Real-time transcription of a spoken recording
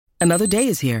Another day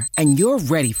is here, and you're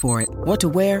ready for it. What to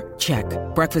wear? Check.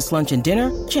 Breakfast, lunch, and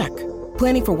dinner? Check.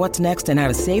 Planning for what's next and how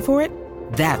to save for it?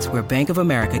 That's where Bank of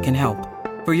America can help.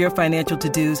 For your financial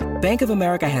to-dos, Bank of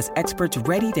America has experts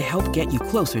ready to help get you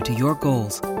closer to your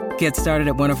goals. Get started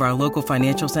at one of our local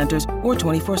financial centers or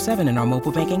 24/7 in our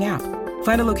mobile banking app.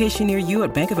 Find a location near you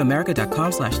at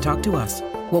bankofamerica.com/talktous.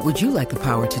 What would you like the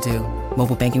power to do?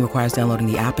 Mobile banking requires downloading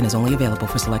the app and is only available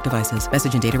for select devices.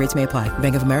 Message and data rates may apply.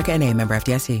 Bank of America N.A., member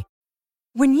FDIC.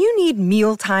 When you need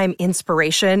mealtime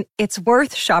inspiration, it's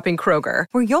worth shopping Kroger,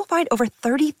 where you'll find over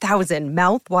 30,000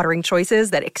 mouth-watering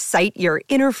choices that excite your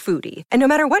inner foodie. And no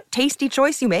matter what tasty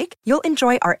choice you make, you'll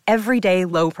enjoy our everyday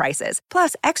low prices,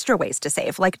 plus extra ways to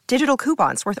save, like digital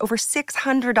coupons worth over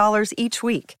 $600 each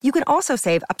week. You can also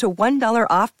save up to $1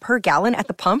 off per gallon at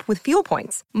the pump with fuel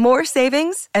points. More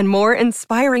savings and more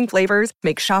inspiring flavors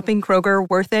make shopping Kroger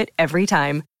worth it every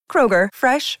time. Kroger,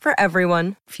 fresh for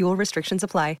everyone. Fuel restrictions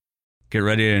apply. Get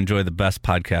ready to enjoy the best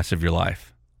podcast of your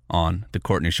life on The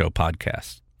Courtney Show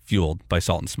podcast, fueled by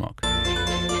Salt and Smoke.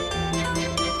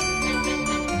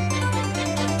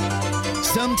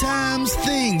 Sometimes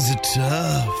things are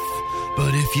tough,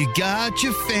 but if you got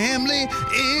your family,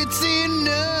 it's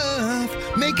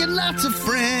enough. Making lots of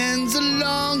friends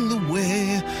along the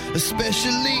way,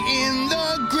 especially in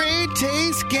the Great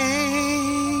Taste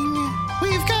Gang.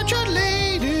 We've got your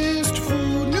latest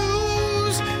food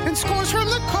news and scores from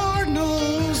the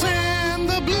Cardinals and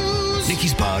the Blues.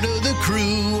 Nikki's part of the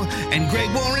crew, and Greg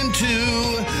Warren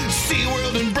too.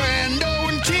 SeaWorld and Brando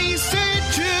and Casey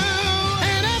too.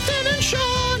 And Ethan and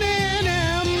Sean and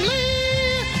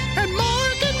Emily. And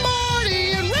Mark and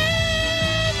Marty and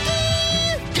Randy.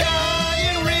 Guy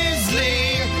and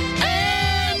Risley.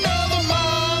 And all the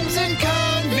moms and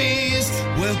convies.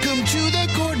 Welcome to the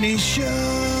Courtney Show.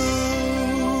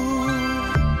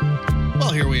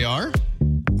 Well, here we are.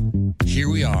 Here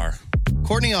we are.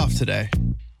 Courtney off today,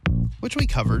 which we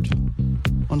covered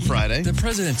on Friday. The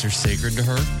presidents are sacred to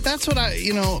her. That's what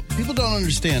people don't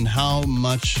understand how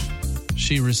much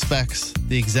she respects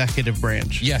the executive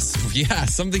branch. Yes. Yeah.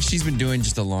 Something she's been doing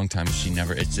just a long time. She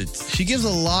gives a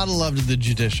lot of love to the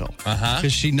judicial.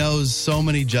 Because she knows so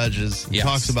many judges. Yes.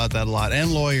 Talks about that a lot.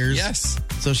 And lawyers. Yes.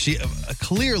 So she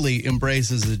clearly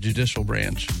embraces the judicial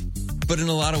branch. But in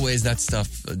a lot of ways, that stuff,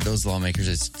 those lawmakers,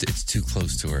 it's too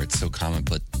close to her. It's so common.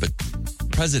 But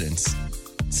presidents,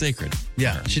 sacred.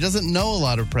 Yeah. She doesn't know a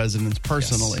lot of presidents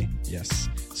personally. Yes.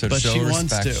 So but to show she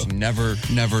respect, wants to.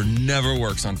 she never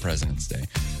works on President's Day.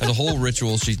 There's a whole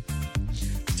ritual she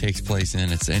takes place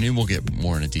in. And we'll get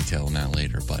more into detail on that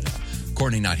later. But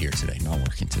Courtney not here today, not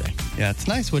working today. Yeah, it's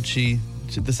nice what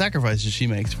the sacrifices she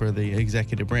makes for the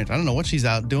executive branch. I don't know what she's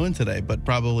out doing today, but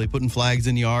probably putting flags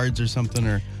in yards or something.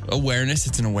 Or awareness.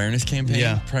 It's an awareness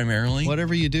campaign, primarily.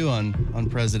 Whatever you do on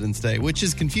President's Day, which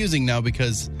is confusing now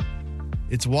because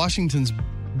it's Washington's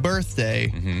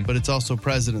birthday, but it's also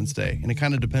President's Day. And it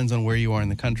kind of depends on where you are in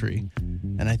the country.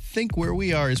 And I think where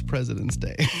we are is President's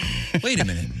Day. Wait a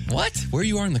minute. What? Where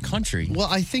you are in the country? Well,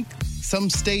 I think some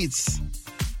states,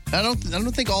 I don't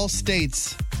think all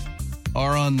states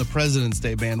are on the President's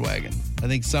Day bandwagon. I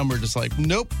think some are just like,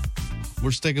 nope,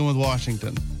 we're sticking with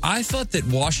Washington. I thought that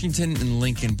Washington and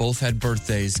Lincoln both had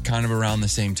birthdays kind of around the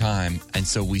same time, and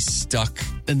so we stuck.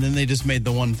 And then they just made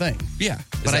the one thing. Yeah.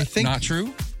 But I think not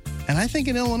true? And I think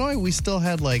in Illinois, we still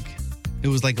had it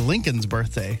was like Lincoln's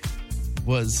birthday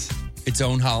was its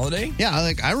own holiday?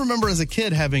 Yeah, I remember as a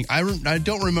kid having, I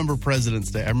don't remember President's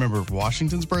Day. I remember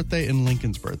Washington's birthday and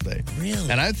Lincoln's birthday.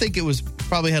 Really? And I think it was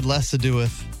probably had less to do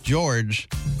with George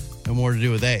and more to do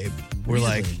with Abe.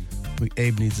 We're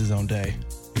Abe needs his own day.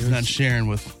 He's not sharing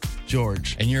with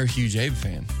George. And you're a huge Abe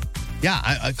fan. Yeah,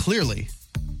 I clearly.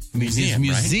 Museum,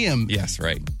 his museum. Right? Yes,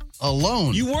 right.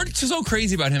 Alone. You weren't so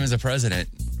crazy about him as a president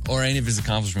or any of his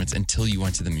accomplishments until you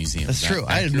went to the museum. That's true.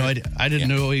 I had no idea. I didn't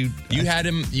know You had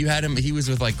him. He was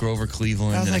with Grover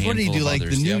Cleveland. I was like, what did he do? Like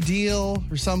others. the New Deal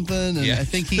or something? And I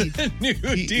think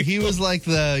he was like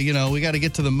we got to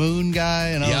get to the moon guy.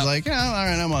 And I was like, all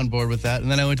right, I'm on board with that. And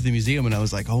then I went to the museum and I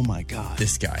was like, oh my God.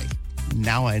 This guy.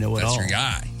 Now I know it all. That's your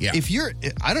guy. Yeah.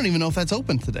 I don't even know if that's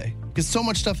open today because so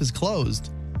much stuff is closed.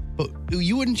 But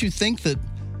wouldn't you think that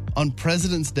on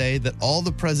President's Day that all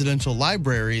the presidential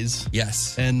libraries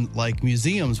and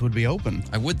museums would be open?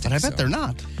 I would think But I bet they're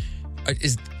not.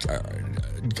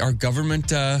 Are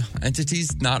government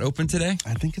entities not open today?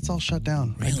 I think it's all shut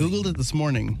down. Really? I Googled it this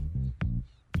morning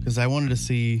because I wanted to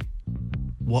see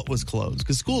what was closed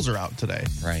because schools are out today.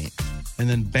 Right. And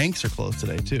then banks are closed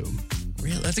today too.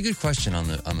 Really? That's a good question on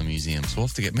the museums. We'll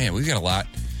have to we've got a lot.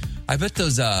 I bet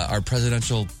those our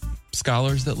presidential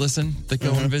scholars that listen that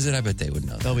go and visit, I bet they would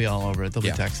know that. They'll be all over it. They'll be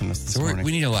texting us this morning.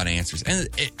 We need a lot of answers. And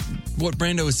what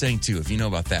Brando was saying, too, if you know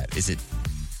about that,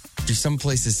 do some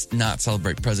places not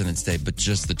celebrate President's Day, but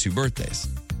just the 2 birthdays?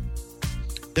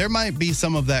 There might be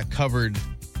some of that covered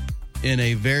in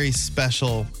a very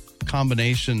special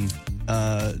combination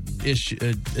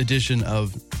edition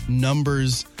of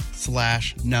Numbers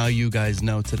 / Now You Guys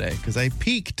Know Today. Because I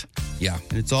peeked. Yeah.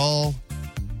 And it's all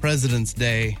President's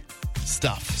Day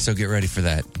stuff. So get ready for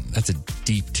that. That's a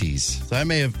deep tease. So I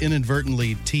may have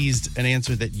inadvertently teased an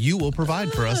answer that you will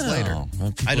provide for us later.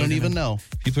 Well, I don't even know.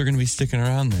 People are going to be sticking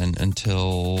around then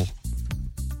until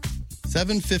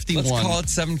 7:51. Let's call it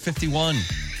 7:51.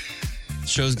 The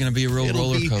show's going to be a real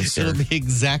roller coaster. It'll be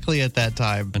exactly at that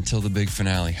time. Until the big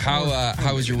finale.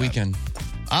 How was your weekend?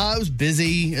 It was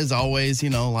busy, as always.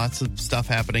 Lots of stuff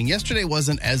happening. Yesterday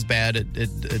wasn't as bad.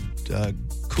 It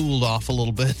cooled off a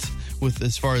little bit with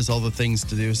as far as all the things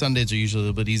to do. Sundays are usually a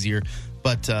little bit easier.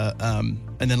 But, and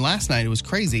then last night, it was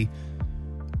crazy.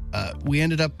 We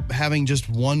ended up having just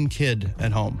 1 kid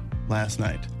at home last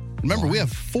night. Remember, we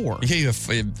have 4. Yeah,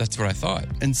 that's what I thought.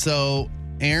 And so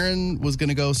Aaron was going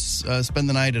to go spend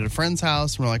the night at a friend's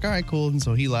house. And we're like, all right, cool. And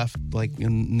so he left like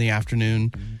in the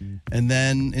afternoon. And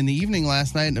then in the evening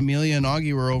last night, Amelia and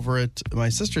Augie were over at my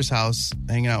sister's house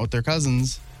hanging out with their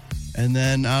cousins. And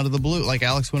then out of the blue, like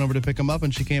Alex went over to pick them up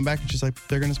and she came back and she's like,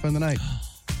 they're going to spend the night.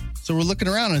 So we're looking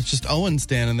around and it's just Owen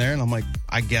standing there. And I'm like,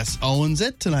 I guess Owen's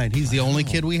it tonight. He's the only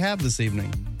kid we have this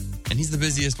evening. And he's the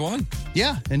busiest one.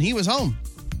 Yeah. And he was home.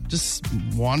 Just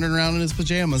wandering around in his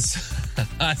pajamas.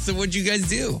 So what'd you guys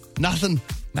do? Nothing.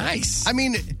 Nice. I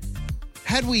mean,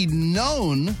 had we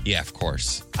known... Yeah, of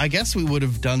course. I guess we would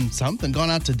have done something, gone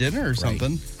out to dinner or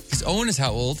something. Because Owen is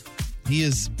how old? He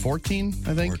is 14,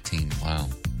 I think. 14, wow.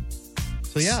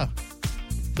 So, yeah.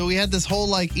 So we had this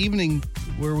whole, evening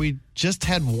where we just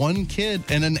had 1 kid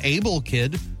and an able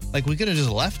kid. Like, we could have just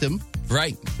left him.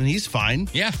 Right. And he's fine.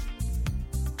 Yeah.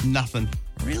 Nothing.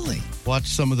 Really? Watched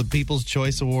some of the People's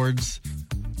Choice Awards.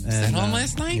 Is that on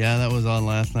last night? Yeah, that was on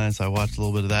last night, so I watched a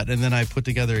little bit of that. And then I put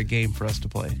together a game for us to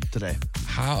play today.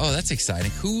 Oh, that's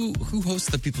exciting. Who hosts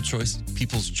the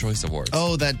People's Choice Awards?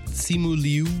 Oh, that Simu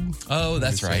Liu. Oh,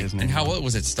 that's right. And what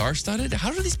was it, star-studded? How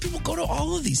do these people go to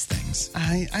all of these things?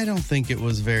 I don't think it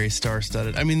was very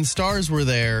star-studded. I mean, the stars were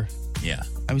there. Yeah.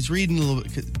 I was reading a little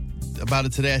bit about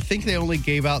it today. I think they only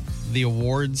gave out the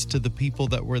awards to the people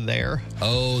that were there.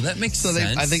 Oh, that makes sense.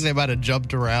 I think they might have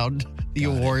jumped around the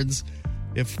awards.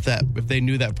 If they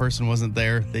knew that person wasn't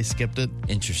there, they skipped it.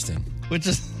 Interesting. Which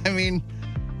is, I mean,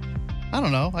 I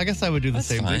don't know. I guess I would do the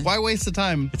same thing. Why waste the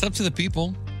time? It's up to the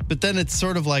people. But then it's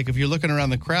sort of like if you're looking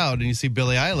around the crowd and you see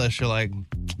Billie Eilish, you're like,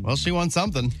 well, she won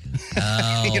something.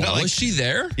 Oh, was she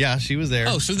there? Yeah, she was there.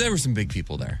 Oh, so there were some big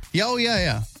people there. Yeah,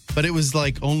 yeah. But it was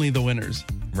like only the winners.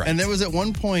 Right. And there was at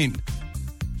one point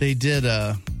they did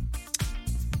a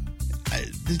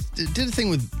thing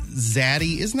with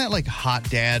Zaddy. Isn't that like Hot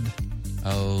Dad?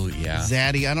 Oh, yeah.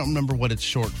 Zaddy. I don't remember what it's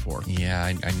short for. Yeah,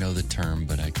 I know the term,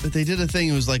 but they did a thing.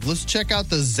 It was like, let's check out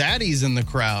the Zaddies in the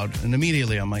crowd. And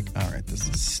immediately I'm like, all right, this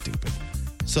is stupid.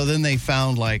 So then they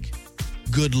found like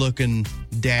good-looking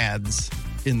dads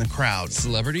in the crowd.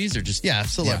 Celebrities or just... Yeah,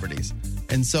 celebrities. Yeah.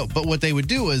 And so, but what they would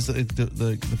do is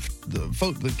the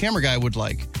camera guy would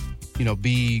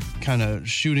be kind of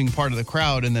shooting part of the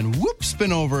crowd and then whoop,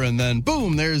 spin over and then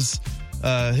boom, there's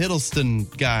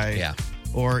Hiddleston guy. Yeah.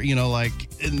 Or,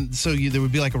 and so there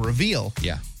would be like a reveal.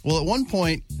 Yeah. Well, at one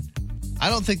point, I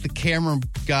don't think the camera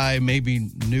guy maybe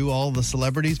knew all the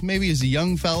celebrities. Maybe he's a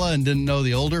young fella and didn't know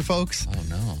the older folks. Oh,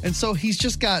 no. And so he's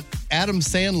just got Adam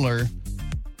Sandler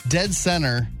dead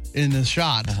center in the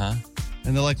shot. Uh-huh.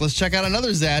 And they're like, let's check out another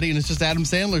Zaddy. And it's just Adam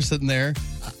Sandler sitting there.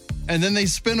 And then they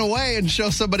spin away and show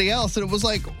somebody else. And it was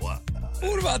like, what?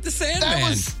 What about the Sandman? That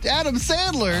was Adam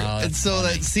Sandler. Oh, and so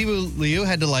funny. that Simu Liu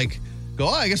had to go,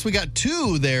 I guess we got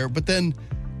 2 there. But then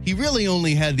he really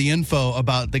only had the info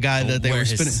about the guy that they were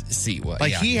spinning. His seat was.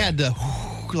 He had to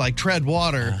tread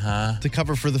water to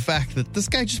cover for the fact that this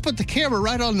guy just put the camera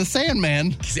right on the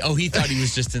Sandman. Oh, he thought he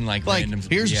was just in random.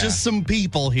 Here's just some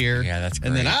people here. Yeah, that's great.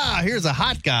 And then, here's a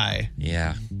hot guy.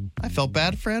 Yeah. I felt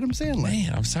bad for Adam Sandler.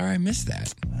 Man, I'm sorry I missed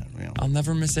that. I'll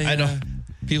never miss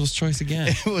People's Choice again.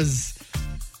 It was,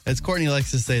 as Courtney likes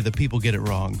to say, the people get it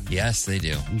wrong. Yes, they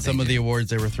do. And some of the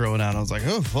awards they were throwing out, I was like,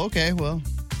 oh, okay, well,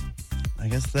 I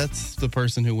guess that's the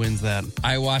person who wins that.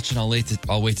 I watched, and I'll wait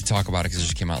to talk about it because it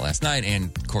just came out last night,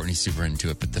 and Courtney's super into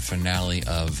it. But the finale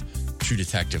of True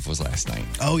Detective was last night.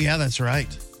 Oh yeah, that's right.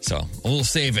 So we'll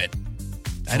save it.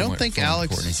 I don't think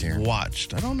Alex Courtney's here.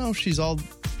 watched. I don't know if she's all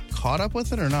caught up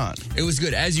with it or not? It was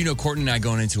good. As you know, Courtney and I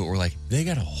going into it, we're like, they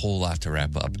got a whole lot to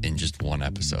wrap up in just one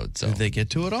episode. So Did they get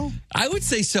to it all? I would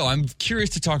say so. I'm curious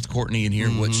to talk to Courtney and hear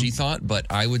what she thought, but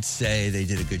I would say they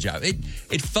did a good job.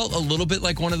 It felt a little bit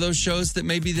like one of those shows that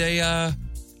maybe they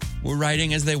were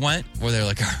writing as they went, where they're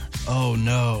like, oh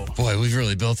no, boy, we've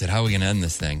really built it. How are we going to end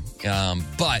this thing?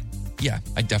 But yeah,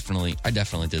 I definitely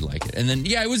did like it. And then,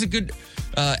 yeah, it was a good...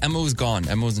 Emma was gone.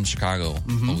 Emma was in Chicago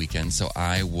a weekend, so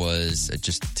I was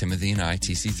just Timothy and I,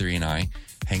 TC3 and I,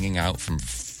 hanging out from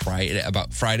Friday at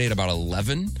about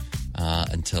 11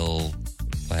 until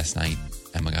last night.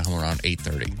 Emma got home around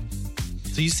 8:30.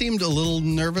 So you seemed a little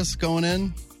nervous going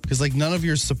in? Because like none of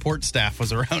your support staff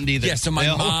was around either. Yeah, so my they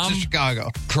all mom... went to Chicago.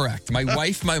 Correct. My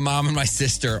wife, my mom, and my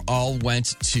sister all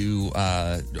went to...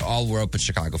 all were up in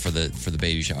Chicago for the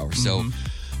baby shower. So...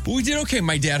 we did okay.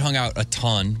 My dad hung out a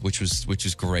ton, which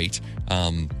was great.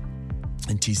 And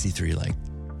TC3, like,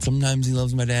 sometimes he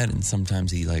loves my dad, and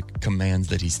sometimes he like commands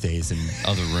that he stays in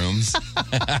other rooms.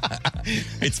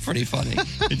 It's pretty funny.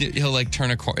 He'll like turn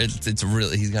a corner. It's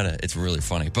really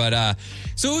funny. But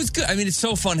so it was good. I mean, it's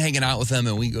so fun hanging out with him,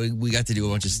 and we got to do a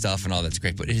bunch of stuff, and all that's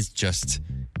great. But it is just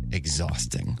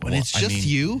exhausting. When it's just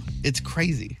you, it's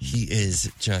crazy. He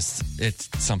is just, it's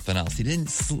something else. He didn't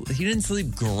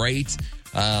sleep great.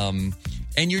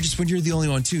 And you're just, when you're the only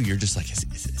one too, you're just like,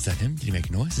 is that him? Did he make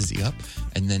a noise? Is he up?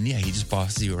 And then, yeah, he just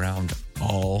bosses you around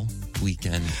all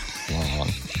weekend long.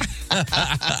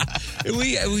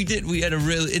 We had a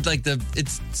really,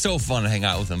 it's so fun to hang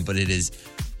out with him, but it's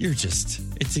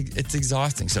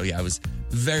exhausting. So yeah, I was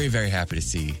very, very happy to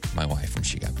see my wife when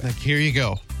she got back. Like, here you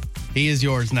go. He is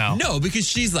yours now. No, because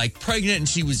she's like pregnant and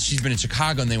she's been in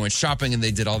Chicago and they went shopping and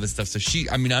they did all this stuff. So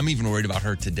I'm even worried about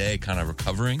her today, kind of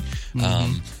recovering.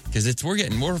 Because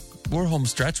we're home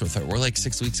stretch with her. We're like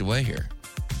 6 weeks away here.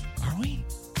 Are we?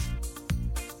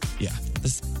 Yeah.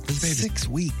 This baby. 6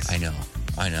 weeks. I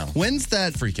know. When's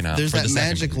that? Freaking out. There's that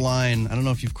magic line. I don't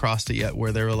know if you've crossed it yet,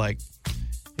 where they were like,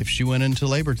 if she went into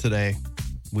labor today,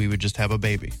 we would just have a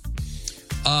baby.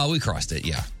 We crossed it.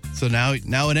 Yeah. So now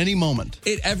at any moment.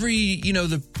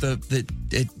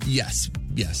 Yes.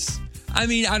 I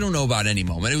mean, I don't know about any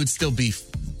moment. It would still be...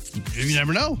 You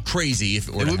never know. Crazy if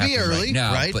it were to happen early, right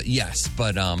now. right? But yes,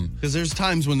 because there's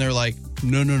times when they're like,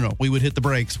 no. We would hit the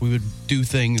brakes. We would do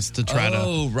things to try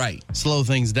to slow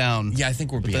things down. Yeah, I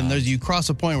think we're beyond. Then you cross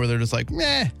a point where they're just like,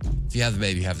 meh. If you have the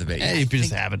baby, have the baby. You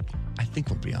just have it. I think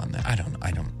we're beyond that. I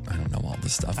don't know all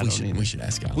this stuff. We should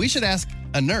ask Alex. We should ask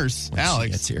a nurse, when Alex.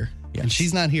 She gets here. Yes. And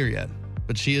she's not here yet,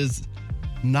 but she is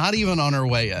not even on her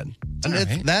way yet.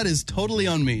 And that is totally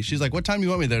on me. She's like, what time do you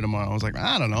want me there tomorrow? I was like,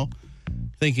 I don't know.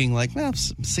 Thinking like,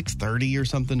 6:30 or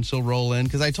something, she'll roll in.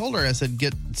 Because I told her, I said,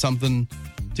 get something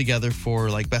together for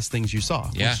like best things you saw,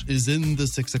 which is in the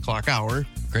 6 o'clock hour.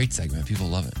 Great segment. People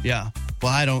love it. Yeah.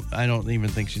 Well, I don't even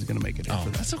think she's going to make it in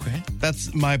for that. That's okay.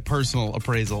 That's my personal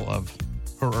appraisal of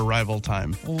her arrival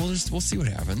time. Well, we'll see what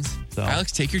happens. So.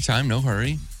 Alex, take your time. No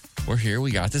hurry. We're here. We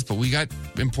got this, but we got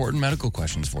important medical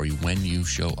questions for you when you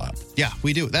show up. Yeah,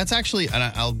 we do. That's actually, and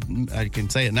I can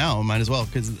say it now, might as well,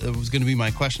 because it was going to be my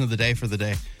question of the day for the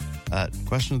day.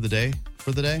 Question of the day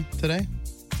for the day today?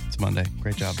 It's Monday.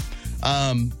 Great job.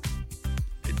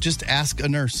 Just ask a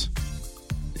nurse.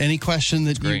 Any question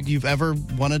that you've ever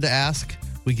wanted to ask,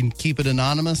 we can keep it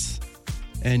anonymous,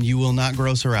 and you will not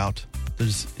gross her out.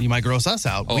 You might gross us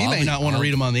out. We may not want to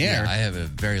read them on the air. I have a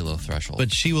very low threshold.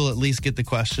 But she will at least get the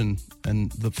question.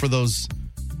 And for those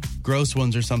gross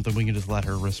ones or something, we can just let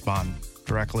her respond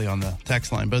directly on the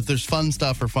text line. But if there's fun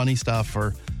stuff or funny stuff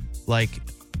or like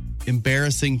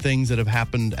embarrassing things that have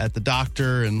happened at the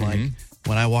doctor and like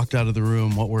when I walked out of the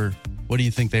room, what do you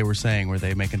think they were saying? Were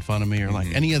they making fun of me or like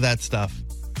any of that stuff?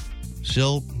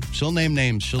 She'll name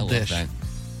names. She'll dish. That.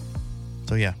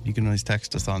 So, yeah, you can always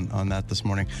text us on that this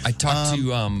morning. I talked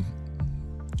to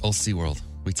Old SeaWorld.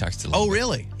 We texted. Oh,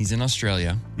 really? He's in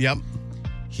Australia. Yep.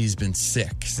 He's been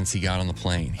sick since he got on the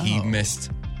plane. He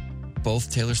missed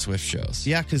both Taylor Swift shows.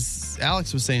 Yeah, because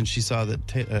Alex was saying she saw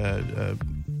that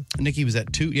Nikki was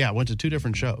at went to two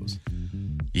different shows.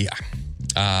 Yeah.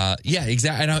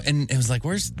 Exactly. And it was like,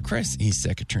 where's Chris? He's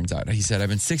sick, it turns out. He said, I've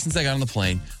been sick since I got on the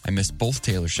plane. I missed both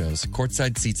Taylor shows,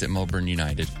 courtside seats at Melbourne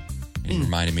United. And he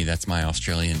reminded me that's my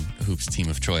Australian hoops team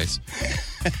of choice.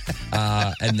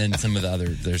 And then some of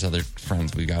there's other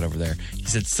friends we got over there. He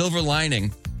said, silver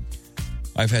lining,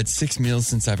 I've had 6 meals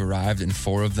since I've arrived, and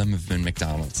 4 of them have been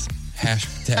McDonald's.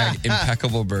 Hashtag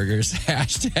impeccable burgers.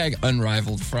 Hashtag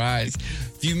unrivaled fries.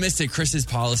 If you missed it, Chris's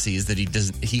policy is that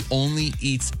he only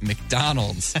eats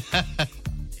McDonald's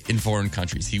in foreign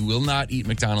countries. He will not eat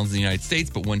McDonald's in the United States,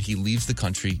 but when he leaves the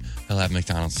country, he'll have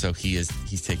McDonald's. So he's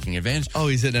taking advantage. Oh,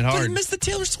 he's hitting it But hard. he missed the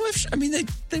Taylor Swift. I mean,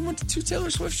 they went to 2 Taylor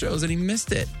Swift shows and he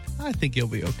missed it. I think he'll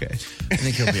be okay. I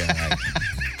think he'll be all right.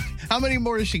 How many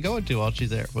more is she going to while she's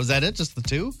there? Was that it? Just the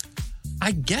 2?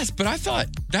 I guess, but I thought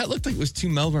that looked like it was 2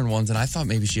 Melbourne ones, and I thought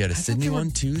maybe she had a Sydney one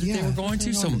too that they were going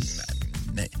to. So,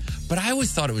 but I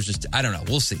always thought it was just, I don't know.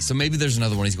 We'll see. So maybe there's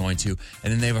another one he's going to,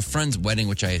 and then they have a friend's wedding,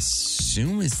 which I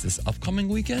assume is this upcoming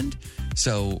weekend.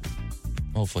 So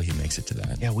hopefully he makes it to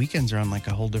that. Yeah, weekends are on like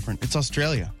a whole different. It's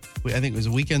Australia. I think it was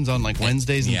weekends on like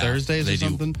Wednesdays and Thursdays or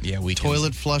something. Yeah, weekends.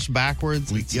 Toilet flush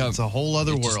backwards. It's a whole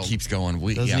other world. Just keeps going.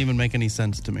 Doesn't even make any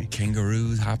sense to me.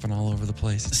 Kangaroos hopping all over the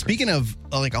place. Speaking of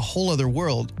like a whole other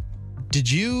world, did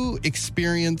you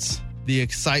experience the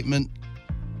excitement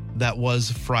that was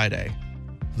Friday?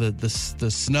 The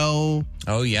snow.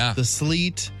 Oh yeah. The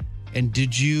sleet. And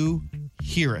did you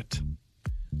hear it?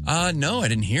 No, I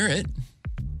didn't hear it.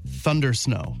 Thunder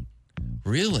snow.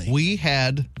 Really? We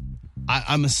had.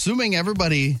 I'm assuming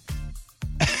everybody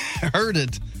heard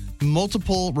it.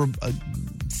 Multiple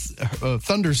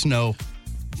thunder snow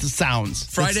sounds.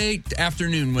 Friday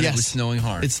afternoon when it was snowing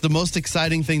hard. It's the most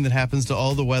exciting thing that happens to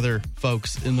all the weather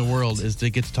folks in the world is to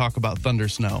get to talk about thunder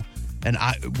snow. And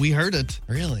we heard it.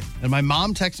 Really? And my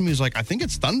mom texted me, was like, I think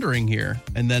it's thundering here.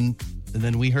 And then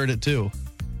we heard it too.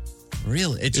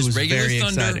 Really? It's It just was regular very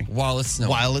thunder exciting. while it's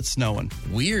snowing. While it's snowing.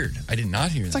 Weird. I did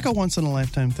not hear that. It's like a once in a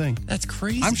lifetime thing. That's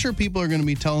crazy. I'm sure people are going to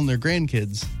be telling their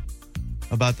grandkids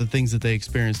about the things that they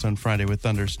experienced on Friday with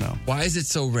thunder snow. Why is it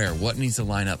so rare? What needs to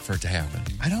line up for it to happen?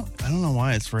 I don't know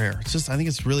why it's rare. It's just I think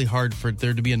it's really hard for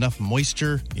there to be enough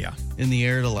moisture in the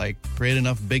air to like create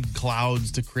enough big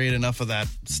clouds to create enough of that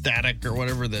static or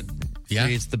whatever that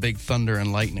creates the big thunder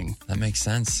and lightning. That makes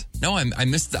sense. No, I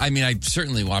missed. I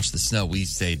certainly watched the snow. We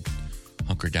stayed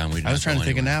hunkered down. I was trying to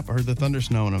take a nap. I heard the thunder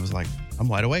snow and I was like, I'm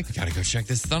wide awake. I got to go check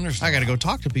this thunder snow. I got to go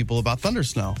talk to people about thunder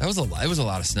snow. It was a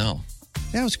lot of snow.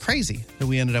 Yeah, it was crazy that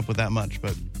we ended up with that much,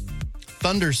 but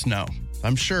thunder snow.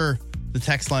 I'm sure the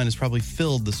text line is probably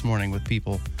filled this morning with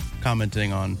people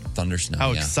commenting on thunder snow.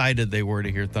 How excited they were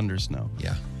to hear thunder snow.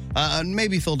 Yeah.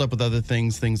 Maybe filled up with other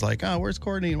things like, where's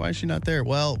Courtney? Why is she not there?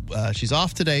 Well, she's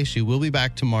off today. She will be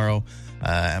back tomorrow.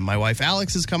 And my wife,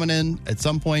 Alex, is coming in at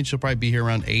some point. She'll probably be here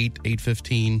around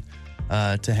 8:15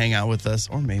 to hang out with us,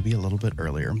 or maybe a little bit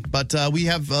earlier. But we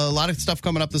have a lot of stuff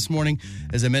coming up this morning.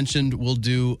 As I mentioned, we'll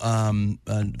do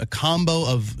a combo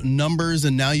of numbers.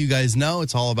 And now you guys know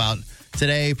it's all about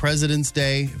today, President's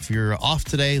Day. If you're off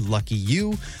today, lucky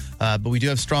you. But we do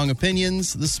have strong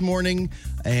opinions this morning,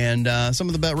 and some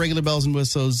of the regular bells and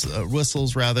whistles,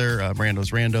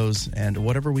 randos, and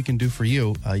whatever we can do for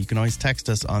you. You can always text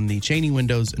us on the Cheney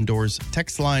Windows and Doors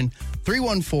text line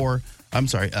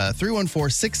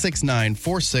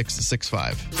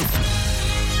 314-669-4665.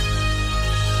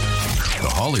 The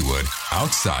Hollywood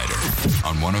Outsider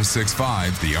on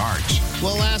 106.5 The Arch.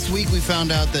 Well, last week we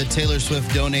found out that Taylor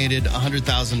Swift donated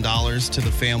 $100,000 to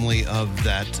the family of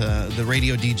the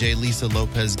radio DJ Lisa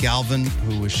Lopez Galvin,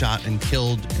 who was shot and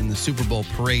killed in the Super Bowl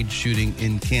parade shooting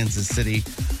in Kansas City.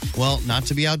 Well, not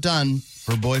to be outdone,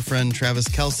 her boyfriend Travis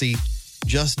Kelce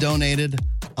just donated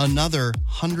another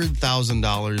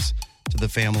 $100,000 to the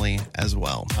family as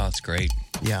well. Oh, that's great.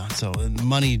 Yeah, so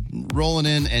money rolling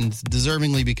in, and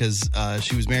deservingly, because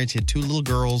she was married. She had 2 little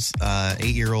girls,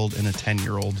 8-year-old and a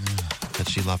 10-year-old that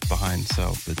she left behind.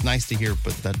 So it's nice to hear,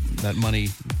 but that money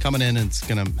coming in, and it's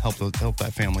going to help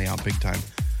that family out big time.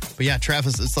 But yeah,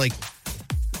 Travis, it's like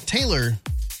Taylor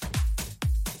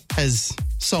has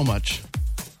so much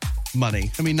money.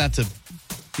 I mean, not to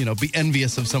be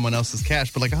envious of someone else's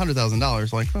cash, but like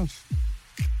 $100,000, like, oh,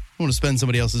 I want to spend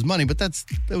somebody else's money, but that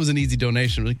was an easy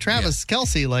donation. Like Travis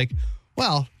Kelce, like,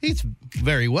 well, he's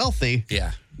very wealthy.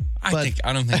 Yeah. I don't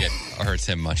think it hurts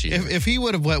him much either. If he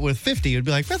would have went with 50, he'd be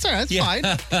like, that's all right, that's fine.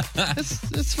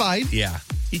 It's fine. Yeah.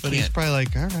 He's probably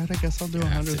like, all right, I guess I'll do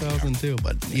 100,000 too.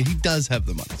 But he does have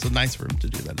the money, so nice for him to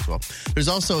do that as well. There's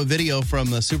also a video from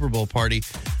the Super Bowl party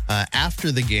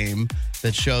after the game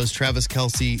that shows Travis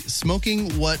Kelce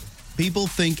smoking what people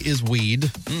think is weed,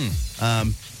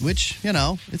 which,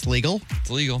 it's legal. It's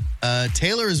legal.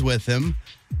 Taylor is with him,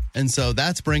 and so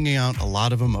that's bringing out a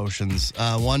lot of emotions.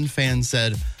 One fan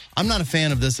said, I'm not a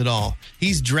fan of this at all.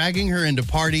 He's dragging her into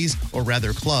parties, or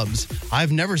rather clubs,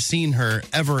 I've never seen her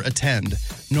ever attend,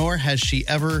 nor has she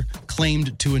ever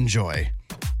claimed to enjoy.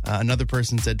 Another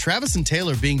person said, Travis and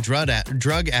Taylor being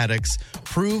drug addicts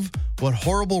prove what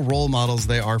horrible role models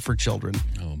they are for children.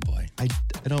 Oh, boy. I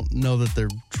don't know that they're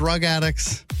drug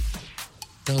addicts.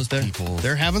 Those people.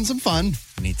 They're having some fun.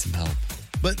 Need some help.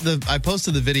 But I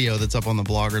posted the video that's up on the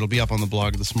blog, or it'll be up on the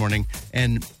blog this morning.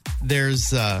 And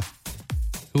there's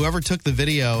whoever took the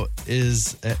video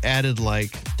is added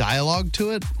like dialogue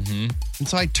to it. Mm-hmm. And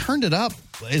so I turned it up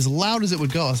as loud as it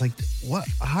would go. I was like, what?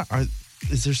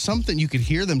 Is there something you could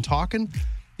hear them talking?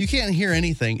 You can't hear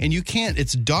anything. And you can't,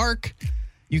 it's dark.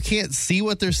 You can't see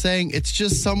what they're saying. It's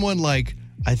just someone like,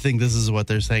 I think this is what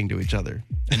they're saying to each other.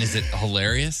 And is it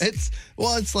hilarious? It's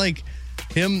like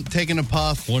him taking a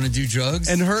puff. Want to do drugs?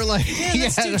 And her like,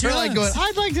 let's do drugs. Like going,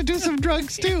 I'd like to do some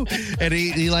drugs too. And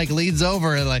he like leans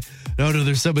over and like, no,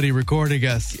 there's somebody recording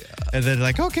us. Yeah. And then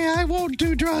like, okay, I won't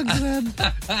do drugs then.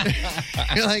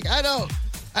 You're like, I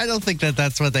don't think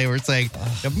that's what they were saying.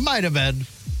 It might have been,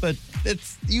 but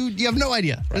it's you have no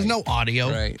idea. Right. There's no audio.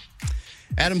 Right.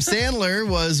 Adam Sandler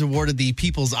was awarded the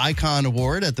People's Icon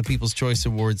Award at the People's Choice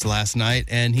Awards last night,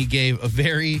 and he gave a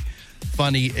very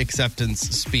funny acceptance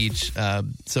speech.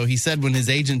 So he said when his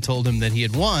agent told him that he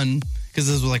had won, because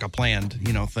this was like a planned,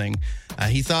 thing,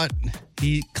 he said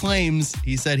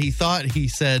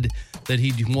that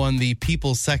he won the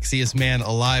People's Sexiest Man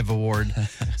Alive Award.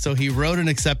 So he wrote an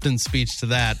acceptance speech to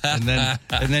that, and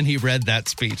then he read that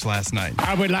speech last night.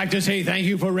 I would like to say thank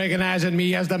you for recognizing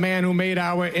me as the man who made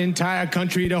our entire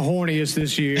country the horniest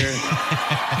this year.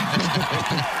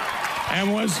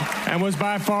 And was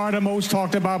by far the most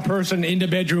talked about person in the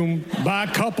bedroom by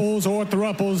couples or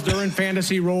thruples during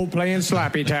fantasy role-playing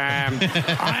slappy time.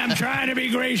 I am trying to be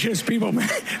gracious, People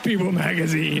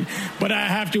magazine, but I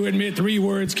have to admit 3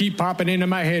 words keep popping into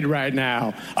my head right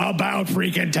now. About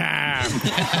freaking time.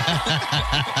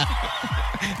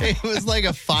 It was like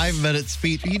a 5-minute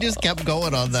speech. He just kept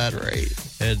going on that. Right.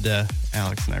 And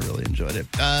Alex and I really enjoyed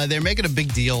it. They're making a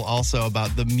big deal also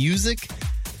about the music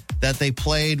that they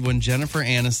played when Jennifer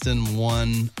Aniston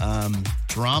won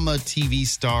Drama TV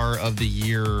Star of the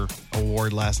Year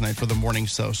award last night for the morning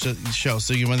show. So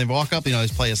when they walk up, they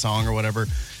play a song or whatever.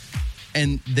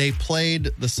 And they played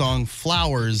the song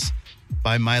Flowers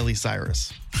by Miley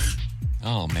Cyrus.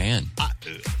 Oh, man.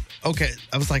 Okay.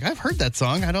 I was like, I've heard that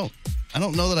song. I don't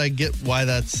know that I get why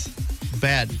that's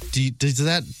bad. Does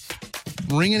that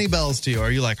ring any bells to you? Or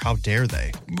are you like, how dare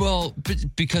they? Well,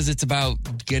 because it's about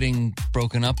getting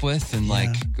broken up with and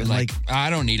like I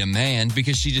don't need a man,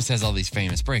 because she just has all these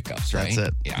famous breakups, right? That's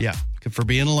it. Yeah. For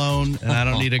being alone, and I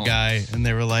don't need a guy. And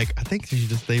they were like, I think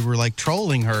they were like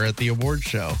trolling her at the award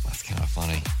show. That's kind of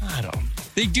funny.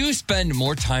 They do spend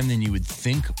more time than you would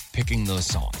think picking those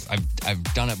songs. I've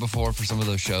done it before for some of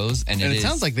those shows, and it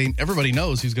sounds like everybody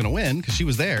knows who's going to win because she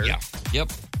was there. Yeah.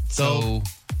 Yep. So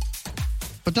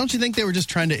but don't you think they were just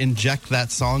trying to inject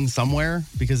that song somewhere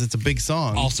because it's a big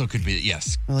song? Also could be,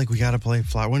 yes. They're like, we got to play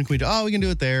Flower. When can we do? Oh, we can do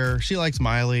it there. She likes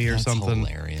Miley or something.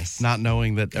 Hilarious. Not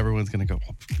knowing that everyone's going to go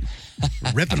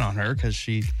ripping on her because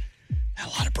she had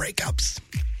a lot of breakups.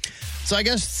 So I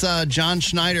guess John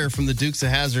Schneider from the Dukes of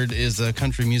Hazzard is a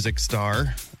country music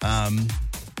star.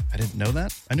 I didn't know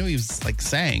that. I knew he was like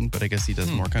sang, but I guess he does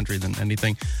more country than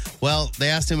anything. Well, they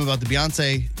asked him about the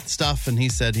Beyonce stuff, and he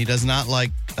said he does not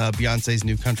like Beyonce's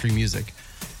new country music.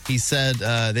 He said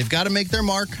they've got to make their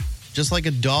mark, just like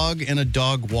a dog in a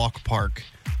dog walk park.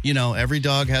 Every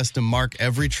dog has to mark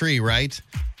every tree, right?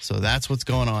 So that's what's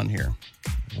going on here.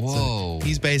 Whoa. So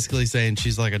he's basically saying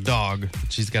she's like a dog.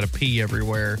 She's got to pee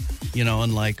everywhere,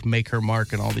 and like make her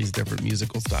mark in all these different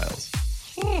musical styles.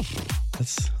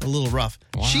 That's a little rough.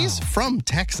 Wow. She's from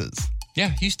Texas. Yeah,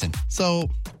 Houston. So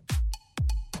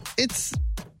it's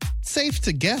safe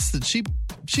to guess that she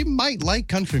might like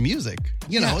country music.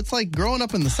 It's like growing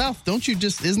up in the South.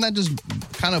 Isn't that just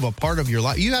kind of a part of your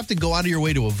life? You have to go out of your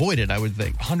way to avoid it, I would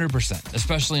think. 100%,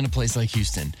 especially in a place like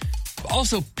Houston.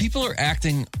 Also, people are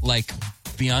acting like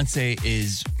Beyonce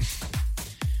is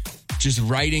just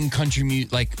writing country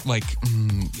music,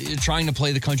 trying to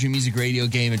play the country music radio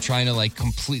game and trying to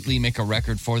completely make a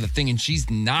record for the thing. And she's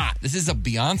not. This is a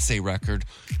Beyonce record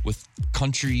with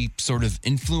country sort of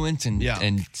influence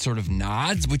and sort of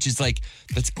nods, which is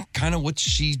that's kind of what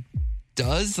she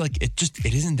does.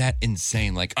 It isn't that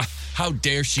insane. How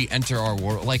dare she enter our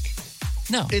world?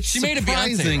 No, it's she made a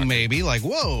Beyonce record. Maybe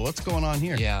whoa, what's going on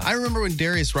here? Yeah, I remember when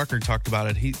Darius Rucker talked about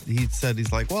it. He said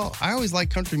he's like, well, I always like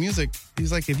country music.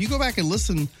 He's like, if you go back and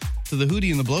listen to the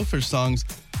Hootie and the Blowfish songs,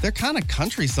 they're kind of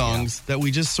country songs that we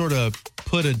just sort of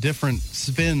put a different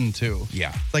spin to.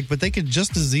 Yeah, but they could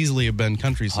just as easily have been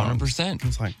country songs. 100%.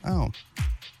 It's like, oh,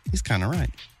 he's kind of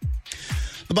right.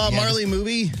 The Bob Marley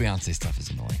movie. Beyonce stuff is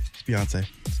annoying. It's Beyonce.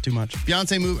 It's too much.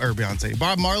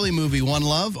 Bob Marley movie, One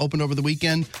Love, opened over the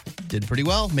weekend. Did pretty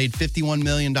well. Made $51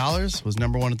 million. Was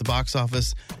number 1 at the box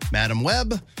office. Madam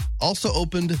Web also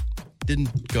opened.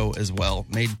 didn't go as well.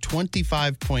 Made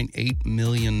 $25.8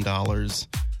 million.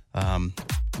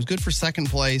 It was good for second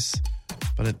place,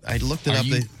 but I looked it up.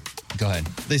 Go ahead.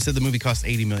 They said the movie cost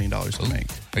 $80 million to make.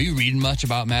 Are you reading much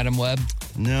about Madam Web?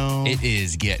 No. It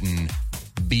is getting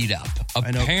beat up.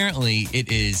 Apparently,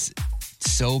 it is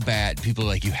so bad. People are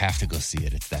like, you have to go see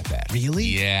it. It's that bad. Really?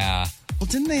 Yeah. Well,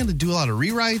 didn't they have to do a lot of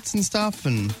rewrites and stuff?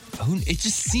 And it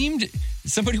just seemed,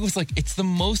 somebody was like, it's the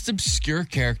most obscure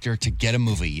character to get a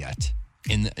movie yet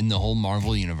in the whole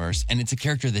Marvel universe. And it's a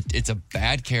character it's a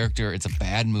bad character. It's a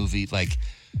bad movie. Like,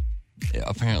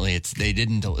 apparently they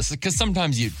didn't, because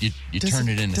sometimes you turn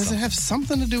it into Does something. it have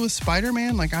something to do with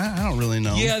Spider-Man? Like, I don't really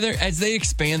know. Yeah, as they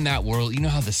expand that world, you know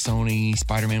how the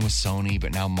Spider-Man was Sony,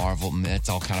 but now Marvel, it's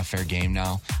all kind of fair game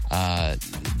now.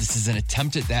 This is an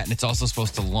attempt at that, and it's also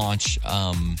supposed to launch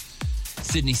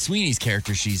Sydney Sweeney's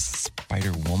character. She's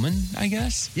Spider-Woman, I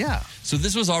guess? Yeah. So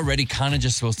this was already kind of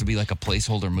just supposed to be like a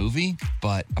placeholder movie,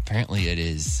 but apparently it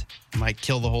is... Might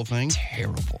kill the whole thing.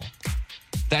 Terrible.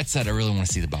 That said, I really want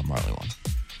to see the Bob Marley one.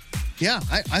 Yeah,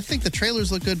 I think the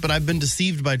trailers look good, but I've been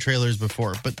deceived by trailers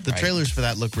before. But the trailers for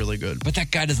that look really good. But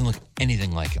that guy doesn't look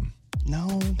anything like him.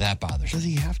 No. That bothers me. Does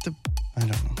he have to? I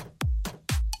don't know.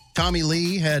 Tommy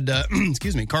Lee had,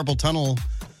 carpal tunnel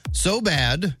so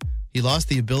bad, he lost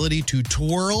the ability to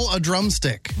twirl a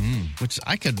drumstick, which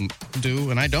I couldn't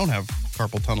do, and I don't have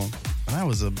carpal tunnel. And I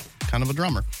was kind of a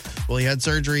drummer. Well, he had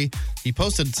surgery. He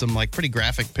posted some pretty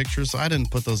graphic pictures, so I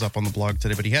didn't put those up on the blog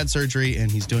today, but he had surgery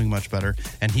and he's doing much better,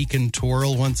 and he can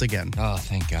twirl once again. Oh,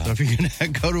 thank God. So if you're going to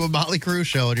go to a Motley Crue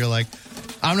show and you're like,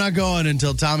 I'm not going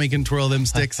until Tommy can twirl them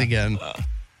sticks again,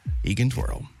 he can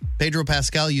twirl. Pedro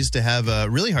Pascal used to have a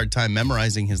really hard time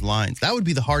memorizing his lines. That would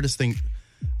be the hardest thing.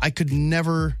 I could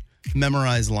never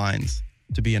memorize lines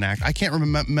to be an actor. I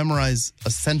can't memorize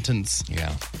a sentence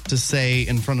to say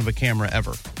in front of a camera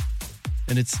ever.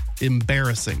 And it's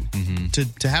embarrassing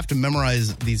to have to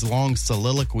memorize these long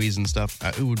soliloquies and stuff.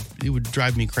 It would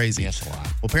drive me crazy. That's a lot.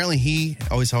 Well, apparently he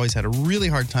always had a really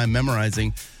hard time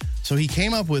memorizing. So he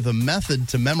came up with a method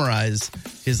to memorize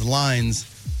his lines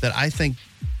that I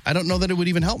don't know that it would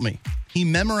even help me. He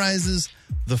memorizes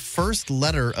the first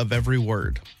letter of every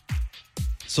word.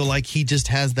 So he just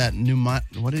has that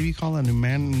what do you call it?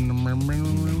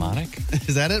 Mnemonic?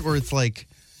 Is that it? Where it's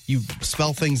you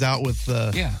spell things out with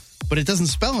but it doesn't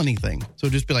spell anything. So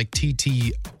it'd just be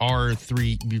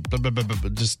TTR3, blah, blah, blah, blah, blah.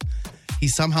 Just, he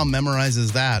somehow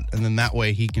memorizes that, and then that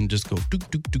way he can just go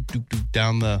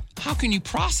down the... How can you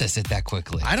process it that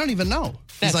quickly? I don't even know.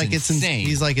 That's insane.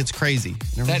 He's like, it's crazy.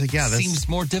 And that seems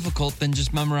more difficult than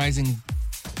just memorizing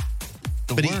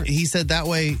the words. But he said that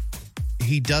way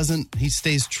he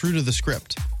stays true to the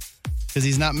script. Because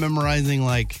he's not memorizing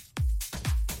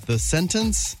the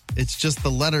sentence. It's just the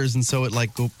letters, and so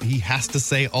he has to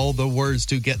say all the words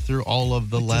to get through all of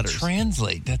the letters. To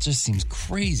translate, that just seems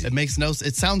crazy. It makes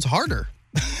it sounds harder.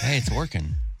 Hey, it's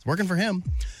working. It's working for him.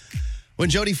 When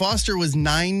Jodie Foster was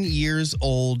 9 years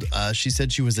old, she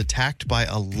said she was attacked by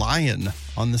a lion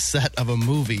on the set of a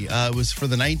movie. It was for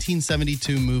the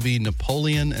 1972 movie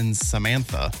Napoleon and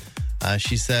Samantha.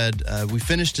 She said, we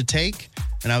finished a take,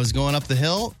 and I was going up the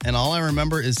hill, and all I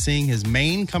remember is seeing his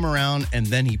mane come around, and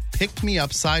then he picked me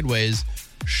up sideways,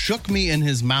 shook me in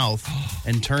his mouth,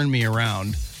 and turned me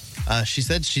around. She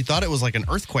said she thought it was like an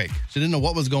earthquake. She didn't know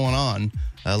what was going on.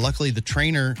 Luckily, the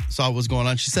trainer saw what was going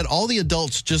on. She said all the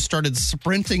adults just started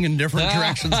sprinting in different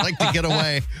directions to get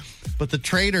away. But the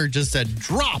trainer just said,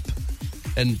 drop!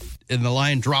 And the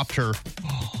lion dropped her.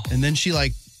 And then she,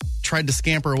 tried to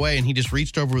scamper away, and he just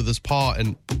reached over with his paw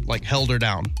and held her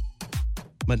down,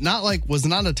 but was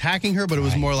not attacking her, but it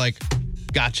was more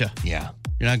gotcha. Yeah,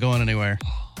 you're not going anywhere.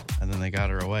 And then they got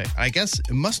her away. I guess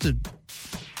it must have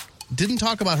didn't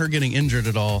talk about her getting injured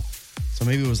at all, so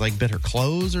maybe it was bit her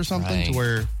clothes or something to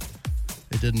where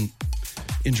it didn't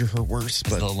injure her worse.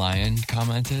 Has the lion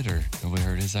commented, or have we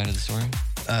heard his side of the story?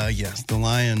 Yes, the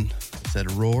lion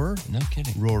said roar. No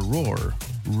kidding. Roar, roar,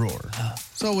 roar.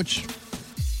 So which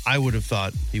I would have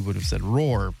thought he would have said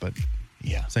roar, but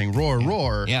saying roar,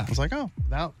 roar. Yeah. I was like, oh,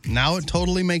 now it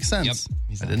totally makes sense.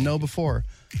 Yep. I didn't know before,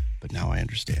 but now I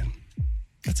understand.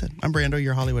 That's it. I'm Brando,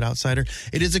 your Hollywood outsider.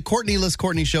 It is a Courtney-less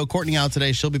Courtney show. Courtney out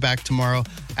today. She'll be back tomorrow.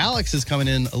 Alex is coming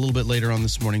in a little bit later on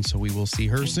this morning, so we will see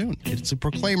her soon. It's a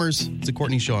Proclaimers. It's a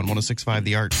Courtney show on 106.5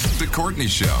 The Arch. The Courtney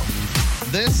Show.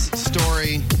 This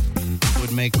story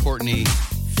would make Courtney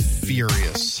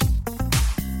furious.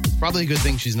 Probably a good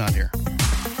thing she's not here.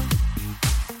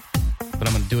 But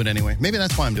I'm going to do it anyway. Maybe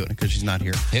that's why I'm doing it, because she's not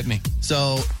here. Hit me.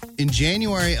 So in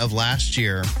January of last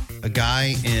year, a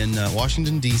guy in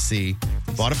Washington, D.C.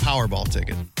 Bought a Powerball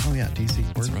ticket. Oh, yeah, DC.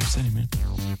 That's Rose City, man.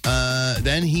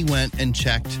 Then he went and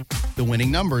checked the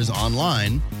winning numbers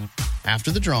online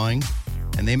after the drawing,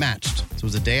 and they matched. So it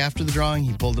was a day after the drawing.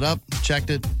 He pulled it up, checked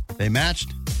it. They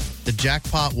matched. The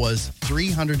jackpot was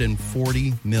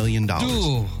 $340 million.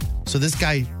 Ooh. So this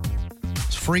guy is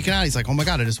freaking out. He's like, oh, my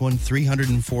God, I just won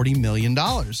 $340 million.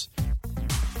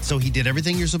 So he did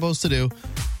everything you're supposed to do.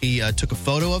 He took a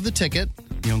photo of the ticket,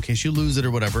 in case you lose it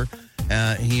or whatever.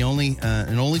 He only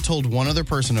told one other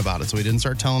person about it, so he didn't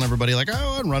start telling everybody like,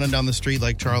 oh, I'm running down the street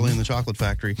like Charlie in the Chocolate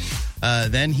Factory.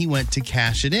 Then he went to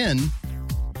cash it in,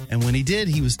 and when he did,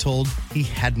 he was told he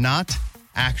had not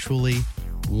actually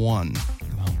won.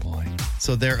 Oh, boy.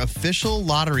 So their official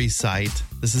lottery site,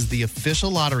 this is the official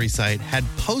lottery site, had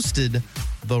posted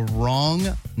the wrong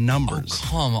numbers. Oh,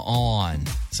 come on.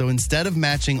 So instead of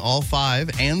matching all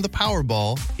 5 and the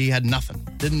Powerball, he had nothing.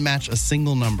 Didn't match a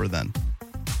single number then.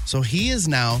 So he is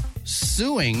now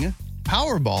suing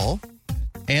Powerball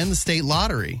and the state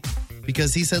lottery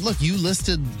because he said, look, you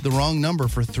listed the wrong number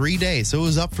for 3 days. So it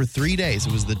was up for 3 days.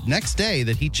 It was the next day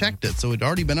that he checked it. So it had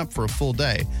already been up for a full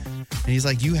day. And he's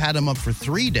like, you had him up for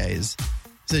 3 days.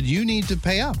 He said, you need to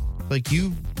pay up. Like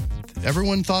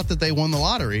everyone thought that they won the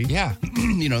lottery. Yeah.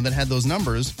 That had those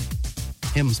numbers.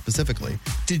 Him specifically.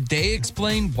 Did they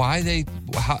explain why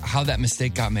how that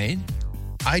mistake got made?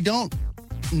 I don't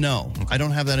know. I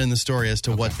don't have that in the story as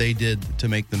to what they did to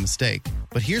make the mistake.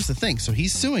 But here's the thing. So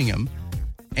he's suing him,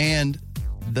 and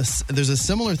there's a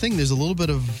similar thing. There's a little bit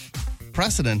of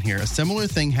precedent here. A similar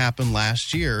thing happened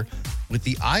last year with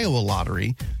the Iowa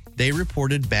lottery. They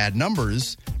reported bad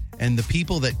numbers, and the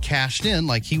people that cashed in,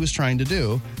 like he was trying to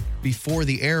do, before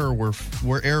the error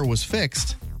was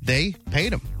fixed, they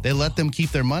paid them. They let them keep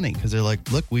their money because they're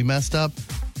like, look, we messed up.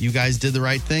 You guys did the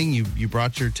right thing. You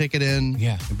brought your ticket in.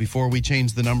 Yeah. And before we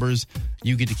changed the numbers,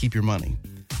 you get to keep your money.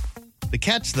 The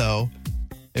catch, though,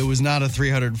 it was not a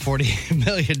 $340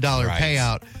 million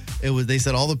payout. They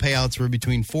said all the payouts were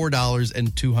between $4 and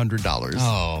 $200.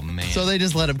 Oh, man. So they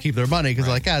just let them keep their money because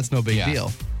they're like, it's no big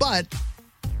deal. But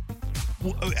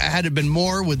had it been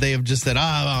more, would they have just said,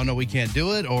 oh, no, we can't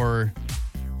do it? Or,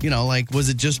 was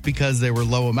it just because they were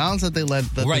low amounts that they let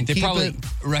them keep it? They probably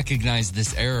recognized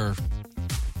this error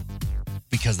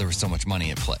because there was so much money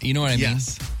at play. You know what I mean?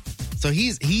 Yes. So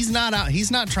he's not out.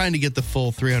 He's not trying to get the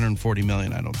full $340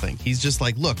 million, I don't think. He's just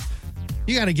like, look,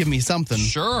 you got to give me something.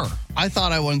 Sure. I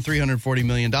thought I won $340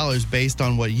 million based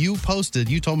on what you posted.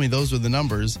 You told me those were the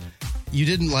numbers. You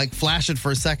didn't flash it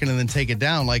for a second and then take it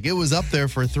down. It was up there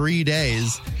for 3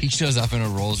 days. He shows up in a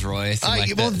Rolls Royce.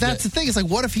 That's the thing. It's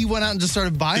what if he went out and just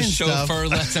started buying stuff? The chauffeur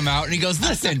lets him out and he goes,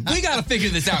 listen, we got to figure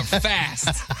this out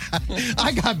fast.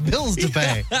 I got bills to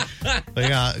pay.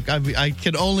 I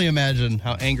can only imagine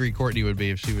how angry Courtney would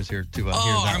be if she was here to hear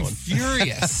that I'm one.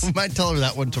 furious. We might tell her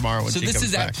that one tomorrow when she comes back. So this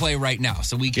is at play right now.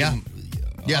 So we can...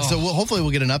 Yeah, so hopefully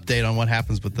we'll get an update on what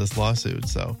happens with this lawsuit.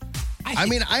 So...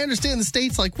 I understand the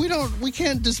state's we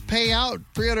can't just pay out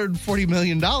 $340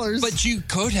 million. But you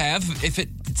could have,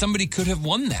 somebody could have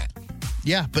won that.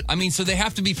 Yeah, but... so they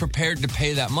have to be prepared to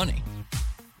pay that money.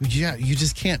 Yeah, you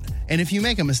just can't. And if you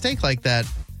make a mistake like that,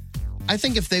 I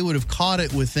think if they would have caught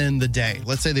it within the day,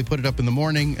 let's say they put it up in the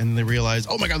morning and they realize,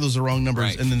 oh my God, those are wrong numbers.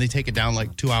 Right. And then they take it down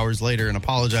 2 hours later and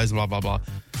apologize and blah, blah, blah.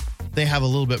 They have a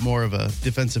little bit more of a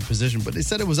defensive position, but they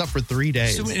said it was up for 3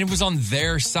 days. So it was on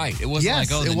their site. It wasn't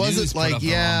it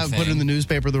wasn't put in the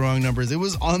newspaper the wrong numbers. It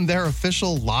was on their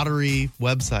official lottery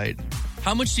website.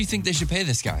 How much do you think they should pay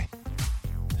this guy?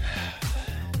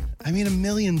 $1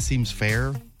 million seems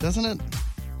fair, doesn't it?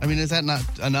 Is that not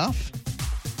enough?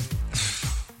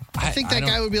 I think that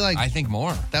guy would be I think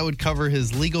more. That would cover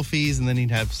his legal fees, and then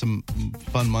he'd have some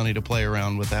fun money to play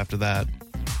around with after that.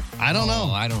 I don't know.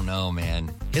 I don't know,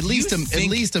 man. At least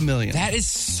 $1 million. That is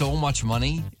so much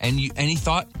money, and he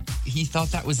thought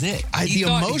that was it. The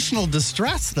emotional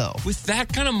distress, though. With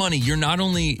that kind of money, you're not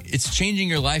only it's changing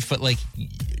your life, but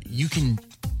you can.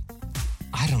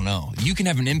 I don't know. You can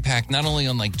have an impact not only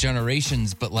on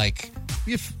generations, but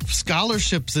you have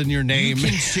scholarships in your name. You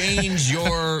can change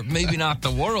your maybe not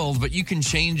the world, but you can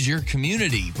change your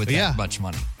community with that much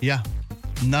money. Yeah,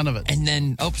 none of it. And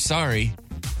then, sorry.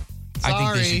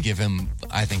 I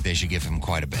think they should give him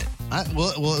quite a bit.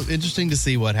 Well, interesting to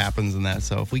see what happens in that.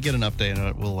 So if we get an update on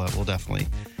it, we'll definitely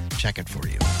check it for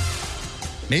you.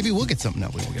 Maybe we'll get something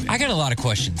that we will get. I got a lot of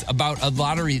questions about a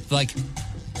lottery,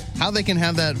 how they can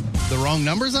have the wrong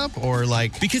numbers up, or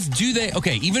because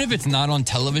even if it's not on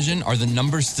television, are the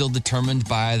numbers still determined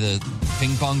by the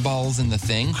ping pong balls in the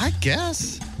thing? I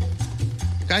guess.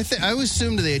 I always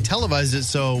assumed they televised it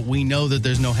so we know that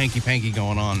there's no hanky panky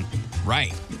going on.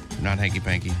 Right. Not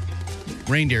hanky-panky.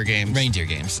 reindeer games. Reindeer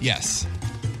games, yes.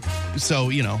 So,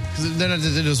 because then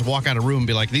they just walk out of room and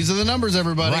be like, these are the numbers,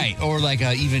 everybody. Right, or like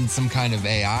even some kind of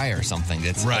AI or something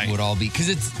that would all be...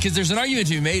 Because there's an argument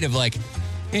to be made of like,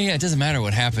 yeah, it doesn't matter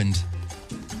what happened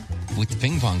with the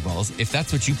ping pong balls. If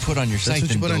that's what you put on your site,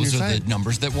 then those are the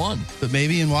numbers that won. But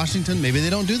maybe in Washington, maybe they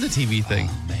don't do the TV thing.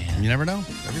 Oh, man. You never know.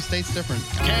 Every state's different.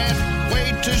 Can't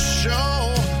wait to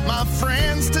show my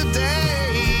friends today.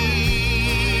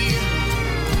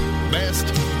 Best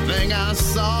thing I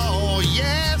saw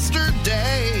yesterday.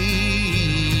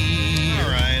 All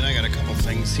right, I got a couple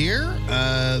things here.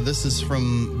 This is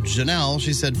from Janelle.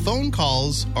 She said, phone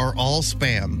calls are all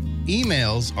spam.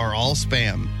 Emails are all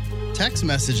spam. Text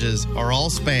messages are all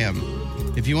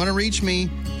spam. If you want to reach me,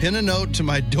 pin a note to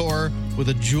my door with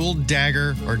a jeweled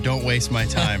dagger or don't waste my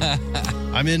time.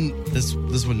 I'm in, this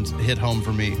one hit home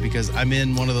for me because I'm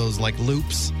in one of those like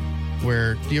loops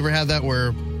where, do you ever have that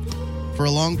where for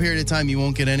a long period of time you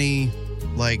won't get any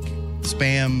like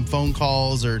spam phone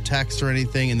calls or texts or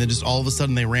anything, and then just all of a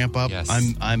sudden they ramp up? Yes.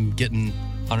 I'm getting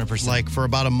 100%. like for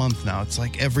about a month now. It's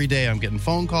like every day I'm getting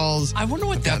phone calls. I wonder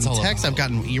what that's all texts. about.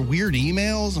 I've gotten weird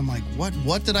emails. I'm like,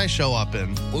 what did I show up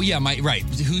in? Oh yeah, right.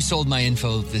 Who sold my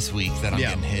info this week that I'm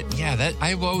getting hit? Yeah, that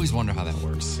I always wonder how that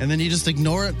works. And then you just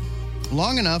ignore it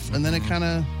long enough, and then it kind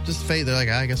of just fades. They're like,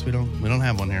 I guess we don't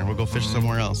have one here. We'll go fish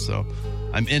somewhere else. So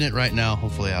I'm in it right now.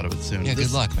 Hopefully out of it soon. Yeah,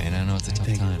 good luck, man. I know it's a tough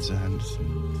time. I'm just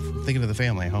thinking of the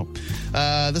family, I hope.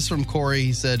 This is from Corey.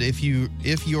 He said, if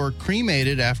you're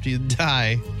cremated after you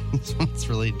die, this one's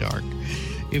really dark.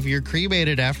 If you're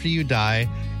cremated after you die,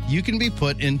 you can be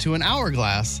put into an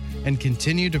hourglass and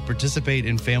continue to participate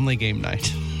in family game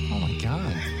night. Oh my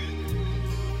God.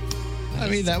 I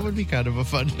mean, that would be kind of a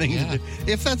fun thing to do.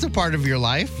 If that's a part of your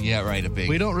life. Yeah, right.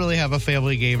 We don't really have a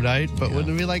family game night, but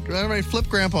wouldn't it be like, all right, flip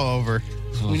Grandpa over.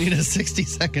 We need a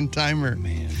 60-second timer.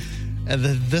 Man. And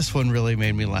this one really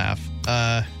made me laugh.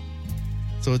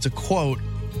 So it's a quote,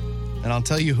 and I'll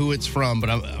tell you who it's from, but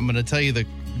I'm going to tell you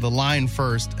the line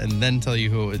first and then tell you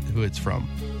who it's from.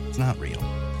 It's not real.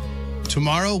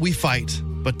 Tomorrow we fight,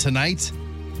 but tonight,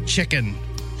 chicken.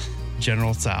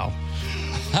 General Tsao.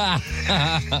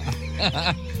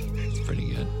 It's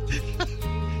pretty good.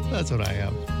 That's what I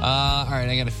have. All right,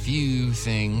 I got a few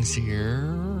things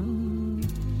here.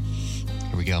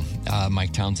 Here we go.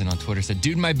 Mike Townsend on Twitter said,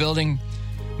 dude in my building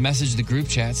messaged the group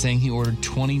chat saying he ordered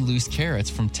 20 loose carrots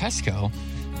from Tesco,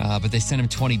 but they sent him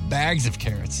 20 bags of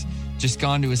carrots. Just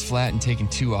gone to his flat and taken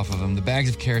 2 off of him. The bags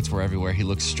of carrots were everywhere. He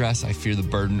looks stressed. I fear the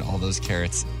burden all those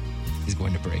carrots is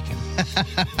going to break him.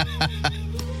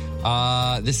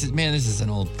 This is an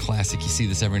old classic. You see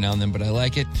this every now and then, but I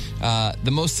like it.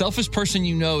 The most selfish person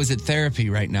you know is at therapy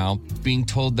right now, being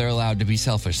told they're allowed to be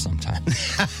selfish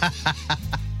sometimes.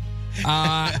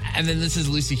 And then this is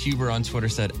Lucy Huber on Twitter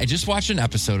said, I just watched an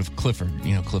episode of Clifford.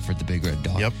 You know, Clifford the big red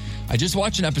dog. Yep. I just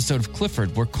watched an episode of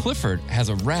Clifford where Clifford has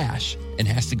a rash and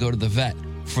has to go to the vet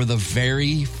for the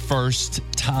very first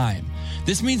time.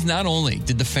 This means not only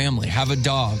did the family have a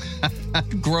dog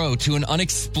grow to an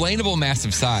unexplainable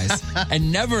massive size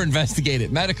and never investigate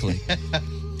it medically,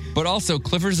 but also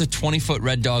Clifford is a 20-foot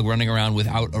red dog running around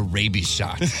without a rabies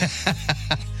shot.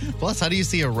 Plus, how do you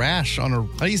see a red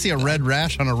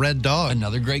rash on a red dog?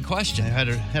 Another great question. I had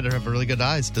to have really good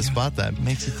eyes to spot that.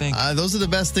 Makes you think. Those are the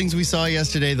best things we saw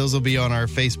yesterday. Those will be on our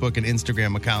Facebook and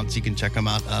Instagram accounts. You can check them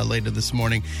out later this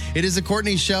morning. It is a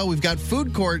Courtney Show. We've got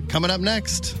Food Court coming up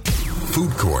next.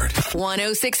 Food Court.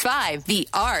 106.5 The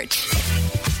Arch.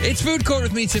 It's Food Court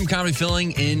with me, Tim Conway,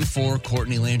 filling in for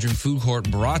Courtney Landrum. Food Court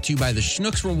brought to you by the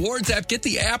Schnucks Rewards app. Get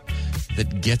the app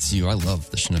that gets you. I love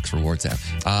the Schnucks Rewards app.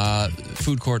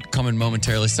 Food Court coming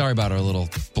momentarily. Sorry about our little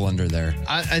blunder there.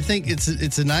 I think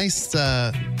it's a nice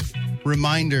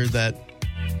reminder that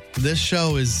this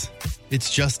show it's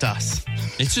just us.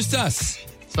 It's just us.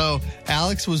 So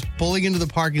Alex was pulling into the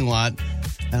parking lot,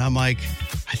 and I'm like,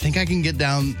 I think I can get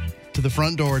down to the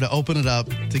front door to open it up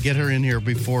to get her in here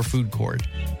before Food Court.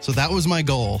 So that was my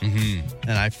goal,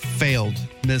 and I failed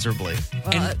miserably.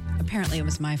 Well, apparently it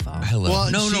was my fault. Hello. Well,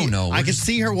 No. I could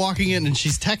see her walking in, and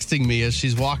she's texting me as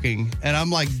she's walking, and I'm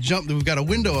like, we've got a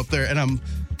window up there, and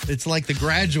it's like The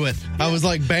Graduate. Yeah. I was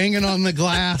like banging on the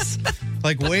glass,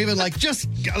 like waving, like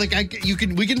we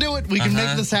can do it. We can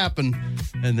make this happen.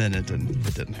 And then it didn't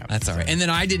happen. That's all right. And then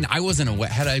I wasn't aware.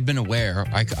 Had I been aware,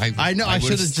 I know I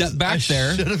should have stepped back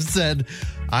there. I should have said,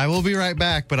 I will be right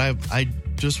back. But I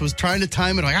just was trying to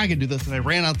time it. Like, I can do this. And I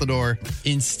ran out the door.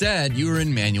 Instead, you were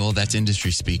in manual. That's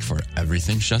industry speak for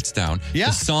everything shuts down. Yeah.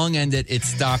 The song ended. It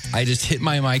stopped. I just hit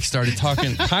my mic, started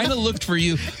talking, kind of looked for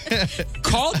you.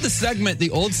 Called the segment,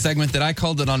 the old segment that I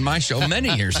called it on my show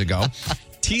many years ago.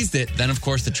 teased it. Then, of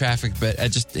course, the traffic, but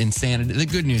just insanity. The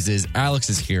good news is Alex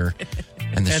is here,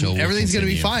 and the show will everything's going to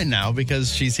be continue. fine now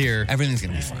because she's here. Everything's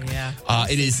going to be fine. Yeah.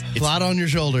 It's a lot on your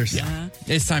shoulders. Yeah.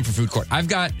 It's time for Food Court. I've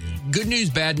got good news,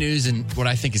 bad news, and what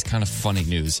I think is kind of funny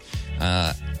news.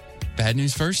 Bad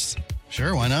news first?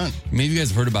 Sure, why not? Maybe you guys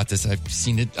have heard about this. I've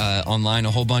seen it online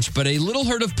a whole bunch. But a little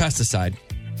herd of pesticide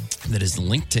that is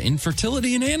linked to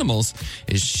infertility in animals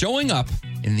is showing up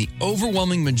in the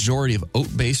overwhelming majority of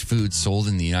oat-based foods sold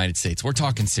in the United States. We're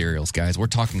talking cereals, guys. We're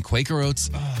talking Quaker Oats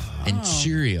and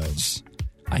Cheerios.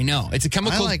 I know. It's a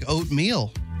chemical. I like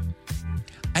oatmeal.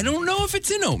 I don't know if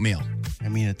it's in oatmeal. I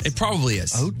mean, it probably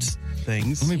is. Oats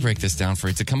things. Let me break this down for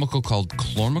you. It's a chemical called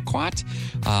chlormequat.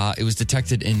 It was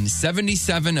detected in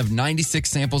 77 of 96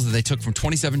 samples that they took from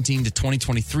 2017 to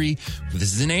 2023.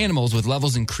 This is in animals with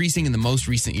levels increasing in the most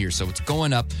recent years. So it's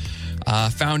going up.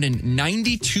 Found in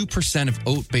 92% of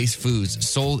oat-based foods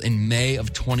sold in May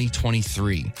of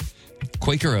 2023.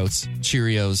 Quaker Oats,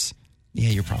 Cheerios. Yeah,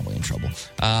 you're probably in trouble.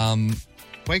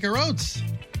 Quaker Oats.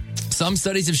 Some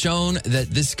studies have shown that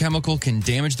this chemical can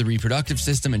damage the reproductive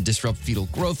system and disrupt fetal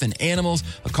growth in animals,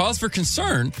 a cause for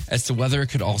concern as to whether it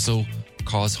could also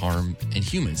cause harm in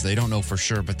humans. They don't know for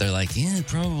sure, but they're like, yeah, it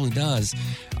probably does.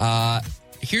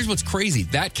 Here's what's crazy.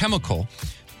 That chemical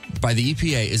by the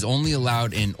EPA is only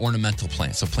allowed in ornamental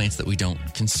plants, so plants that we don't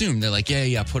consume. They're like,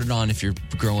 yeah, put it on if you're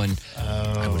growing,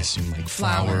 I would assume like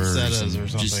flowers or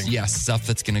something. Just, stuff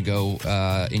that's going to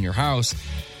go in your house.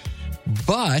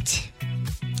 But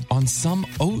on some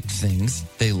oat things,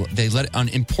 they let it on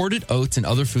imported oats and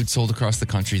other foods sold across the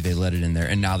country. They let it in there,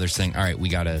 and now they're saying, "All right, we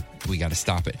gotta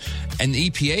stop it." And the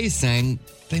EPA is saying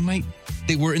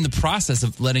they were in the process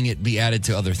of letting it be added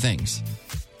to other things,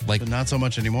 but not so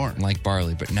much anymore, like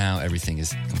barley. But now everything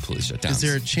is completely shut down. Is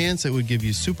there a chance it would give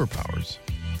you superpowers?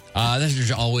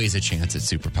 There's always a chance at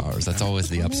superpowers. That's always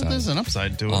the upside. There's an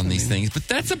upside to it on these things, but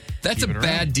that's a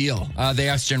bad deal. They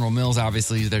asked General Mills.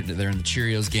 Obviously, they're in the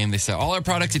Cheerios game. They said all our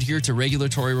products adhere to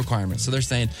regulatory requirements. So they're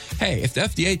saying, hey, if the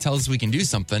FDA tells us we can do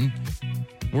something,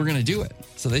 we're going to do it.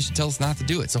 So they should tell us not to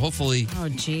do it. So hopefully, oh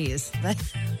geez,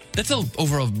 that's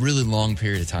over a really long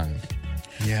period of time.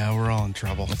 Yeah, we're all in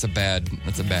trouble. That's a bad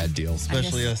deal,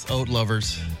 especially us oat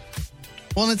lovers.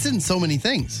 Well, and it's in so many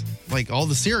things, like all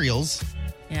the cereals.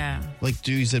 Yeah. Like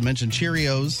you said, mentioned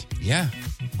Cheerios. Yeah.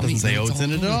 Doesn't say oats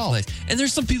in it at all. And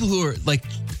there's some people who are like,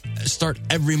 start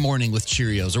every morning with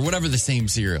Cheerios or whatever the same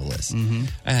cereal is. Mm-hmm.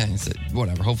 And so,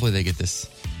 whatever. Hopefully they get this.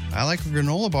 I like a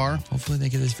granola bar. Hopefully they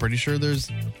get this. Pretty sure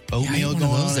there's oatmeal going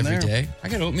on every there. Day. I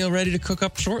got oatmeal ready to cook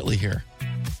up shortly here.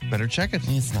 Better check it.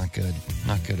 It's not good.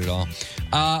 Not good at all.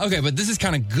 Okay, but this is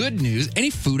kind of good news.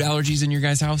 Any food allergies in your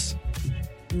guys' house?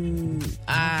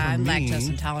 I'm lactose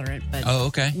intolerant, but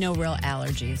okay. No real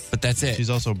allergies. But that's it. She's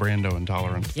also Brando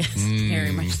intolerant. Yes,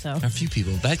 very much so. A few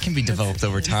people. That can be developed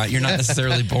over time. You're not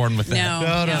necessarily born with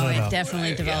that. No. It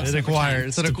definitely develops.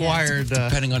 It's an acquired.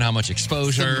 Depending on how much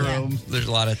exposure. There's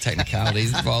a lot of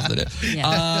technicalities involved in it.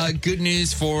 Yeah. Good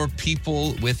news for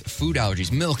people with food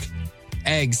allergies. Milk,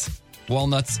 eggs,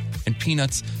 walnuts, and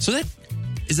peanuts. So that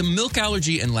is a milk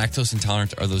allergy and lactose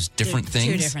intolerant. Are those different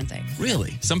things? Two different things.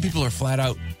 Really? Some people are flat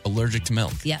out allergic to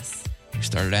milk. Yes. We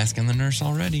started asking the nurse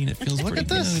already, and it feels Look pretty at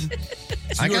this. good.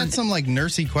 I got some like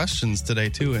nursey questions today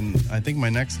too, and I think my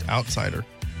next outsider.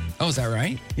 Oh, is that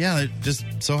right? Yeah, it just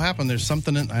so happened there's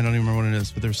something in, I don't even remember what it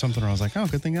is, but there's something where I was like, oh,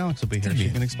 good thing Alex will be here.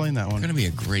 She can explain that one. It's going to be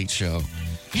a great show.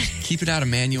 Keep it out of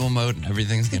manual mode and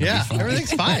everything's going to be fine.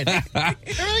 Everything's fine.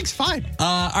 Everything's fine.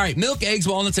 All right, milk, eggs,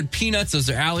 walnuts, and peanuts, those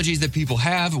are allergies that people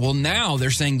have. Well, now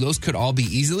they're saying those could all be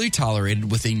easily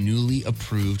tolerated with a newly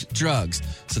approved drugs.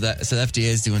 So the FDA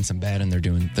is doing some bad and they're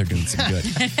doing some good.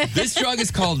 This drug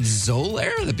is called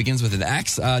Xolair, that begins with an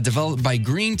X, developed by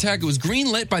Green Tech. It was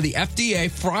greenlit by the FDA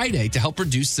Friday to help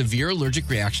reduce severe allergic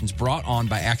reactions brought on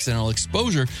by accidental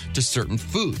exposure to certain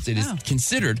foods. It is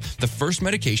considered the first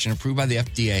medication approved by the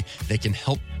FDA that can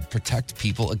help protect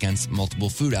people against multiple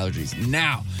food allergies.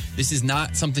 Now, this is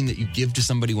not something that you give to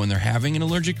somebody when they're having an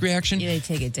allergic reaction. They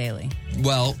take it daily.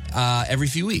 Well, every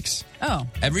few weeks. Oh.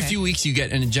 Every few weeks you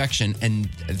get an injection, and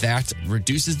that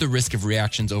reduces the risk of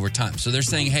reactions over time. So they're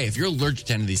saying, hey, if you're allergic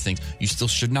to any of these things, you still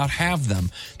should not have them.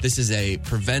 This is a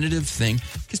preventative thing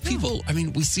because people, I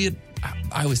mean, we see it.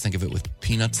 I always think of it with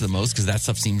peanuts the most because that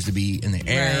stuff seems to be in the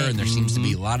air, and there seems to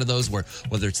be a lot of those where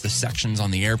whether it's the sections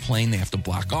on the airplane they have to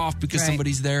block off because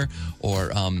somebody's there,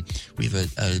 or we have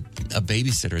a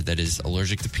babysitter that is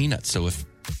allergic to peanuts. So if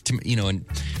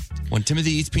when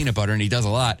Timothy eats peanut butter and he does a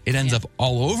lot, it ends up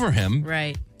all over him.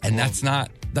 Right. And that's not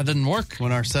that doesn't work.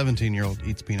 When our 17-year-old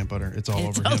eats peanut butter, it's all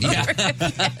over him.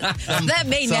 That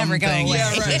may never go away.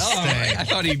 Yeah, right. Oh, I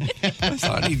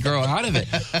thought he'd grow out of it.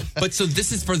 But so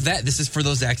this is for that. This is for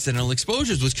those accidental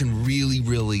exposures, which can really,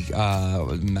 really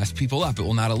mess people up. It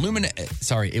will not eliminate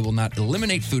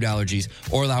food allergies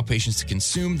or allow patients to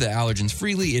consume the allergens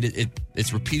freely.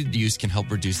 Its repeated use can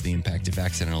help reduce the impact if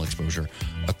accidental exposure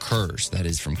occurs. That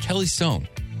is from Kelly Stone.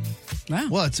 Wow.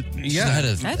 Well, That's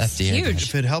FDA. huge.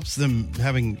 If it helps them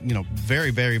having,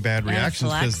 very, very bad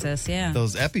reactions, Anaphylaxis, yeah.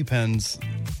 those EpiPens,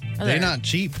 they're not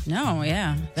cheap. No,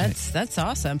 yeah. That's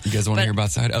awesome. You guys want to hear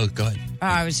about side? Oh, go ahead.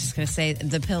 I was just going to say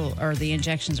the pill or the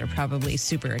injections are probably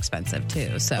super expensive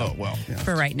too. So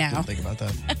for right now. Didn't think about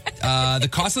that. The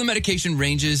cost of the medication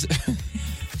ranges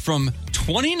from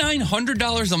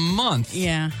 $2,900 a month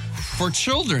for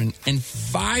children and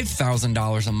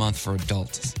 $5,000 a month for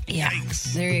adults. Yeah.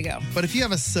 There you go. But if you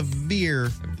have a severe,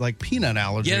 peanut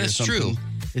allergy that's or something, true.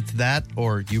 It's that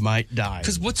or you might die.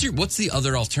 Because what's the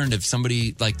other alternative?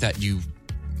 Somebody like that you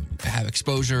have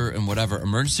exposure and whatever,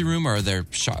 emergency room, or are there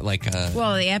shot like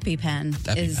well, the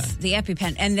EpiPen is the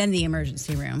EpiPen and then the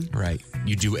emergency room. Right.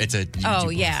 You do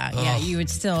Yeah. You would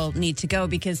still need to go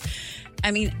because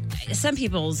some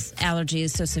people's allergy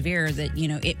is so severe that,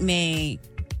 it may,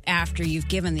 after you've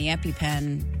given the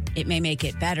EpiPen, it may make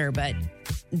it better, but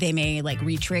they may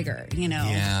re-trigger,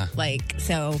 Yeah.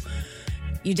 So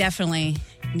you definitely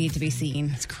need to be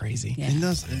seen. It's crazy. Yeah. And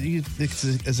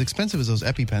as expensive as those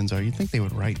EpiPens are, you'd think they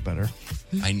would write better.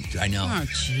 I know. Oh,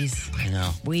 jeez. I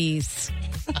know. Wheeze.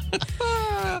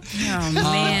 Oh,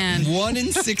 man. 1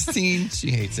 in 16,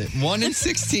 she hates it. 1 in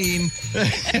 16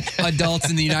 adults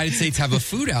in the United States have a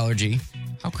food allergy.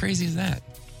 How crazy is that?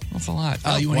 That's a lot.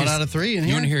 One out of 3 in here.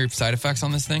 You want to hear side effects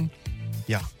on this thing?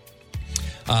 Yeah.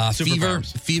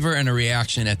 Fever and a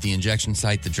reaction at the injection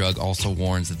site. The drug also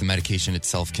warns that the medication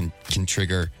itself can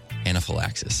trigger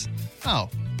anaphylaxis. Oh.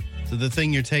 So the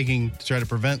thing you're taking to try to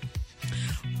prevent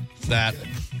that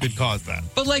could cause that.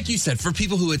 But like you said, for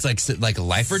people who it's like a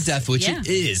life or death, which it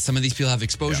is, some of these people have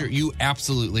exposure, you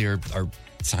absolutely are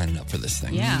signing up for this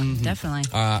thing. Yeah, definitely.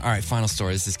 All right, final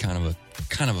story. This is kind of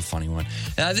a funny one.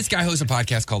 This guy hosts a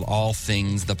podcast called All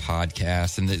Things the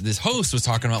Podcast, and this host was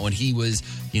talking about when he was,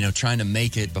 trying to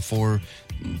make it before.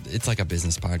 It's like a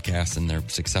business podcast, and they're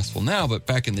successful now. But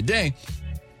back in the day,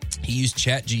 he used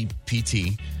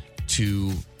ChatGPT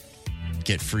to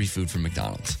get free food from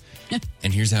McDonald's.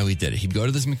 And here's how he did it. He'd go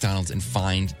to this McDonald's and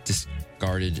find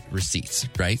discarded receipts,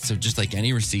 right? So just like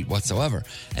any receipt whatsoever.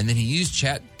 And then he used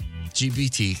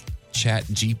ChatGPT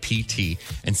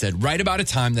and said, write about a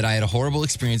time that I had a horrible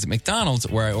experience at McDonald's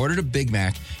where I ordered a Big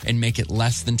Mac and make it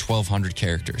less than 1,200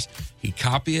 characters. He'd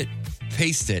copy it,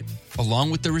 paste it,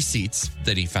 along with the receipts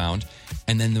that he found,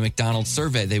 and then the McDonald's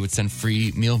survey, they would send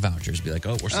free meal vouchers. Be like,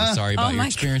 oh, we're so sorry about your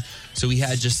experience. So he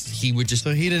would just...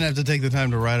 So he didn't have to take the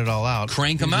time to write it all out.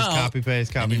 Crank them out. Copy,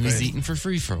 paste. And he was eating for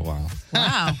free for a while.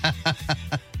 Wow.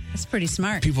 That's pretty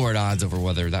smart. People are at odds over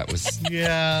whether that was...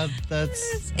 Yeah,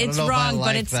 that's... It's wrong,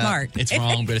 but it's smart. It's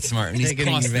wrong, but it's smart. And he's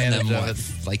costing them,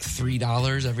 like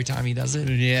 $3 every time he does it?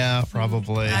 Yeah,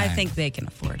 probably. I think they can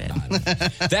afford it.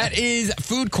 That is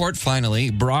Food Court, finally,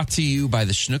 brought to you by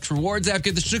the Schnucks Rewards app.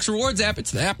 Get the Schnucks Rewards app.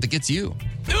 It's the app that gets you.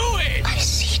 Do it! I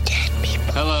see dead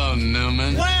people. Hello,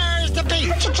 Newman. Where's the beach?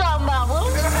 What you talking about,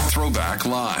 Throwback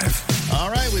Live. All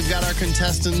right, we've got our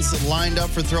contestants lined up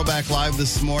for Throwback Live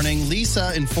this morning.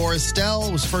 Lisa in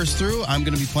Forestell was first through. I'm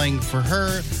going to be playing for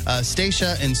her.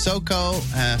 Stacia in SoCo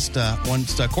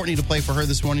wants Courtney to play for her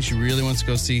this morning. She really wants to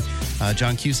go see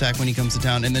John Cusack when he comes to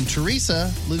town. And then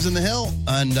Teresa lives in the Hill,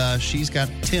 and she's got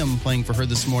Tim playing for her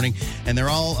this morning. And they're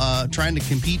all trying to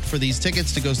compete for these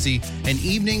tickets to go see An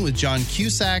Evening with John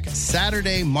Cusack,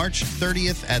 Saturday, March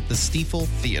 30th at the Stiefel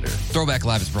Theater. Throwback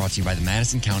Live is brought to you by the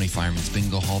Madison County Fireman's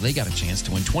Bingo Hall. They got a chance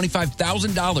to win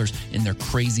 $25,000 in their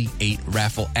Crazy 8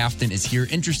 raffle. Afton is here,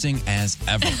 interesting as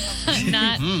ever.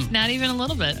 Not even a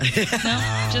little bit.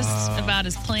 No, just about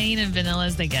as plain and vanilla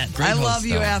as they get. Great I host, love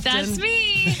you, though. Afton. That's me.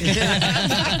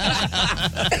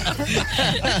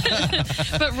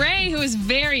 But Ray, who is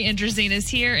very interesting, is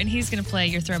here, and he's going to play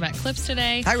your throwback clips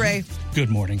today. Hi, Ray. Good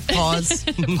morning. Pause.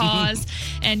 Pause.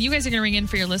 And you guys are going to ring in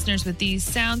for your listeners with these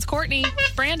sounds. Courtney,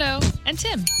 Brando, and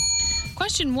Tim.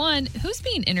 Question 1, who's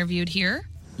being interviewed here?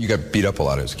 You got beat up a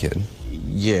lot as a kid.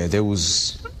 Yeah, there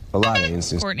was a lot of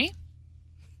instances. Courtney?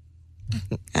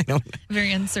 I don't.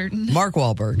 Very uncertain. Mark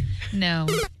Wahlberg. No.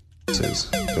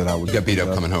 That I would got beat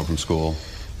up coming home from school.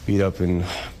 Beat up in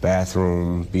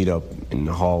bathroom, beat up in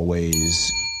the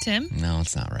hallways. Tim? No,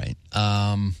 it's not right.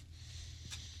 I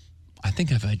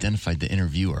think I've identified the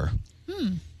interviewer. If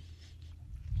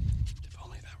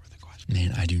only that were the question.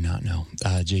 Man, I do not know.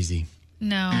 Jay-Z.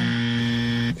 No.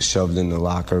 Shoved in the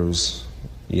lockers,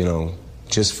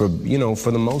 just for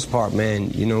the most part,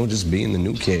 man, just being the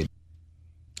new kid.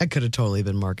 That could have totally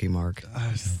been Marky Mark.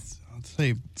 I'd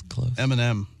say it's close.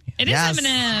 Eminem. It is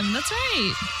Eminem. That's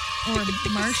right. Or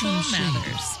Marshall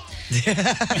Mathers.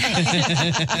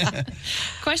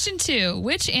 Question 2.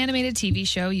 Which animated TV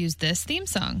show used this theme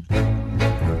song? We're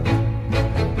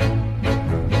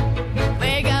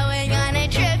going on a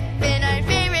trip in our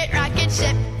favorite rocket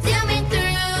ship, zooming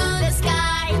through the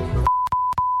sky.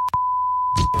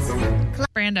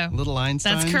 Brando. Little Einsteins.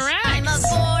 That's correct. I'm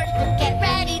aboard. Get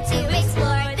ready to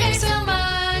explore. There's so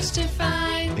much to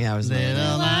find. Yeah, I was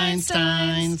Little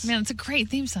Einsteins. Man, it's a great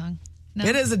theme song. No.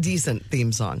 It is a decent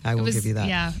theme song. I will give you that.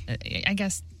 Yeah, I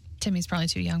guess Timmy's probably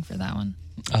too young for that one.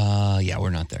 Yeah,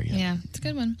 we're not there yet. Yeah, it's a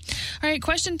good one. All right,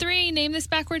 question 3. Name this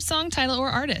backwards song title or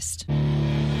artist.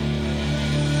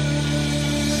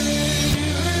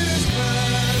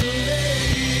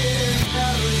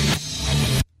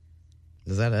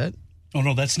 Is that it? Oh,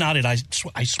 no, that's not it. I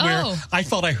swear. Oh. I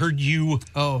thought I heard you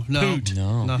no. hoot.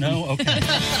 No. No? Okay.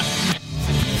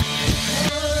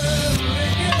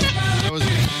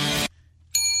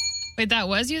 Wait, that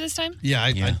was you this time? Yeah,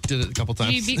 I did it a couple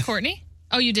times. Did you beat Courtney?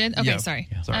 Oh, you did? Okay, Yeah. sorry.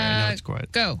 Sorry, I know it's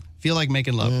quiet. Go. Feel like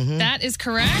making love. That is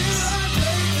correct.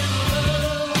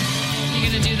 You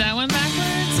going to do that one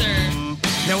backwards, or?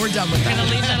 No, we're done with that. Going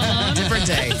to leave that alone? Different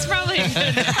day. It's probably a good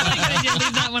idea to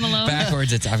leave that one alone.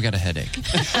 Backwards, it's I've got a headache.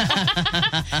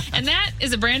 And that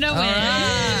is a Brando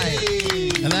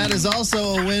win. And that is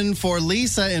also a win for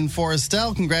Lisa in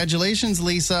Forestel. Congratulations,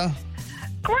 Lisa.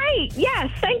 Great. Yes.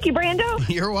 Thank you, Brando.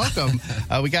 You're welcome.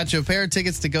 We got you a pair of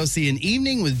tickets to go see An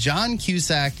Evening with John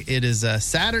Cusack. It is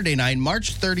Saturday night,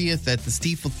 March 30th at the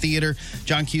Stiefel Theater.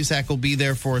 John Cusack will be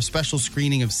there for a special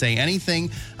screening of Say Anything.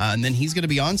 And then he's going to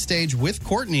be on stage with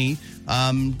Courtney,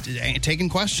 taking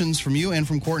questions from you and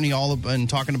from Courtney and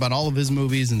talking about all of his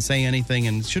movies and Say Anything.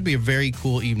 And it should be a very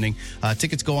cool evening.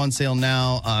 Tickets go on sale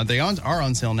now. They are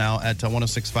on sale now at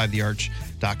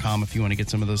 1065thearch.com if you want to get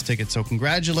some of those tickets. So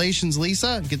congratulations,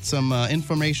 Lisa. Get some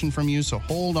information from you. So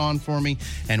hold on for me.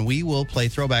 And we will play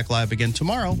Throwback Live again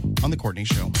tomorrow on The Courtney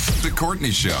Show. The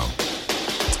Courtney Show.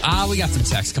 We got some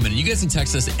texts coming in. You guys can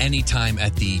text us anytime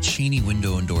at the Cheney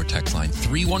Window and Door text line,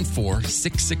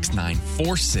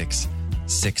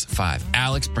 314-669-4665.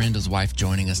 Alex, Brando's wife,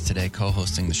 joining us today,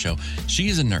 co-hosting the show. She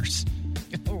is a nurse.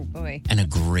 Oh, boy. And a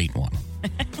great one.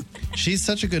 She's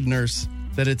such a good nurse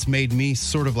that it's made me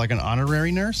sort of like an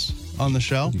honorary nurse on the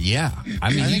show. Yeah.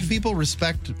 I think people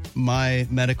respect my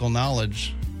medical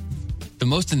knowledge. The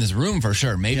most in this room, for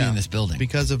sure. Maybe in this building.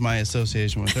 Because of my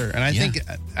association with her. And I think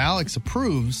Alex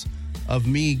approves of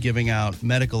me giving out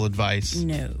medical advice.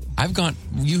 No. I've gone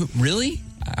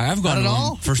Not at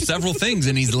all? for several things,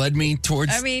 and he's led me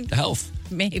towards health.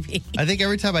 Maybe. I think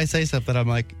every time I say something, I'm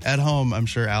like, at home, I'm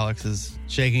sure Alex is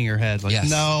shaking her head. Like,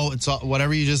 no, it's all,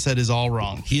 whatever you just said is all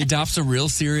wrong. He adopts a real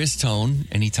serious tone,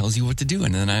 and he tells you what to do,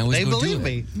 and then I always They go believe do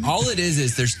it. me. All it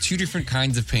is there's two different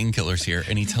kinds of painkillers here,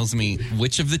 and he tells me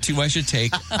which of the two I should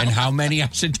take and how many I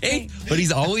should take, but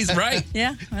he's always right.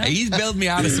 Yeah. Well. He's bailed me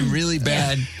out of some really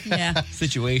bad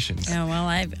situations. Yeah, well,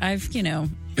 I've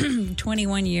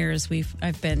 21 years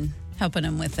I've been helping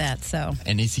him with that. So,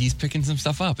 and he's picking some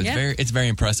stuff up. It's very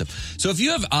impressive. So if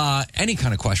you have any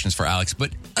kind of questions for Alex,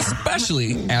 but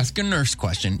especially ask a nurse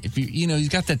question, if you've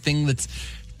got that thing that's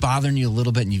bothering you a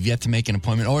little bit and you've yet to make an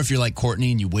appointment, or if you're like Courtney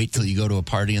and you wait till you go to a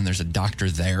party and there's a doctor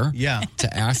there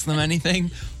to ask them anything,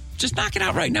 just knock it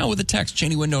out right now with a text.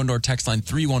 Cheney Window and Door text line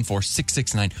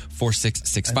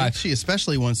 314-669-4665. I think she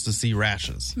especially wants to see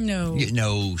rashes. No.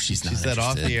 No, she's not. She said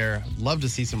off interested. the air, love to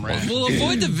see some rashes. We'll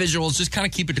avoid the visuals. Just kind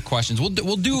of keep it to questions. We'll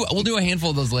do a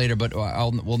handful of those later, but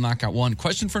we'll knock out one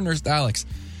question for Nurse Alex.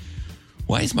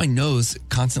 Why does my nose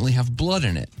constantly have blood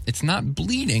in it? It's not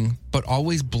bleeding, but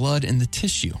always blood in the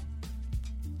tissue.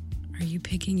 Are you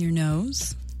picking your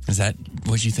nose? Is that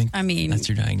what you think? I mean, that's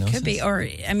your diagnosis. Could be, or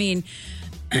I mean,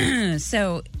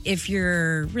 so if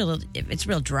it's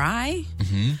real dry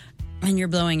and you're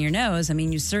blowing your nose, I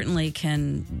mean, you certainly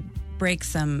can break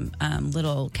some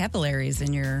little capillaries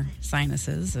in your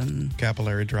sinuses and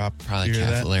capillary drop. Probably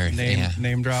capillary.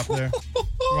 Name drop there.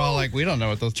 We're all like, we don't know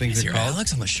what those things are called.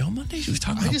 Alex on the show Monday? She was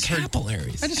talking about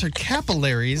capillaries. I just heard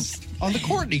capillaries on the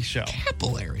Courtney show.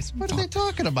 Capillaries? What are they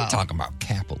talking about? We're talking about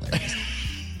capillaries.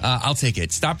 I'll take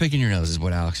it. Stop picking your nose is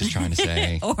what Alex is trying to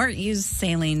say. Or use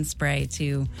saline spray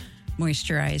to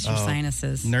moisturize your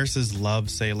sinuses. Nurses love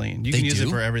saline. You can use it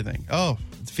for everything. Oh,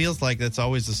 it feels like that's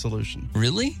always the solution.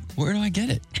 Really? Where do I get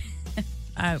it?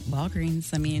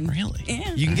 Walgreens, I mean. Really?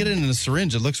 Yeah. You can get it in a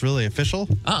syringe. It looks really official.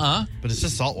 But it's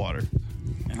just salt water.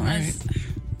 right.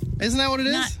 Isn't that what it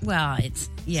is? It's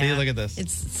yeah. See, look at this.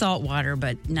 It's salt water,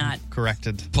 but not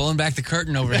corrected. Pulling back the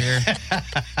curtain over here.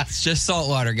 It's just salt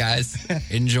water, guys.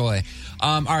 Enjoy.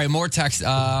 All right, more text.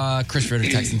 Chris Ritter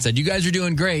texted and said, "You guys are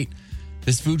doing great.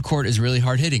 This food court is really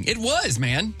hard hitting." It was,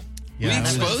 man. Yeah, we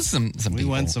exposed some we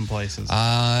people. went some places.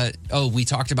 We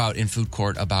talked about in food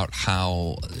court about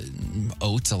how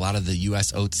oats, a lot of the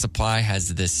U.S. oats supply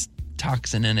has this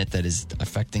toxin in it that is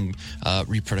affecting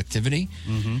reproductivity.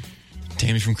 Mm-hmm.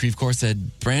 Tammy from Creve Coeur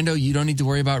said, "Brando, you don't need to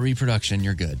worry about reproduction.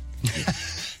 You're good."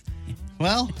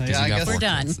 Well, I guess we're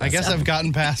done. I guess I've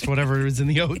gotten past whatever is in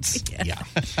the oats. Yeah.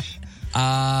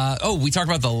 We talked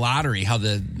about the lottery, how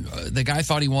the guy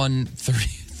thought he won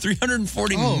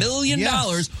 $340 million,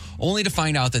 only to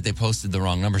find out that they posted the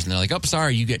wrong numbers. And they're like, "Oh,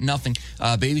 sorry, you get nothing."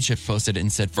 Baby Chips posted it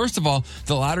and said, "First of all,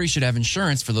 the lottery should have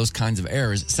insurance for those kinds of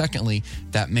errors. Secondly,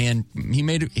 that man, he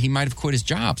might have quit his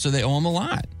job, so they owe him a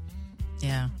lot."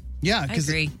 Yeah. Yeah, I because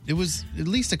agree. it was at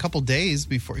least a couple days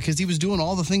before, because he was doing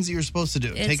all the things that you're supposed to do.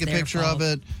 It's Take a their picture fault. of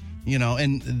it,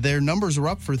 and their numbers were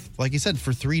up for, like you said,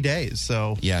 for 3 days.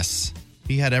 So yes,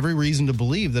 he had every reason to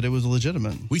believe that it was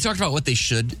legitimate. We talked about what they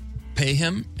should pay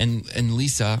him, and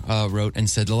Lisa wrote and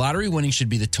said, "The lottery winnings should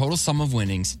be the total sum of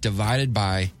winnings divided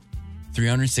by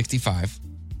 365,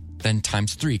 then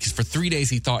times 3. Because for 3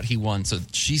 days he thought he won. So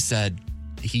she said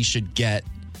he should get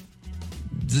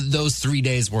those 3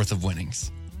 days worth of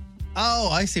winnings. Oh,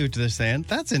 I see what they're saying.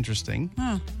 That's interesting.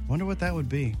 Wonder what that would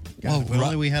be. God, if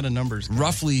only we had a numbers.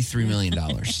 Roughly $3 million.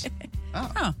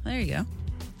 Oh, there you go.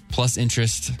 Plus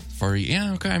interest for,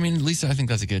 okay. I mean, Lisa, I think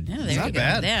that's a good. Yeah, there It's you not go.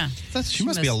 bad. Yeah. She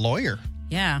must be a lawyer.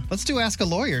 Yeah. Let's do Ask a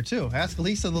Lawyer, too. Ask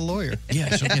Lisa the lawyer.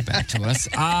 Yeah, she'll get back to us.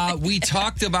 We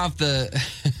talked about the...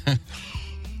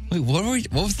 Wait, what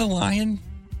was the lion?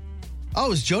 Oh, it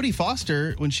was Jodie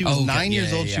Foster when she was 9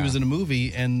 years old. She was in a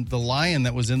movie, and the lion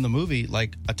that was in the movie,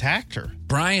 attacked her.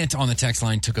 Bryant on the text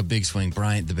line took a big swing.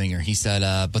 Bryant the Binger. He said,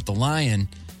 but the lion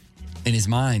in his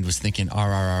mind was thinking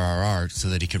R, so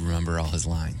that he could remember all his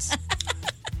lines.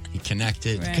 He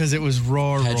connected. Because it was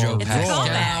roar, Pedro roar, Pascal.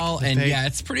 roar. And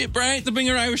it's pretty, Bryant the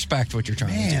Binger, I respect what you're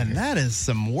trying to do. Man, that is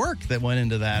some work that went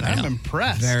into that. I'm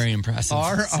impressed. Very impressive.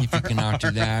 See if you can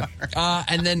outdo that.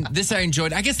 And then this I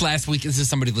enjoyed. I guess last week, this is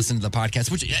somebody listening to the podcast,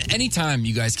 which anytime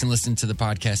you guys can listen to the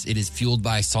podcast, it is fueled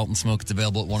by Salt and Smoke. It's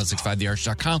available at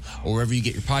 1065thearch.com or wherever you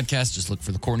get your podcast. Just look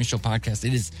for the Courtney Show podcast.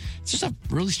 It's just a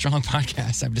really strong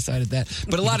podcast. I've decided that.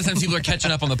 But a lot of times people are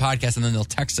catching up on the podcast and then they'll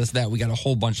text us that. We got a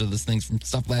whole bunch of those things from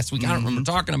stuff last week. I don't remember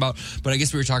talking about, but I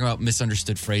guess we were talking about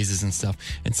misunderstood phrases and stuff.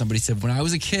 And somebody said, when I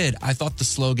was a kid, I thought the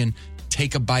slogan,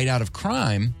 "Take a bite out of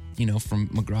crime," from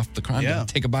McGruff, the crime, Yeah.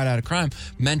 "Take a bite out of crime,"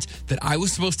 meant that I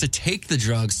was supposed to take the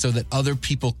drugs so that other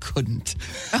people couldn't.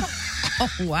 Oh,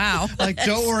 wow.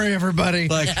 Don't worry, everybody.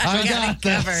 I got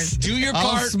this. Do your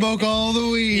part. I'll smoke all the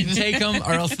weed. You take them,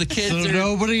 or else the kids so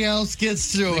nobody else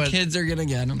gets to it. The kids are going to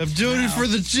get them. I'm doing it for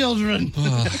the children.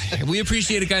 We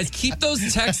appreciate it, guys. Keep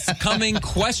those texts coming.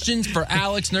 Questions for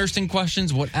Alex, nursing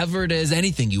questions, whatever it is,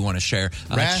 anything you want to share.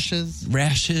 Rashes.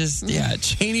 Yeah.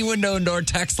 Cheney Window and Door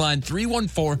text line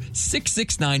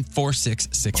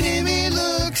 314-669-4660. Timmy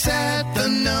looks at the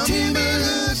number. Timmy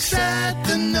looks at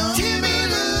the number. Timmy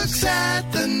looks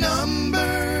at the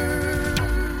number.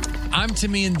 I'm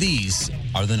Timmy, and these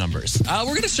are the numbers. We're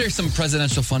going to share some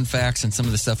presidential fun facts and some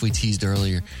of the stuff we teased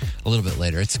earlier a little bit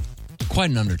later. It's quite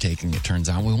an undertaking, it turns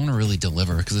out. We want to really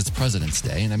deliver because it's President's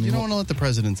Day. And I mean, you don't want to let the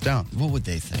presidents down. What would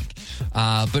they think?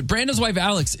 But Brando's wife,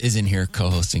 Alex, is in here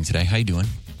co-hosting today. How you doing?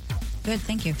 Good,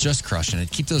 thank you. Just crushing it.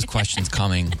 Keep those questions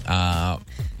coming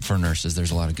for nurses.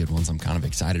 There's a lot of good ones. I'm kind of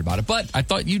excited about it. But I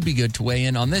thought you'd be good to weigh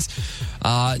in on this.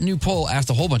 New poll asked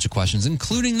a whole bunch of questions,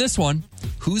 including this one.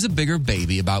 Who's a bigger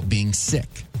baby about being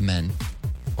sick, men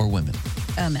or women?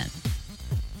 Men.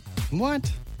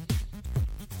 What?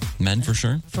 Men for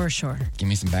sure? For sure. Give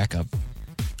me some backup.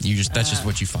 That's just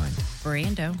what you find.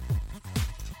 Brando.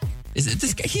 Is it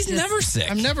this guy? He's never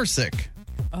sick. I'm never sick.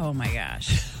 Oh, my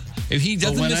gosh. If he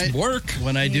doesn't miss work.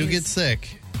 When I do get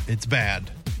sick, it's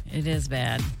bad. It is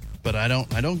bad. But I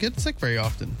don't get sick very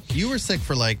often. You were sick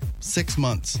for 6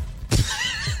 months.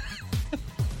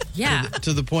 Yeah.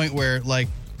 To the point where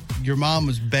your mom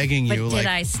was begging you. But did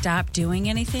I stop doing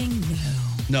anything? No.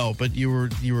 No, but you were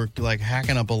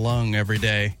hacking up a lung every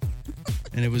day,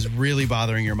 and it was really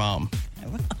bothering your mom.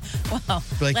 Well,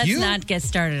 let's not get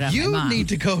started on my mom. You need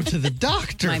to go to the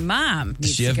doctor. My mom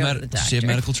needs to go to the doctor. Does she have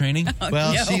medical training?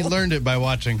 Well, no. she learned it by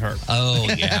watching her. Oh,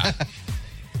 yeah.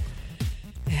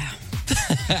 Yeah.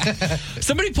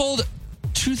 Somebody polled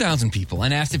 2,000 people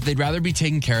and asked if they'd rather be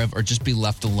taken care of or just be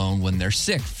left alone when they're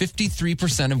sick.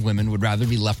 53% of women would rather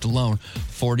be left alone.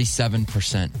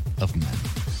 47% of men.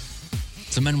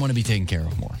 So men want to be taken care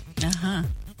of more. Uh-huh.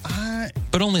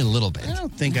 But only a little bit. I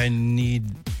don't think I need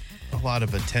a lot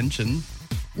of attention.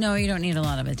 No, you don't need a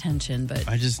lot of attention, but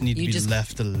I just need to be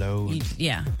left alone.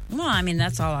 Yeah. Well, I mean,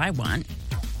 that's all I want.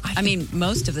 I mean,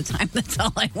 most of the time, that's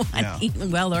all I want,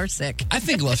 even well or sick. I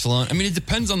think left alone. I mean, it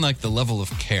depends on like the level of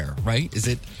care, right? Is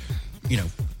it,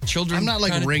 children? I'm not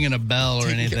like ringing a bell or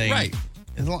anything. Right.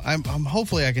 I'm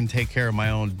hopefully I can take care of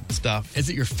my own stuff. Is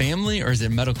it your family or is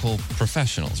it medical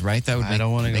professionals, right? That would I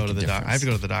don't want to go to the doctor. doctor. I have to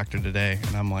go to the doctor today,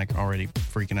 and I'm like already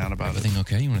freaking out about Everything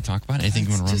okay? You want to talk about it? Anything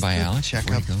you want to run by Alex?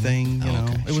 Checkup thing, you know.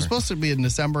 Okay, it was supposed to be in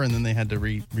December, and then they had to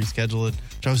reschedule it,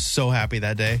 which I was so happy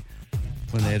that day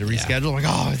when they had to reschedule. Like,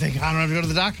 I don't have to go to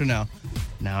the doctor now.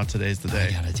 Now today's the day.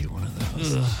 I got to do one of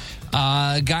those.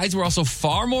 Guys were also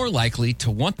far more likely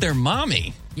to want their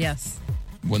mommy. Yes.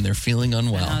 When they're feeling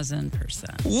unwell.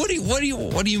 1,000%.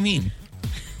 What do you mean?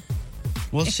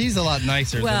 Well, she's a lot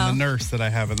nicer than the nurse that I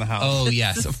have in the house. Oh,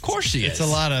 yes. Of course she is. It's a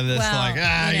lot of this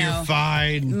you're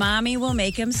fine. Mommy will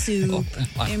make him soup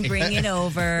and bring it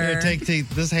over. Here, take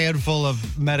this handful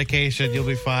of medication. You'll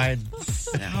be fine.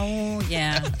 Oh,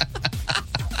 yeah.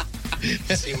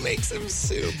 She makes him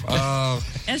soup. Oh.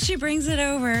 And she brings it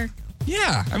over.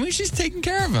 Yeah. I mean, she's taking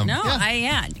care of him. No,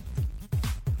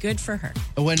 good for her.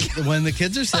 When the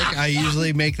kids are sick, I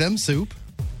usually make them soup.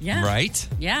 Yeah. Right?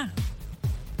 Yeah.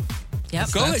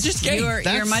 Yep. Go ahead. Just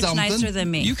you're much nicer than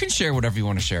me. You can share whatever you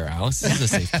want to share, Alex. This is a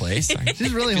safe place.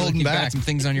 She's really holding back. Got some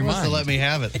things on your mind. To let me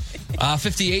have it.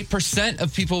 58%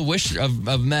 of people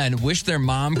of men wish their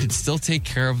mom could still take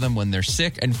care of them when they're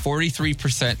sick, and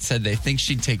 43% said they think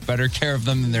she'd take better care of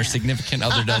them than their significant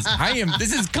other does.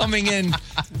 This is coming in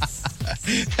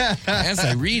as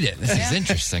I read it. This is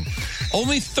interesting.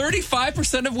 Only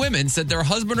 35% of women said their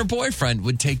husband or boyfriend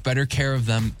would take better care of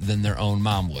them than their own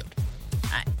mom would.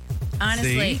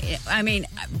 Honestly, I mean,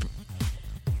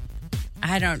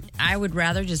 I would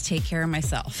rather just take care of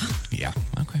myself. Yeah.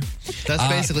 Okay. That's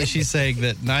basically she's saying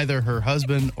that neither her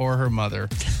husband or her mother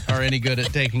are any good at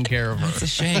taking care of her. That's a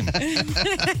shame.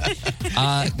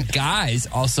 Guys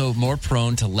also more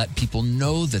prone to let people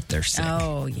know that they're sick.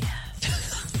 Oh, yeah.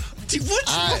 Dude,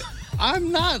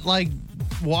 I'm not like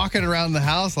walking around the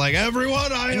house like,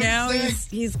 everyone, I am sick.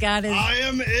 He's got his... I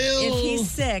am ill. If he's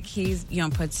sick, he's,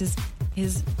 puts his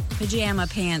pajama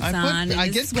pants on. I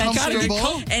get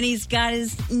comfortable. And he's got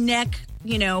his neck,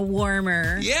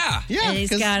 warmer. Yeah. And he's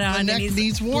got on, neck and he's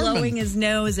needs warming. blowing his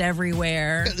nose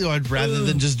everywhere. Rather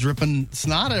than just dripping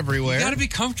snot everywhere. You got to be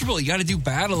comfortable. You got to do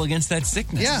battle against that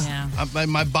sickness. Yeah.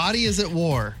 My body is at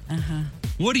war. Uh-huh.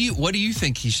 What do you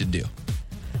think he should do?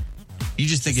 You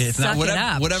just think it's not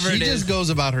whatever She it is. just goes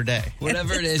about her day.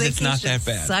 Whatever it is, it's not that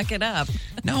bad. Suck it up.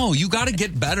 No, you got to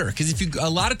get better because a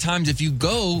lot of times if you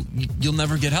go, you'll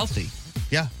never get healthy.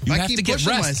 Yeah, you I have keep to get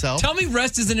pushing rest. myself. Tell me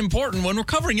rest isn't important when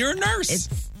recovering. You're a nurse.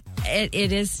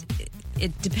 It is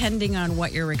depending on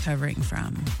what you're recovering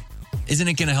from. Isn't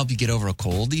it going to help you get over a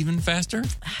cold even faster?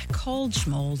 Cold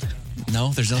schmold.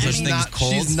 No, there's no such thing as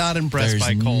cold. She's not impressed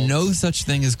by cold. No such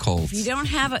thing as colds. If you don't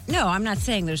have no, I'm not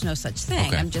saying there's no such thing.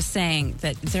 Okay. I'm just saying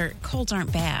that colds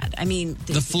aren't bad. I mean,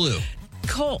 the flu.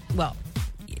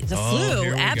 The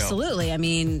flu, absolutely. Go. I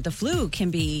mean, the flu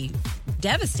can be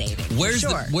devastating. Where's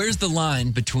the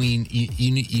line between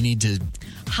you need to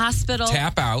hospital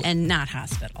tap out and not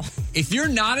hospital? If you're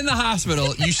not in the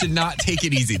hospital, you should not take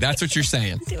it easy. That's what you're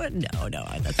saying. No,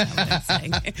 that's not what I'm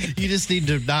saying. You just need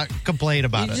to not complain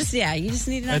about it. You just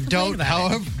need to not complain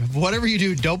about it. Whatever you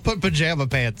do, don't put pajama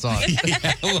pants on.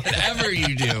 Yeah, whatever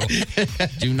you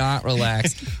do not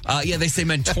relax. They say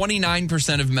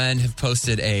 29% of men have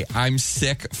posted a "I'm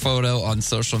sick" photo on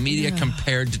social media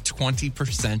compared to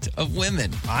 20% of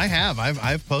women. I have.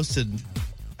 I've posted.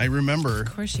 I remember.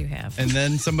 Of course you have. And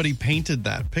then somebody painted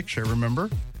that picture, remember?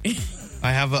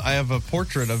 I have a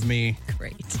portrait of me.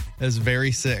 Great. As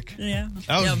very sick. Yeah.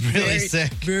 I was really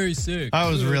sick. Very sick. I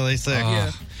was really sick.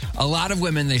 A lot of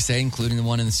women, they say, including the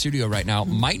one in the studio right now,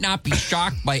 might not be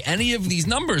shocked by any of these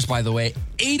numbers, by the way.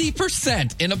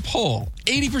 80% in a poll.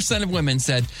 80% of women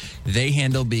said they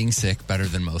handle being sick better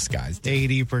than most guys do.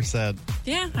 80%.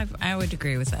 Yeah, I would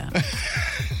agree with that.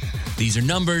 These are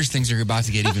numbers. Things are about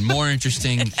to get even more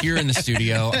interesting here in the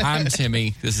studio. I'm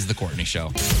Timmy. This is The Courtney Show.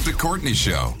 The Courtney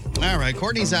Show. All right.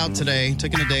 Courtney's out today,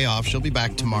 taking a day off. She'll be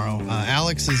back tomorrow.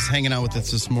 Alex is hanging out with us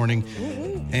this morning.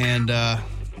 And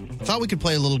thought we could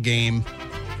play a little game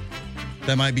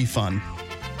that might be fun.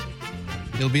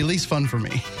 It'll be at least fun for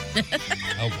me.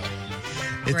 Oh,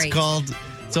 boy. It's called...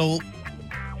 So,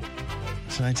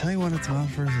 should I tell you what it's about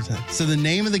first? So the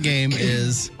name of the game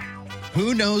is...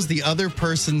 Who knows the other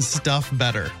person's stuff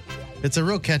better? It's a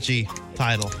real catchy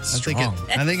title. Strong.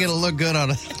 I think it'll look good on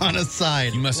a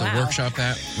side. You must have workshopped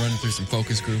that, running through some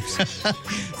focus groups.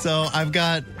 So I've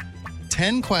got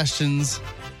 10 questions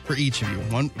for each of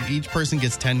you. Each person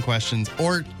gets 10 questions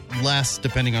or less,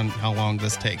 depending on how long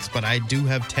this takes. But I do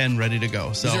have 10 ready to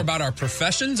go. So These are about our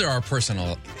professions or our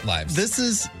personal lives? This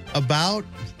is about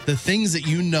the things that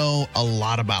you know a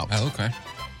lot about. Oh, okay.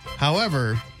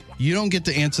 However, you don't get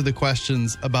to answer the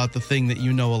questions about the thing that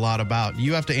you know a lot about.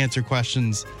 You have to answer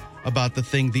questions about the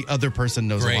thing the other person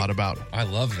knows a lot about. I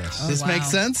love this. Does this make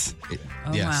sense?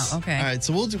 Yes. Wow. Okay. All right,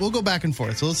 so we'll go back and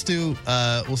forth. So let's do.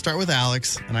 We'll start with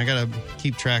Alex, and I gotta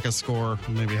keep track of score.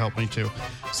 Maybe help me too.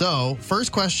 So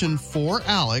first question for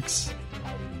Alex: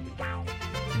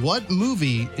 what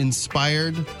movie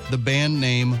inspired the band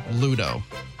name Ludo?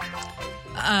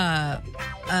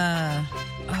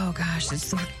 Oh gosh,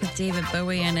 it's with David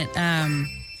Bowie in it.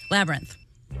 Labyrinth.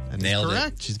 Nailed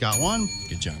correct. it. She's got one.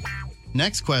 Good job.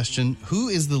 Next question: who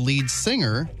is the lead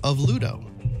singer of Ludo?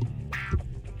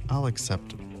 I'll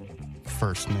accept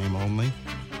first name only.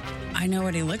 I know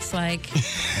what he looks like.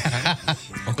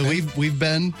 Okay. We've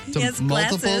been He to has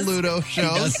multiple glasses. Ludo He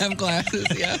does shows. have glasses,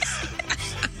 yes.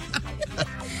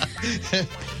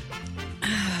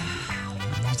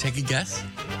 You take a guess?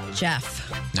 Jeff.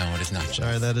 No, it is not Jeff.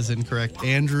 Sorry, that is incorrect.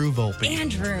 Andrew Volpe.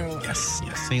 Andrew. Yes,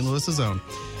 St. Louis's own.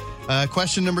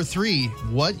 Question number 3.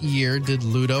 What year did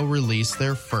Ludo release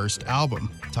their first album?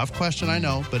 Tough question, I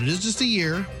know, but it is just a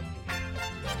year.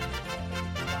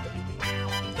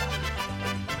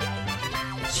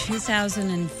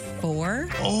 2004.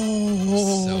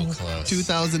 Oh, so close.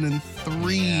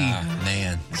 2003. Yeah,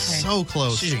 man. So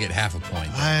close. She should get half a point.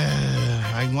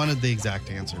 I wanted the exact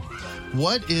answer.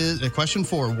 Question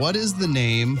 4. What is the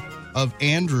name of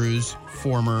Andrew's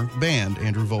former band?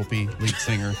 Andrew Volpe, lead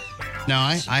singer. Now,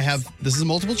 I have, this is a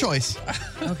multiple choice.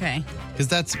 Okay. Because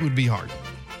that would be hard.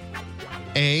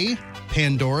 A,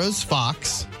 Pandora's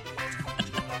Fox.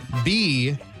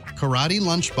 B, Karate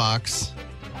Lunchbox.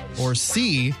 Or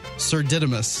C, Sir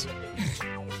Didymus.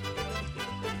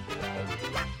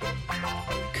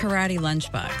 Karate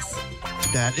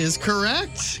Lunchbox. That is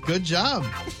correct. Good job.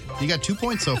 You got 2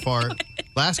 points so far.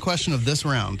 Last question of this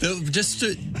round.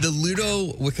 The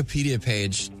Ludo Wikipedia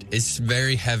page is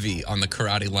very heavy on the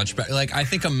Karate Lunchbox. Like, I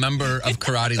think a member of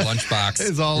Karate Lunchbox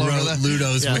It's all over wrote that.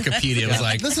 Ludo's Yeah. Wikipedia. It was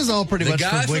like, This is all pretty the much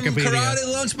guy from from Wikipedia. Karate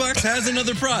Lunchbox has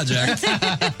another project.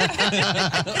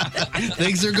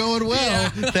 Things are going well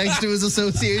thanks to his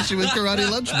association with Karate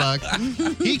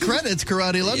Lunchbox. He credits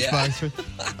Karate Lunchbox.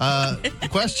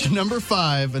 Question number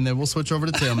 5, and then we'll switch over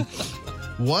to Tim.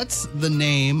 What's the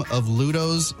name of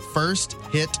Ludo's first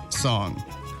hit song?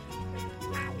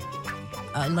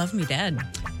 Love Me Dead.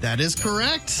 That is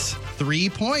correct. 3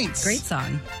 points. Great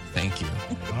song. Thank you.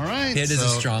 All right. Hit is a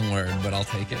strong word, but I'll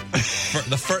take it.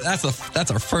 That's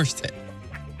our first hit.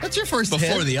 That's your first hit.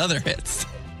 Before the other hits.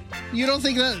 You don't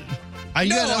think that?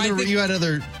 You had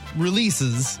other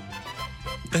releases.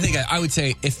 I think I would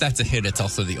say if that's a hit, it's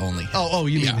also the only hit. Oh,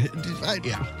 you mean?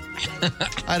 Yeah.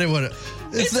 I didn't want to.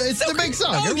 It's the big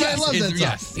song. Everybody loves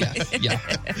that song. Yeah.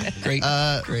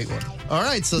 Great one. All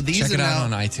right, so these Check are it out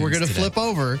now. on iTunes We're going to today. flip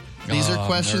over. These Oh, are I'm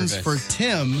questions nervous. for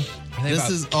Tim. Are they This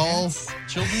about is all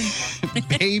children?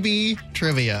 baby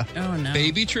trivia. Oh no.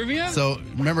 Baby trivia? So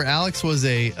remember, Alex was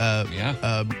is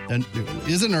a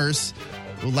nurse.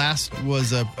 Last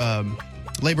was a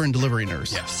labor and delivery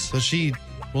nurse. Yes. So she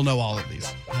will know all of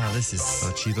these. Oh, this is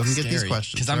But she doesn't get these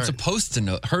questions. because I'm All right. supposed to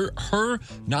know. Her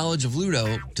knowledge of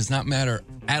Ludo does not matter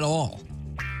at all.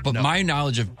 But my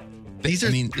knowledge of this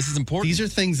is important. These are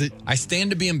things that I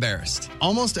stand to be embarrassed.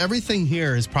 almost everything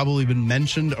here has probably been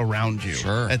mentioned around you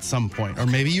at some point, or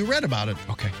maybe you read about it.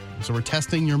 Okay. So we're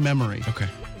testing your memory. Okay.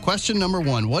 Question number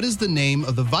 1. What is the name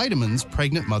of the vitamins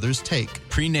pregnant mothers take?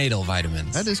 Prenatal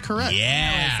vitamins. That is correct.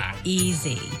 Yeah.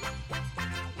 Easy.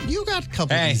 You got a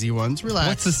couple easy ones. Relax.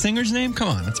 What's the singer's name? Come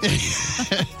on. That's pretty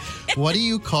easy. What do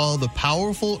you call the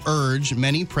powerful urge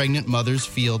many pregnant mothers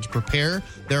feel to prepare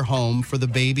their home for the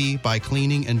baby by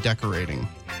cleaning and decorating?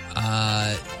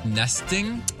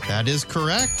 Nesting. That is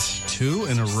correct. 2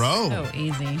 in a row. So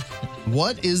easy.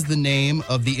 What is the name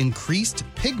of the increased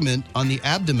pigment on the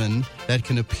abdomen that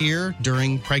can appear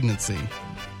during pregnancy?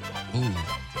 Ooh.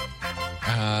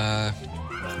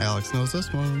 Alex knows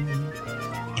this one.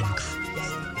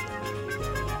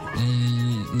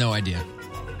 No idea.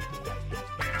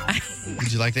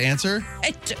 Would you like to answer?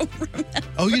 I don't remember.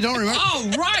 Oh, you don't remember? Oh,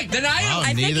 right. Then I don't.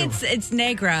 I think it's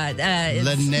Negra.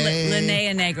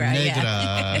 Linnea Negra.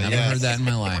 Yeah. Never heard that in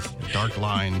my life. Dark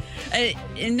line.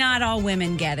 Not all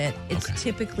women get it. It's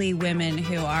typically women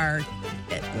who are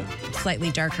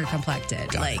slightly darker complected,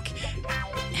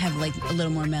 have like a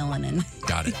little more melanin.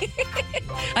 Got it.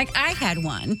 Like I had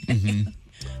one.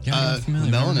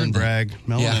 Melanin brag.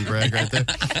 Melanin brag right there.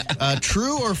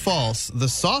 True or false, the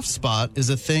soft spot is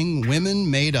a thing women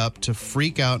made up to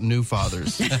freak out new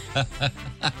fathers.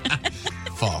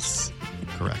 False.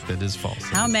 Correct. It is false.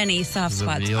 How many soft It's a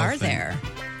spots real are thing. there?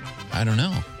 I don't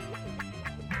know.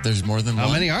 There's more than How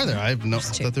one. many are there? I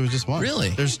thought there was just one. Really?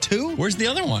 There's two? Where's the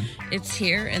other one? It's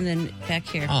here and then back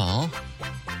here. Oh.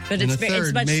 But And it's, a it's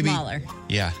third, much maybe. smaller.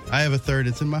 Yeah. I have a third.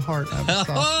 It's in my heart. I have a soft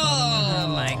spot Oh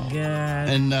my God.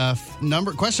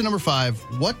 And question number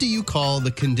 5. What do you call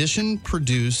the condition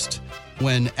produced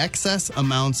when excess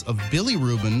amounts of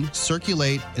bilirubin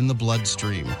circulate in the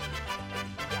bloodstream?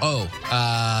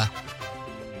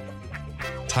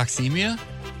 Toxemia?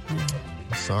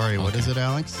 Sorry, what is it,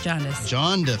 Alex? Jaundice.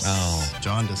 Jaundice. Oh.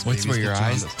 Jaundice. What's Babies where your get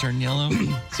eyes jaundice. turn yellow?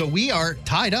 So we are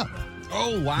tied up.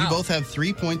 Oh, wow. We both have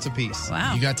 3 points apiece.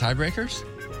 Wow. You got tiebreakers?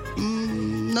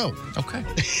 No. Okay.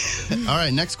 All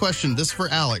right, next question. This is for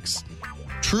Alex.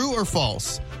 True or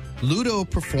false? Ludo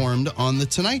performed on The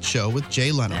Tonight Show with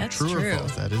Jay Leno. That's true or true.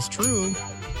 false? That is true.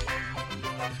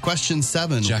 Question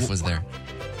 7. Jeff was there.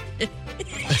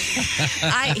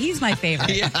 He's my favorite.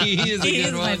 Yeah, he is a He good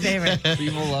is one. my favorite.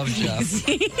 People love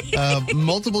Jeff.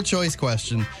 Multiple choice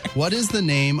question. What is the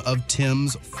name of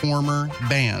Tim's former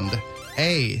band?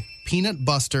 A, Peanut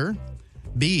Buster.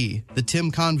 B, the Tim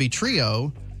Convey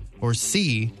Trio. Or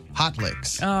C, Hot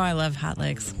Licks. Oh, I love Hot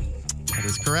Licks. That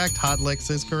is correct. Hot Licks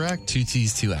is correct. 2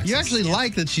 T's, 2 X's. You actually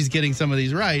like that she's getting some of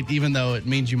these right, even though it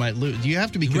means you might lose. You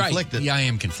have to be conflicted. Right. Yeah, I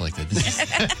am conflicted. This is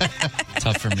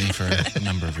tough for me for a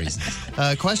number of reasons.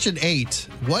 Question 8.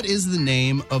 What is the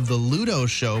name of the Ludo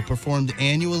show performed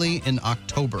annually in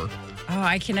October? Oh,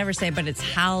 I can never say, but it's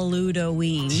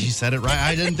Halloween. She said it right.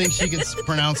 I didn't think she could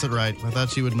pronounce it right. I thought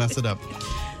she would mess it up.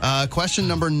 Question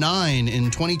number 9. In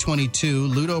 2022,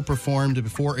 Ludo performed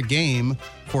before a game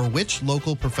for which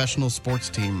local professional sports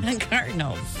team? The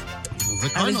Cardinals. The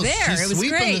Cardinals. there. She's It was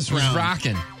sweeping great. this It was round.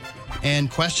 rocking. And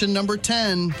question number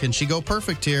 10. Can she go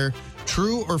perfect here?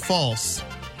 True or false?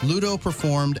 Ludo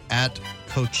performed at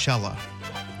Coachella.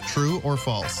 True or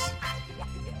false?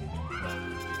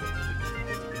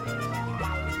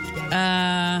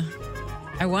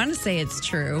 I want to say it's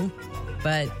true,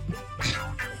 but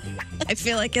I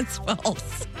feel like it's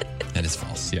false. That is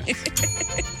false. Yeah.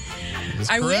 Is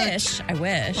I correct.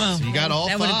 wish. So you got all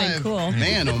that 5. would have been cool.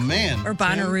 Man, oh man. Or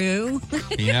Bonnaroo.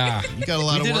 Yeah. You got a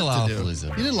lot We of did work to do.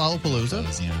 Lollapalooza. You did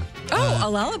Lollapalooza? Yeah. Oh,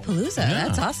 a Lollapalooza.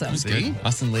 That's awesome. It was See? good.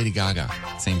 Us and Lady Gaga,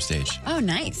 same stage. Oh,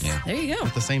 nice. Yeah. There you go.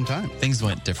 At the same time. Things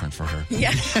went different for her.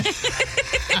 Yeah.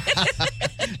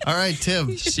 All right,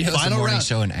 Tim. She hosts a final morning round.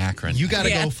 show in Akron. You got to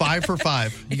Yeah. go 5 for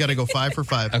 5. You got to go 5 for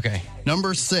 5. Okay.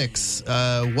 Number 6.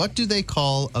 What do they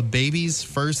call a baby's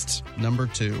first number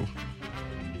 2?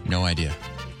 No idea.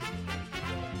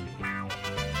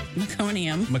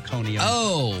 Meconium. Meconium.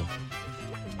 Oh.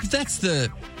 That's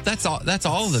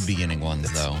all the beginning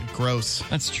ones though. Gross.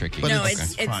 That's tricky. But No,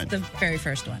 it's it's fine. the very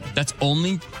first one. That's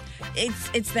only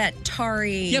It's that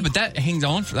tarry. Yeah, but that hangs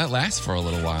on that lasts for a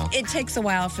little while. It takes a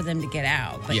while for them to get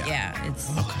out, but Yeah. yeah, it's.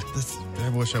 I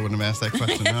wish I wouldn't have asked that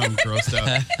question. Now I'm grossed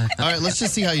out. All right, let's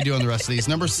just see how you do on the rest of these.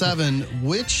 Number 7,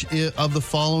 which of the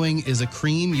following is a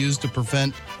cream used to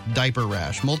prevent diaper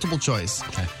rash? Multiple choice.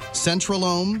 Okay.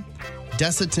 Centralome,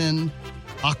 Desitin,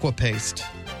 Aqua Paste.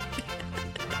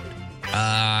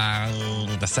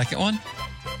 The second one?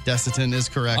 Desitin is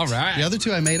correct. All right. The other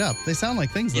 2 I made up. They sound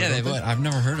like things. Though, Yeah, they don't would. I've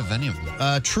never heard of any of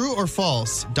them. True or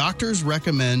false? Doctors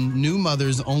recommend new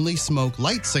mothers only smoke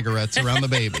light cigarettes around the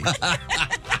baby.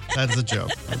 That's a joke.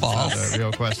 That's False. not a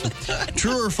real question.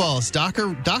 True or false?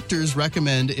 Doctors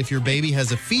recommend if your baby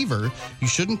has a fever, you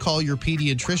shouldn't call your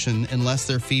pediatrician unless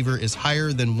their fever is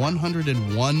higher than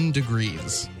 101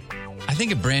 degrees. I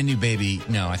think a brand new baby.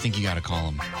 No, I think you got to call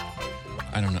them.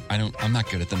 I don't know. I'm not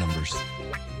good at the numbers.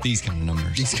 These kind of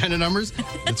numbers. These kind of numbers?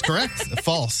 That's correct.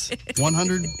 False.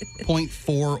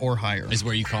 100.4 or higher. Is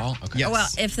where you call? Okay. Yes. Well,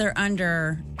 if they're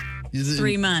under Is it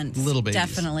 3 months, little babies.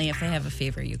 definitely. If they have a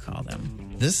fever, you call them.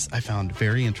 This I found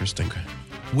very interesting.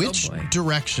 Which Oh, boy.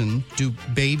 direction do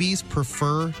babies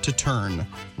prefer to turn,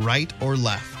 right or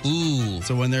left? Ooh.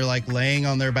 So when they're like laying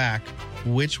on their back,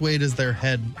 which way does their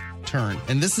head turn?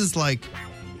 And this is like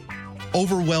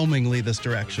overwhelmingly this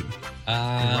direction.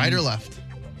 Right or left?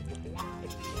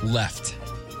 Left.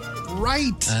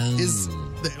 Right is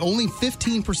only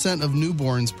 15% of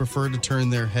newborns prefer to turn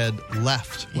their head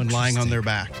left when lying on their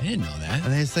back. I didn't know that.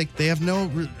 And it's like they have no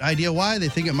idea why. They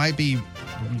think it might be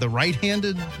the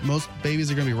right-handed. Most babies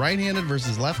are going to be right-handed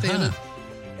versus left-handed.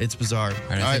 It's bizarre. All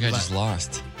right, I think I just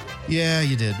lost. Yeah,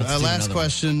 you did. Let's do Last another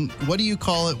question. What do you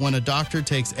call it when a doctor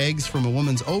takes eggs from a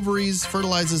woman's ovaries,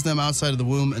 fertilizes them outside of the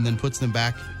womb, and then puts them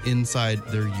back inside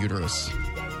their uterus?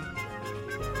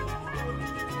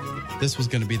 This was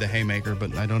going to be the haymaker,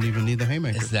 but I don't even need the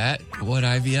haymaker. Is that what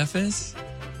IVF is?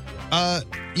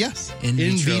 Yes. In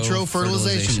vitro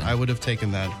fertilization. I would have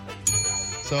taken that.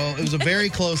 So it was a very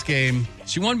close game.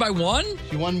 She won by 1?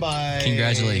 She won by...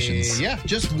 Congratulations. Yeah,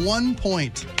 just 1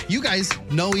 point. You guys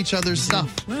know each other's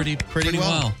stuff Pretty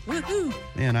well. Woohoo.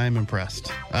 Man, I'm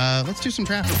impressed. Let's do some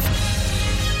traffic.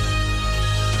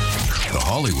 The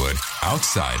Hollywood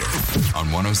Outsider on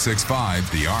 106.5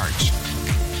 The Arch.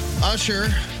 Usher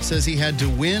says he had to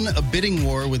win a bidding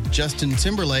war with Justin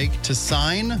Timberlake to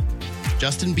sign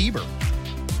Justin Bieber.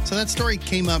 So that story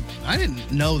came up. I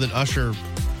didn't know that Usher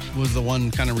was the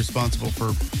one kind of responsible for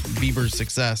Bieber's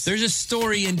success. There's a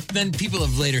story, and then people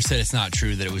have later said it's not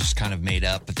true, that it was just kind of made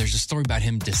up, but there's a story about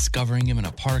him discovering him in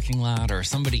a parking lot, or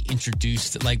somebody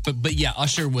introduced, like, but yeah,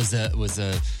 Usher was a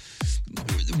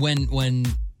when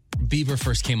Bieber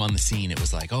first came on the scene, it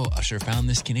was like, oh, Usher found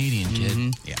this Canadian kid.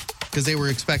 Mm-hmm. Yeah. Because they were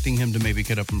expecting him to maybe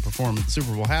get up and perform at the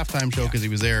Super Bowl halftime show because he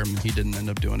was there, and he didn't end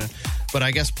up doing it. But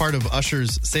I guess part of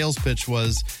Usher's sales pitch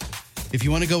was, if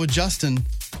you want to go with Justin,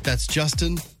 that's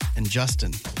Justin and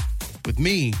Justin. With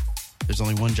me, there's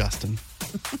only one Justin.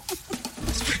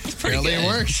 Apparently it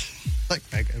works. Like,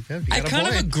 I kind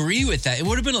of agree with that. It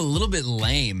would have been a little bit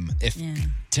lame if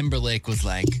Timberlake was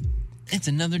like, it's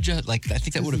another Justin. Like, I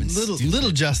think that would have been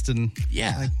little Justin.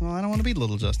 Yeah. Like, well, I don't want to be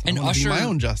little Justin. And I want to Usher, be my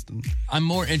own Justin. I'm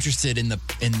more interested in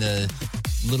the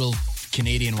little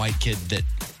Canadian white kid that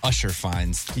Usher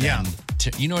finds. Yeah.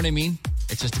 You know what I mean?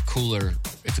 It's just a cooler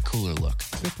look.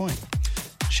 Good point.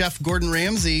 Chef Gordon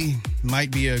Ramsay might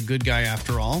be a good guy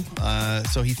after all.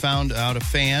 So he found out a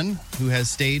fan who has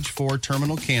stage 4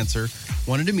 terminal cancer,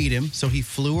 wanted to meet him. So he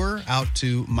flew her out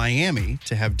to Miami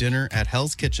to have dinner at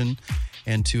Hell's Kitchen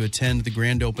and to attend the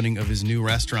grand opening of his new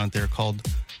restaurant there called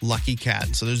Lucky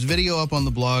Cat. So there's video up on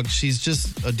the blog. She's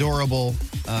just adorable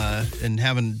and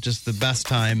having just the best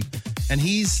time. And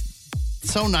he's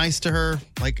so nice to her.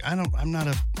 Like, I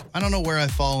don't know where I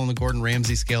fall on the Gordon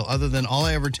Ramsay scale, other than all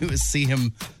I ever do is see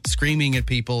him screaming at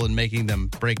people and making them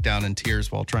break down in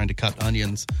tears while trying to cut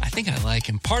onions. I think I like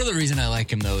him. Part of the reason I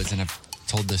like him, though, is, and I've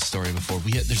told this story before,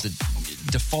 there's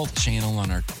a default channel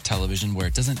on our television where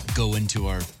it doesn't go into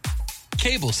our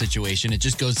cable situation. It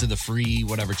just goes to the free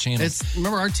whatever channel.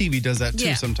 Remember, our TV does that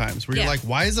too sometimes, where you're like,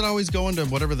 why is it always going to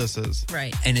whatever this is?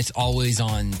 Right. And it's always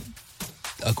on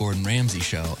a Gordon Ramsay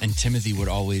show, and Timothy would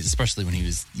always, especially when he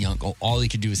was young, all he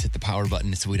could do was hit the power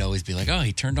button, so we'd always be like, oh,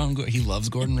 he turned on, he loves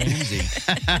Gordon Ramsay.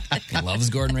 He loves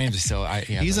Gordon Ramsay. So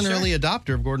he's an early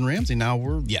adopter of Gordon Ramsay. Now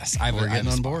we're getting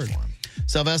on board.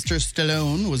 Sylvester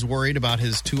Stallone was worried about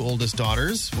his 2 oldest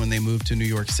daughters when they moved to New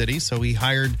York City, so he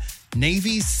hired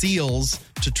Navy SEALs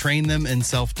to train them in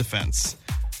self-defense.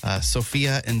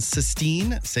 Sophia and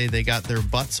Sistine say they got their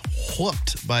butts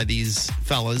whooped by these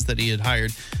fellas that he had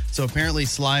hired. So apparently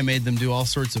Sly made them do all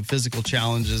sorts of physical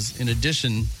challenges in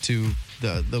addition to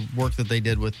the work that they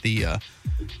did with the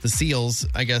SEALs.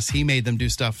 I guess he made them do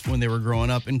stuff when they were growing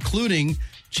up, including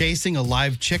chasing a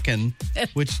live chicken,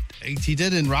 which he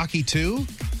did in Rocky 2.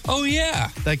 Oh, yeah.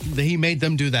 Like, he made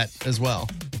them do that as well.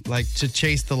 Like, to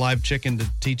chase the live chicken to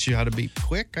teach you how to be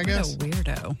quick, I guess. What a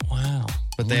weirdo. Wow.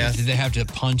 But did they have to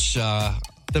punch the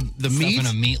meat in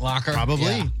a meat locker?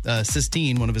 Probably. Yeah.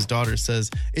 Sistine, one of his daughters, says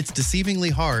it's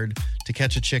deceivingly hard to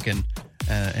catch a chicken,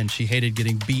 and she hated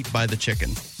getting beat by the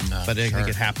chicken. But I think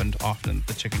it happened often.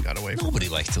 The chicken got away from Nobody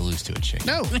likes to lose to a chicken.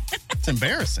 No, it's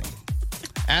embarrassing.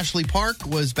 Ashley Park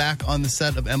was back on the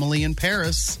set of Emily in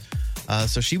Paris.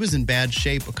 So she was in bad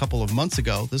shape a couple of months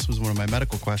ago. This was one of my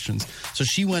medical questions. So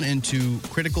she went into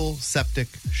critical septic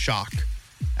shock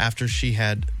after she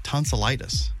had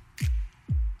tonsillitis.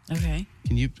 Okay.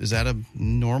 Is that a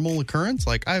normal occurrence?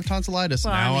 Like, I have tonsillitis.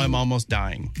 Well, now I'm almost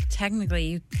dying.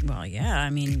 Technically, yeah. I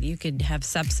mean, you could have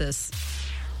sepsis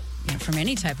from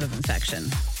any type of infection.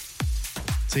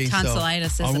 See,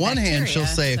 tonsillitis so is on one bacteria, hand, she'll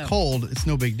say a cold, it's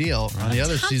no big deal. On the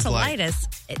other, she's like... Tonsillitis,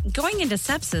 going into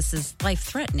sepsis is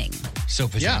life-threatening. So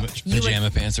pajama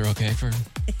pants are okay for...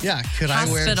 Yeah, could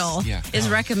I wear... Hospital is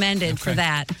recommended for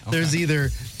that. Okay. There's either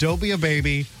don't be a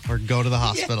baby or go to the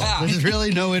hospital. Yeah. There's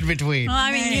really no in between. Well,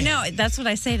 I mean, that's what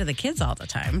I say to the kids all the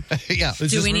time. Yeah.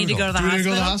 Do we need to go to the hospital? Do we need to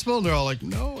go to the hospital? And they're all like,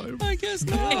 no, I guess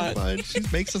not. Fine. She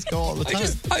makes us go all the time.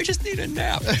 I just need a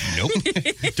nap. Nope.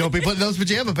 Don't be putting those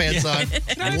pajama pants on.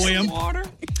 Can I have some water?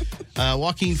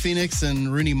 Joaquin Phoenix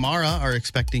and Rooney Mara are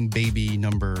expecting baby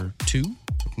number 2.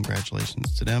 So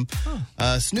congratulations to them.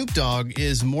 Snoop Dogg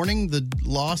is mourning the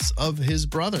loss of his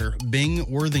brother, Bing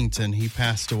Worthington. He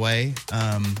passed away.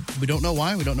 We don't know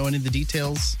why. We don't know any of the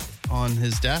details on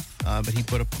his death, but he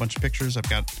put up a bunch of pictures. I've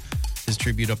got his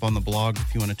tribute up on the blog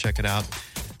if you want to check it out.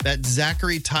 That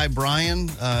Zachary Ty Bryan,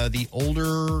 the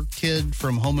older kid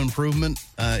from Home Improvement,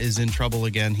 is in trouble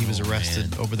again. He was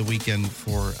arrested over the weekend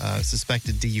for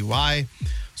suspected DUI.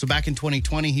 So back in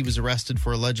 2020, he was arrested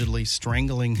for allegedly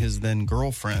strangling his then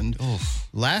girlfriend.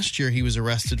 Last year, he was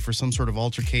arrested for some sort of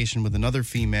altercation with another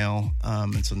female.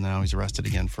 And so now he's arrested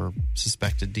again for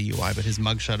suspected DUI. But his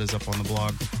mugshot is up on the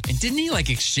blog. And didn't he like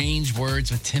exchange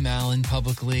words with Tim Allen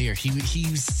publicly? Or he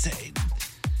was saying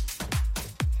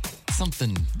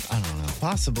something, I don't know.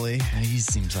 Possibly. He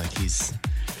seems like he's...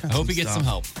 I hope he gets some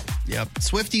help. Yep.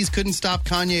 Swifties couldn't stop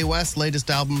Kanye West's latest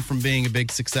album from being a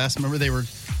big success. Remember they were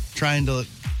trying to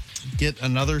get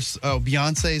another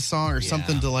Beyonce song or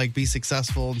something to like be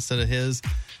successful instead of his.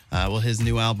 Well, his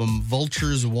new album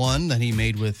Vultures 1 that he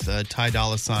made with Ty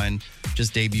Dolla $ign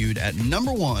just debuted at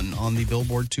number 1 on the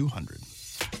Billboard 200.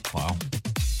 Wow.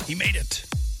 He made it.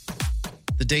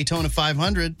 The Daytona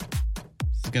 500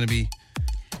 is going to be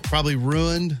probably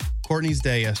ruined Courtney's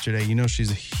day yesterday. You know she's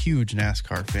a huge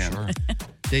NASCAR fan. Sure.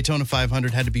 Daytona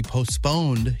 500 had to be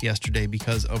postponed yesterday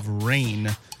because of rain.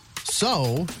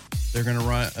 So they're going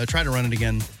to try to run it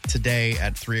again today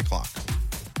at 3 o'clock.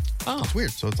 Oh. It's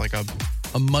weird. So it's like a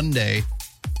Monday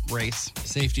race.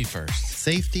 Safety first.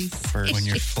 Safety first. When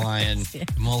you're flying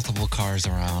multiple cars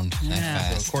around that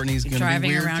fast. So Courtney's going to be driving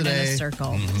weird around today. in a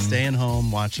circle. Staying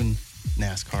home, watching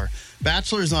NASCAR.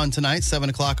 Bachelor's on tonight, 7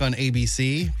 o'clock on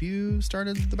ABC. Have you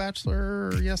started The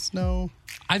Bachelor? Yes, no?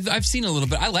 I've seen a little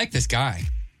bit. I like this guy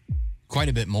quite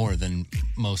a bit more than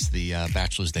most of the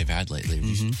Bachelors they've had lately. Have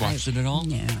you watched it at all?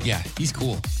 Yeah, he's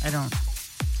cool.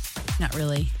 Not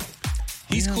really.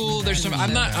 He's cool. There's some.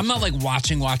 I'm not like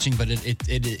watching, but it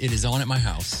is on at my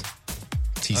house.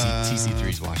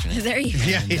 TC3's watching it. There you go.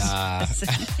 Yeah,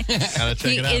 gotta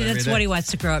check it out. That's what he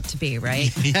wants to grow up to be, right?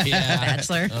 Yeah.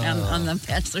 Bachelor on the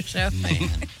Bachelor show. Man.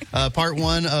 Part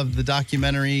 1 of the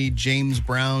documentary James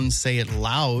Brown Say It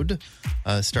Loud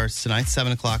starts tonight,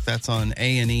 7 o'clock. That's on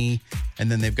A&E.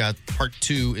 And then they've got part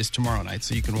 2 is tomorrow night.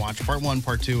 So you can watch part 1,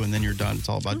 part 2, and then you're done. It's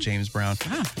all about James Brown.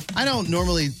 I don't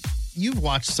normally... You've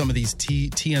watched some of these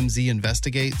TMZ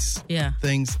investigates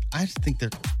things. I just think they're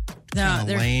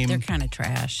lame. They're kind of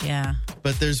trash, yeah.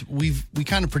 But we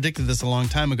kind of predicted this a long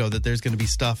time ago that there's going to be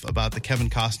stuff about the Kevin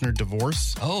Costner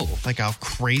divorce. Oh. Like how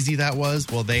crazy that was.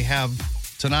 Well, they have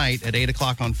tonight at 8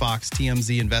 o'clock on Fox,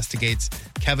 TMZ investigates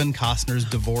Kevin Costner's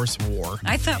divorce war.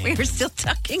 I thought we were still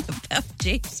talking about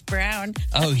James Brown.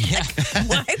 Oh, yeah.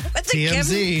 Why would the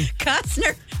TMZ. Kevin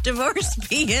Costner divorce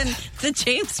be in the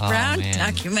James Brown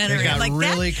documentary? It got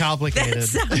really complicated. That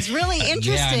sounds really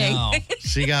interesting. Yeah,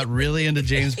 she got really into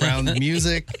James Brown's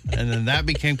music, and then that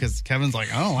became because Kevin's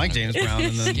like, I don't like James Brown,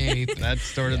 and then that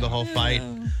started the whole fight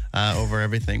over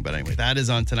everything. But anyway, that is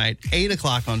on tonight, 8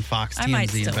 o'clock on Fox.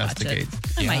 TMZ investigates.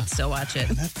 I might still watch it.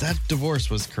 That divorce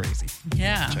was crazy.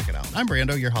 Yeah. Check it out. I'm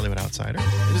Brando, your Hollywood outsider.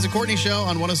 It is a Courtney Show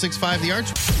on 106.5 The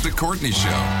Arch. The Courtney Show.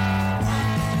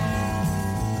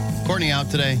 Courtney out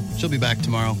today. She'll be back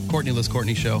tomorrow. Courtneyless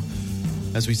Courtney Show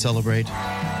as we celebrate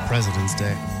President's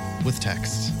Day with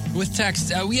text. With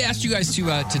text, we asked you guys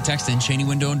to text in Cheney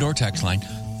Window and Door text line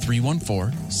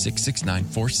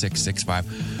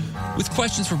 314-669-4665 with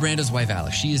questions for Brando's wife,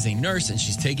 Alex. She is a nurse, and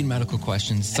she's taking medical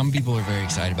questions. Some people are very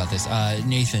excited about this.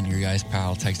 Nathan, your guys'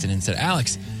 pal, texted in and said,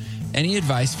 Alex, any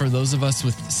advice for those of us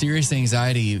with serious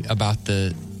anxiety about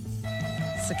the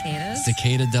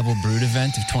Cicada Double Brood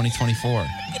event of 2024?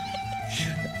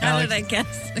 How did I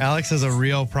guess? Alex has a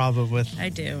real problem with I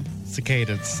do.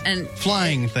 cicadas. And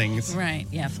flying things. Right,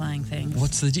 yeah, flying things.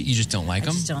 What's the deal? You just don't like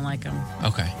them? I just don't like them.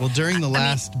 Okay. Well, during the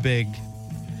last big...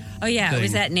 Oh, yeah, thing. it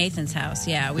was at Nathan's house.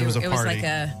 Yeah, It was like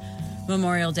a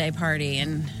Memorial Day party,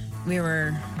 and it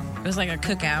was like a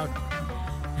cookout,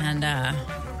 and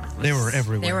they were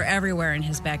everywhere. They were everywhere in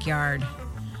his backyard,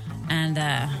 and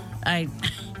I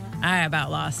about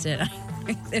lost it.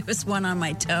 It was one on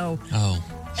my toe. Oh.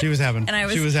 She was having a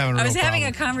having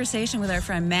a conversation with our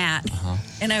friend Matt,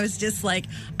 and I was just like,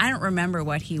 I don't remember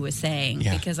what he was saying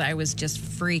because I was just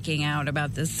freaking out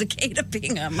about this cicada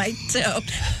being on my toe.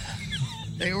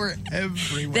 They were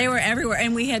everywhere. They were everywhere,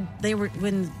 and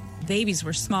when babies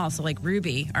were small. So like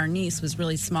Ruby, our niece, was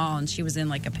really small, and she was in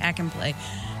like a pack and play,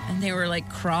 and they were like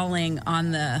crawling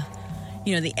on the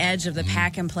edge of the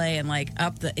pack and play, and like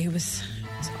up the. It was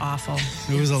awful.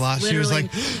 It was a lot. She was like,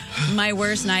 my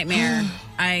worst nightmare.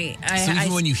 So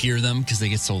even when you hear them, because they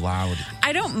get so loud.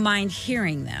 I don't mind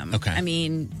hearing them. Okay. I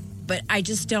mean, but I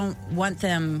just don't want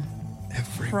them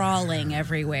crawling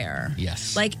everywhere.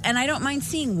 Yes. And I don't mind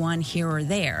seeing one here or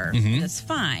there. Mhm. That's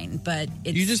fine, but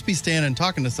it's... You just be standing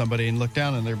talking to somebody and look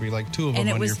down and there'd be like two of them and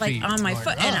it on was your feet. on my Like,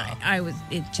 foot, and I was...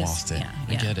 It just... Lost it. Yeah,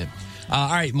 I get it. All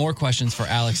right, more questions for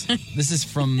Alex. This is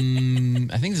from,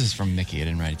 I think this is from Nikki. I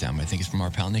didn't write it down, but I think it's from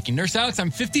our pal Nikki. Nurse Alex,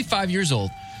 I'm 55 years old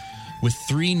with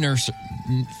three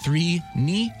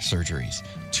knee surgeries,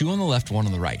 2 on the left, 1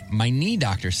 on the right. My knee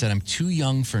doctor said I'm too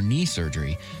young for knee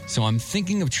surgery, so I'm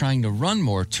thinking of trying to run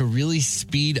more to really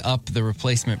speed up the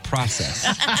replacement process.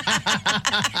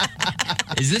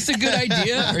 Is this a good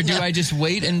idea, or do I just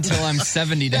wait until I'm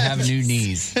 70 to have new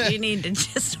knees? You need to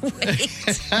just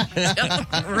wait.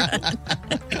 Don't run.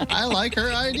 I like her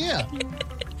idea.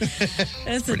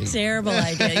 That's a terrible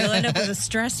idea. You'll end up with a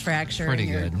stress fracture Pretty in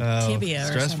your good. tibia or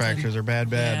Stress something. fractures are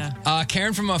bad.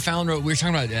 Karen from O'Fallon Road, we were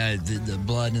talking about the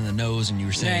blood in the nose, and you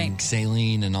were saying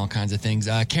saline and all kinds of things.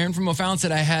 Karen from O'Fallon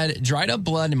said, I had dried up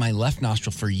blood in my left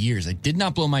nostril for years. I did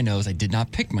not blow my nose. I did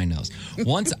not pick my nose.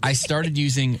 Once I started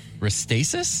using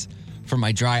Restasis for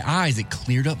my dry eyes, it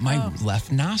cleared up my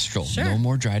left nostril. Sure. No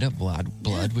more dried up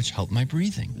blood, which helped my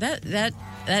breathing.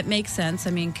 That makes sense. I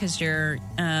mean, because your,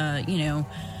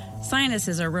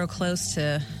 sinuses are real close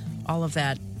to all of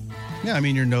that Yeah, I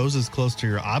mean, your nose is close to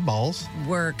your eyeballs.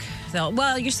 work.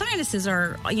 Well, your sinuses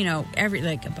are,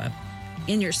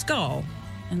 in your skull.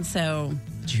 And so...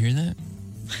 Did you hear that?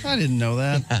 I didn't know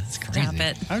that. That's crazy. Stop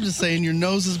it. I'm just saying your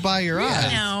nose is by your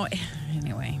eyes. No.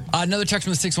 Anyway. Another text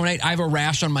from the 618. I have a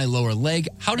rash on my lower leg.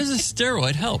 How does a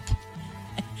steroid help?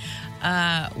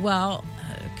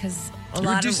 Because It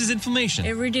reduces inflammation.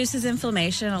 It reduces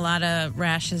inflammation. A lot of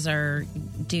rashes are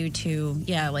due to,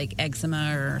 like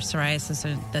eczema or psoriasis.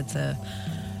 That's a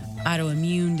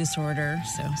autoimmune disorder.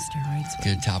 So steroids.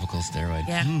 Good topical steroid.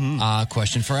 Yeah.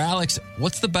 Question for Alex.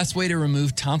 What's the best way to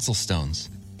remove tonsil stones?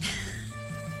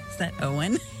 Is that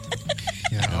Owen?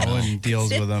 Yeah, Owen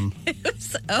deals with them.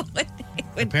 It's Owen.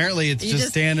 Apparently, it's just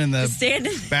stand in the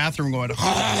bathroom going,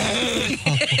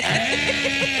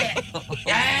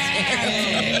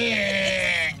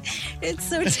 It's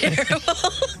so terrible.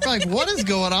 Like, what is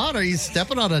going on? Are you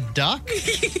stepping on a duck?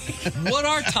 What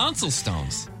are tonsil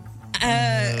stones?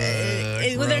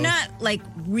 Well, they're not like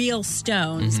real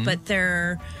stones, but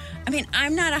they're... I mean,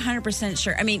 I'm not 100%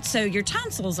 sure. I mean, so your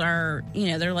tonsils are,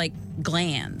 they're like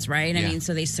glands, right? I mean,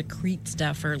 so they secrete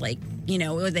stuff or like,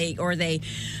 or they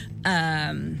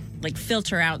like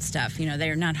filter out stuff.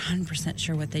 They're not 100%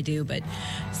 sure what they do. But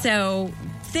so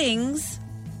things,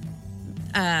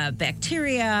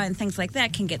 bacteria and things like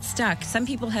that can get stuck. Some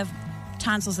people have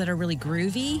tonsils that are really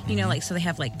groovy, so they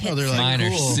have like pits. they're like Mine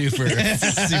are super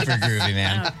groovy,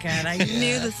 man. Oh, God. I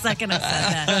knew the second I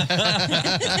said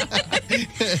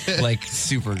that. Like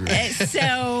super groovy.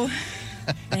 So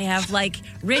they have like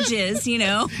ridges,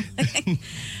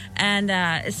 and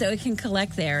so it can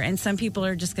collect there. And some people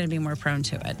are just going to be more prone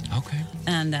to it. Okay.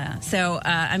 And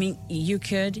I mean, you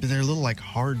could. They're a little like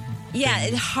hard. Yeah,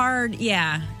 things. it's hard.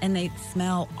 Yeah, and they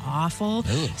smell awful.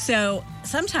 Ooh. So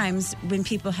sometimes when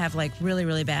people have like really,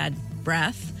 really bad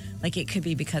breath, like it could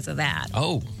be because of that.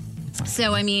 Oh.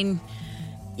 So, I mean,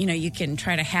 you can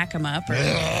try to hack them up or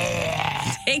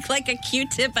take like a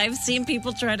Q-tip. I've seen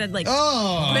people try to like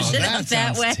push it up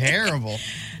that way. Terrible.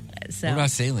 So, What about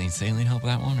saline? Saline help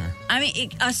with that one, or? I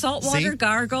mean, a saltwater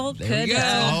gargle There we could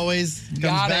go. Always comes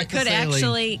back to could saline.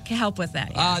 actually help with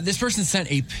that. Yeah. This person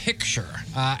sent a picture.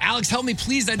 Alex, help me,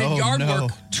 please. I did Oh, yard no.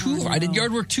 work. I did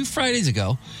yard work 2 Fridays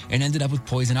ago and ended up with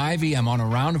poison ivy. I'm on a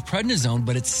round of prednisone,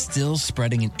 but it's still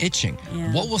spreading and itching.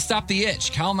 Yeah. What will stop the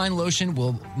itch? Calamine lotion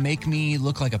will make me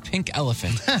look like a pink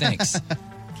elephant. Thanks.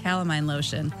 Calamine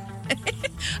lotion.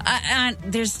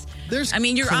 There's There's I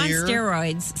mean, you're clear- on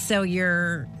steroids, so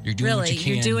you're doing what you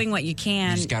can. you're doing what you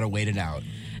can. You just got to wait it out.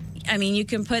 I mean, you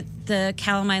can put the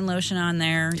calamine lotion on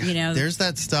there. There's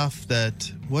that stuff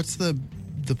that, what's the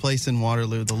place in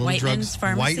Waterloo? The little Whiteman's drugs.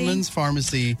 Pharmacy? Whiteman's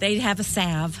Pharmacy. They have a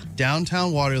salve.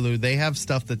 Downtown Waterloo, they have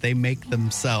stuff that they make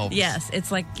themselves. Yes,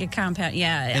 it's like a compound.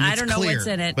 Yeah, And I it's don't know clear, what's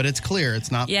in it. but it's clear.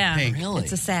 It's not yeah, pink.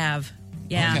 it's a salve.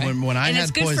 Yeah, Okay. When I and had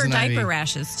it's good for poison diaper ivy-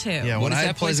 rashes too. Yeah, when I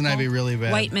had poison ivy really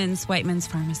bad. Whiteman's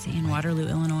Pharmacy in Waterloo,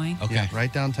 Illinois. Okay. Yeah,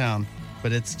 right downtown.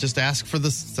 But it's just ask for the,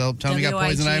 tell them you got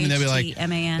poison ivy, and they'll be like,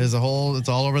 WIGHTMAN. there's it's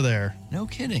all over there. No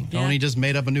kidding. Tony just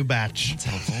made up a new batch. That's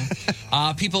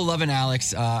helpful. People loving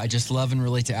Alex. I just love and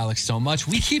relate to Alex so much.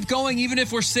 We keep going even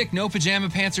if we're sick. No pajama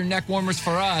pants or neck warmers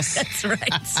for us. That's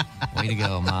right. Way to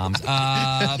go, moms.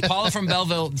 Paula from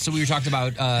Belleville. So we were talking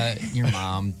about your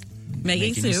mom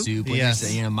Making soup. When Yes.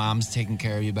 you say, mom's taking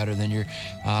care of you better than your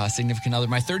significant other.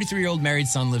 My 33-year-old married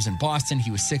son lives in Boston.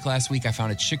 He was sick last week. I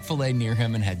found a Chick-fil-A near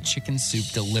him and had chicken soup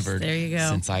delivered. There you go.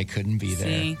 Since I couldn't be there.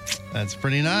 See? That's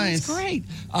pretty nice. That's great.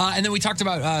 And then we talked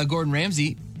about Gordon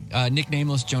Ramsay. Nick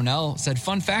Nameless Jonelle said,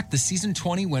 fun fact, the season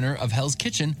 20 winner of Hell's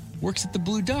Kitchen works at the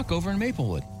Blue Duck over in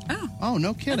Maplewood. Oh,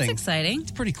 no kidding. That's exciting.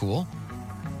 It's pretty cool.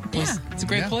 Yeah. It's a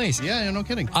great place. Yeah, no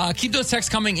kidding. Keep those texts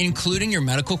coming, including your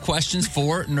medical questions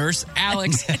for Nurse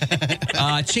Alex.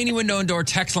 Cheney Window and Door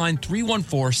text line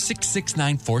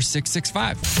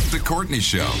 314-669-4665. The Courtney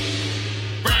Show.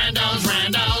 Brando's.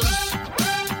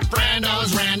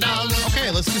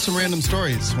 Okay, let's do some random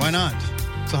stories. Why not?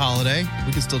 It's a holiday.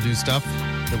 We can still do stuff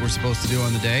that we're supposed to do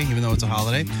on the day, even though it's a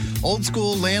holiday. Old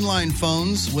school landline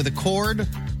phones with a cord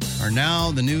are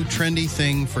now the new trendy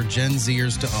thing for Gen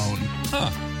Zers to own. Huh.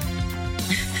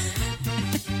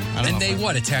 And they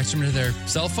attach them to their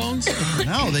cell phones?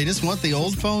 No, they just want the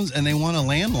old phones and they want a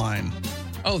landline.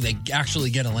 Oh, they actually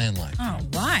get a landline. Oh,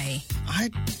 why?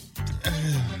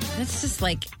 That's just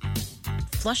like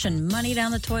flushing money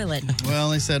down the toilet.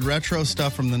 Well, they said retro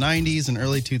stuff from the 90s and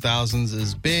early 2000s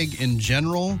is big in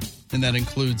general, and that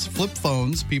includes flip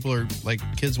phones. People are like,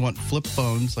 kids want flip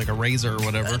phones, like a Razor or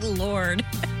whatever. Good Lord.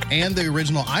 And the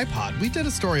original iPod. We did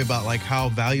a story about like how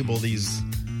valuable these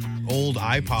old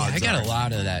iPods I got are. a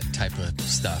lot of that type of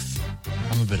stuff.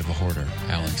 I'm a bit of a hoarder,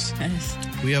 Alex.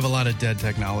 We have a lot of dead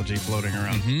technology floating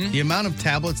around. The amount of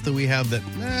tablets that we have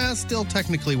that still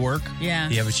technically work. Yeah.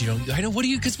 Yeah, but you don't. I know. What do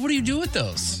you do with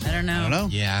those? I don't know. I don't know.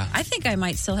 Yeah. I think I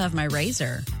might still have my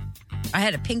razor. I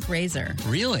had a pink razor.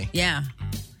 Really? Yeah.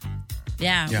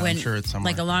 Yeah, Yeah, I'm sure it's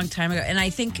somewhere. like a long time ago. And I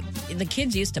think the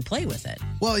kids used to play with it.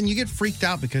 Well, and you get freaked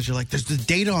out because you're like, there's the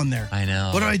data on there. I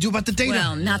know. What do I do about the data?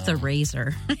 Well, not the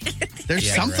razor.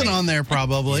 There's something on there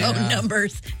probably. Phone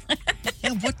numbers.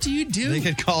 Yeah, what do you do? They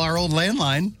could call our old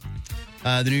landline.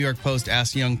 The New York Post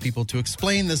asked young people to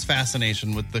explain this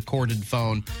fascination with the corded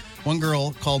phone. One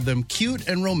girl called them cute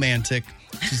and romantic.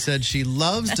 She said she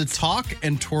loves to talk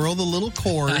and twirl the little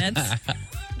cord. That's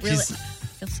really,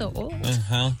 I feel so old.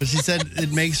 But she said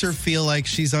it makes her feel like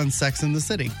she's on Sex in the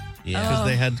City. Yeah. Because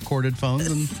they had corded phones.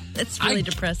 And It's really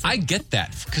depressing. I get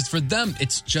that because for them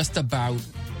it's just about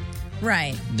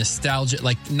right. nostalgia,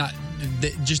 like not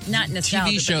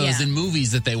nostalgia, TV but shows yeah. and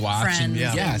movies that they watch. Friends. And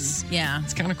Yeah. yes, Yeah.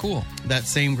 it's kind of cool. that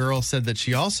same girl said that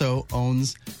she also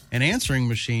owns an answering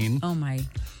machine, Oh, my.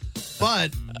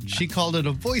 but she called it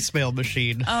a voicemail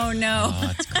machine. Oh, no. Oh,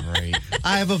 that's great.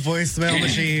 I have a voicemail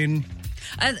machine.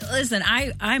 Listen,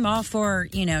 I'm all for,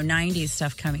 90s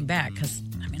stuff coming back because,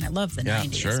 I love the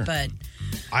 90s. sure. But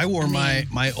I wore my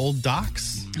old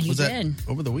docs. You Was that did.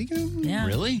 over the weekend? Yeah.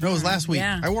 Really? No, it was last week.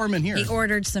 Yeah. I wore them in here. he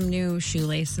ordered some new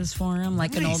shoelaces for him,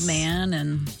 like an old man.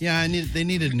 And Yeah, they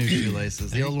needed new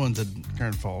shoelaces. The old ones had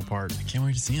kind of fall apart. I can't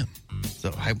wait to see him.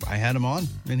 So I had them on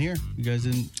in here. You guys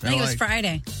didn't? I think it was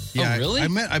Friday. Yeah, Oh, really?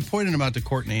 I pointed them out to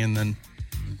Courtney, and then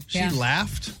she Yeah.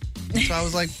 laughed. So I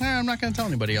was like, I'm not going to tell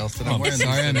anybody else that I'm wearing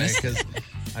sorry, I them missed. because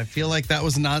I feel like that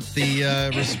was not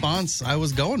the response I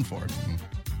was going for.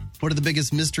 One of the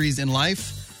biggest mysteries in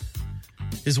life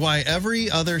is why every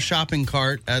other shopping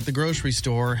cart at the grocery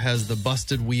store has the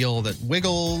busted wheel that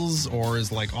wiggles or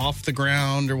is like off the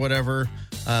ground or whatever.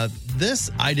 This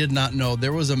I did not know.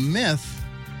 There was a myth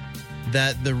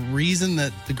that the reason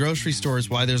that the grocery stores,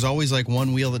 why there's always like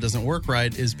one wheel that doesn't work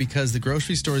right, is because the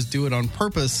grocery stores do it on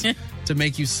purpose to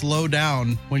make you slow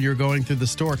down when you're going through the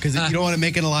store because you don't want to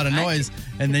make a lot of noise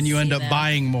and then you end up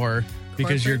buying more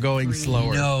because you're going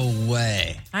slower. No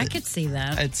way. I could see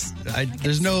that.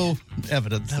 There's no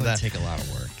evidence That to would that. take a lot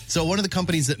of work. So one of the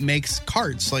companies that makes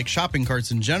carts, like shopping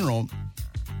carts in general,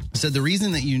 said the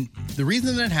reason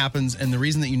that happens and the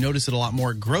reason that you notice it a lot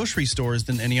more at grocery stores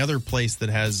than any other place that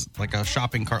has like a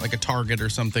shopping cart, like a Target or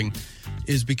something,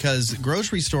 is because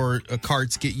grocery store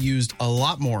carts get used a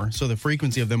lot more. So the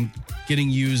frequency of them getting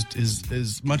used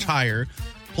is much higher.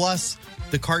 Plus,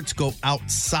 the carts go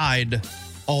outside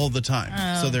all the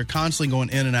time. So they're constantly going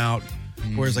in and out.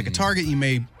 Whereas like a Target, you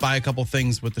may buy a couple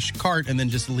things with the cart and then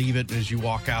just leave it as you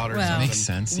walk out or Well, something. Makes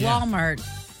sense. Yeah. Walmart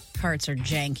carts are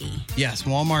janky. Yes,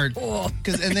 Walmart.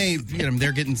 And they,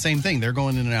 they're getting the same thing. They're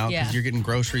going in and out because Yeah. you're getting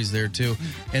groceries there too.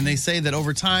 And they say that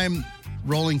over time,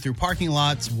 rolling through parking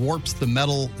lots warps the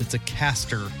metal. It's a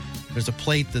caster. There's a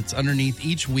plate that's underneath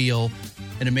each wheel,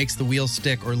 and it makes the wheel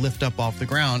stick or lift up off the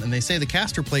ground. And they say the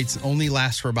caster plates only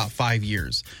last for about 5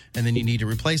 years, and then you need to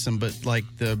replace them. But like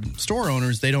the store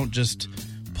owners, they don't just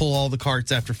pull all the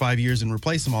carts after 5 years and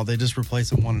replace them all. They just replace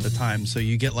them one at a time. So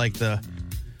you get like they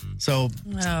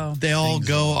all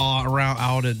go all around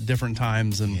out at different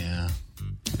times, and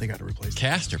they got to replace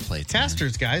caster plates.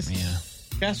 Casters, guys. Yeah.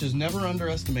 Casters, never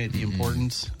underestimate the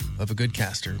importance of a good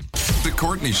caster. The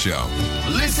Courtney Show.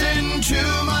 Listen to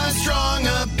my strong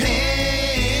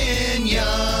opinion.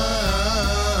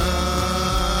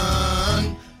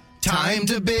 Time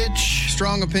to bitch.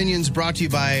 Strong Opinions brought to you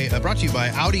by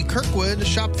Audi Kirkwood.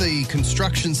 Shop the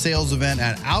construction sales event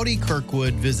at Audi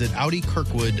Kirkwood. Visit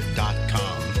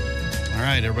audikirkwood.com. All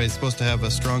right, everybody's supposed to have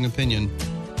a strong opinion.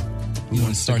 You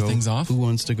want to start things off? Who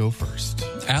wants to go first?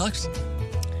 Alex?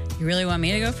 You really want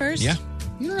me to go first? Yeah.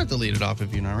 You don't have to lead it off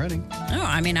if you're not ready. Oh,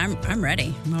 I mean, I'm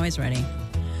ready. I'm always ready.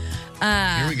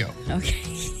 Here we go. Okay.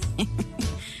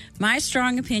 My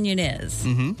strong opinion is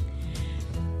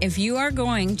if you are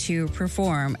going to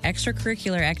perform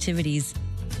extracurricular activities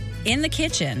in the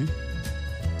kitchen,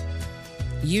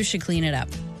 you should clean it up.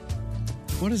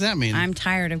 What does that mean? I'm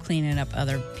tired of cleaning up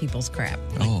other people's crap.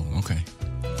 Oh, okay.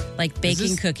 Like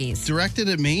baking cookies. Directed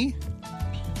at me?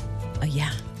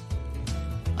 Yeah.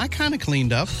 I kind of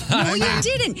cleaned up. No, you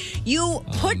didn't. You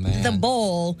put the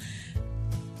bowl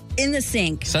in the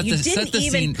sink. Set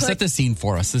the scene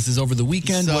for us. This is over the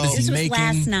weekend. What is this he was making?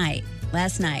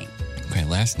 Last night. Okay,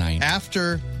 last night.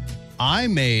 After I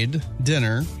made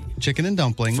dinner, chicken and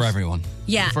dumplings. For everyone.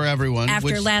 Yeah. For everyone.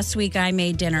 After last week, I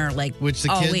made dinner all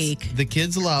week. The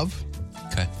kids love.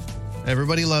 Okay.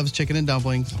 Everybody loves chicken and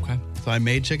dumplings. Okay. So I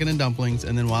made chicken and dumplings,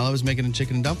 and then while I was making the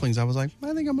chicken and dumplings, I was like,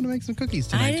 I think I'm going to make some cookies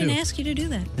tonight, I didn't ask you to do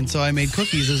that. And so I made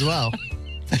cookies as well.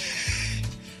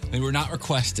 They were not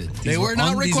requested. They were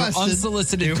not requested. These were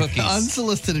unsolicited cookies.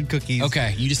 Unsolicited cookies.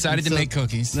 Okay, you decided to make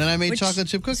cookies. Then I made chocolate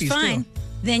chip cookies, fine. too.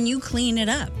 Then you clean it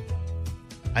up.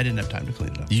 I didn't have time to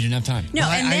clean it up. You didn't have time? No,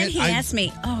 and then he asked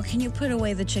me, can you put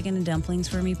away the chicken and dumplings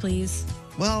for me, please?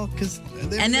 Well, because...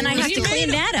 And then I have to clean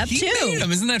that up, He too. made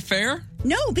them. Isn't that fair?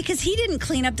 No, because he didn't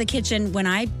clean up the kitchen when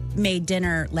I made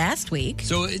dinner last week.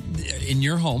 So in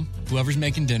your home, whoever's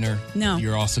making dinner,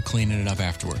 you're also cleaning it up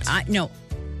afterwards.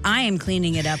 I am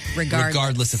cleaning it up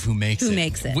regardless of who makes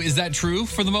it. Is that true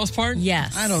for the most part?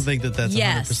 Yes. I don't think that's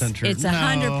 100% true. It's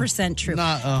 100% true.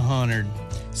 Not 100.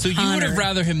 So you would have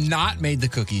rather him not made the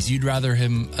cookies. You'd rather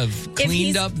him have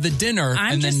cleaned up the dinner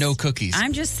then no cookies.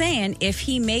 I'm just saying, if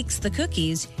he makes the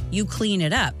cookies, you clean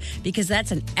it up because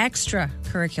that's an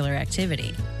extracurricular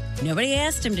activity. Nobody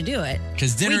asked him to do it.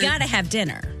 Because dinner, we got to have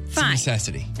dinner. It's Fine. a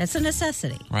necessity. That's a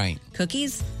necessity. Right.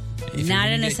 Cookies, not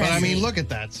a necessity. But I mean, look at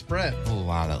that spread. Oh,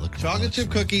 wow. That looks chocolate chip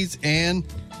cookies and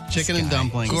chicken and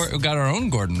dumplings. We got our own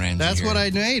Gordon Ramsay. That's what I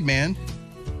made, man.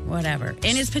 Whatever.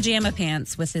 In his pajama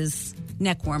pants with his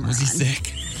neck warmer Was he on.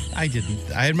 sick? I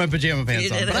didn't. I had my pajama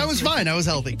pants on, but I was fine. I was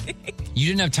healthy. You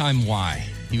didn't have time. Why?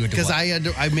 Because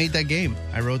I made that game.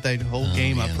 I wrote that whole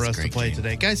game up for us to play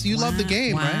today. Guys, you love the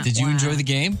game, right? Did you enjoy the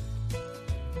game?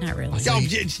 Not really.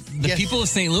 The people of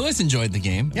St. Louis enjoyed the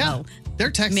game. Yeah.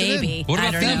 They're texting Maybe. in. What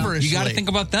about them? Feverishly. You got to think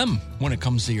about them when it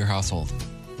comes to your household.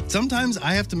 Sometimes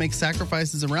I have to make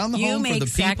sacrifices around the home for the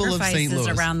people of St. Louis.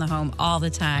 Around the home all the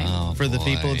time. For the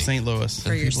people of St. Louis.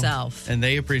 For yourself. And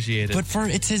they appreciate it. But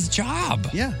it's his job.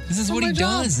 Yeah. This is what he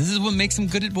does. This is what makes him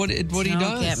good at what he does.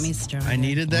 Don't get me started. I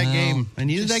needed that game. I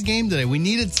needed that game today. We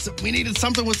needed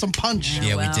something with some punch.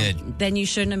 Yeah, we did. Then you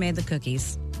shouldn't have made the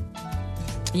cookies.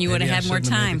 You would have had more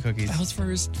time. That was for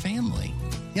his family.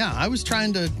 Yeah, I was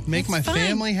trying to make my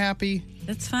family happy.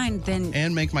 That's fine. Then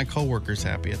and make my coworkers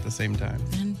happy at the same time.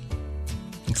 Then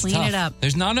It's clean tough. it up.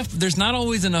 There's not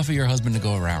always enough of your husband to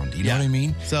go around. You know what I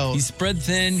mean? So he's spread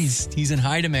thin. He's in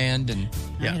high demand, and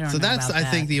so that's I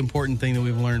think the important thing that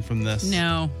we've learned from this.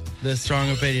 No. This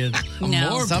strong opinion.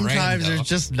 No. Sometimes there's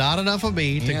just not enough of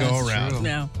me to go around. True.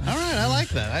 No. All right, I like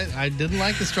that. I didn't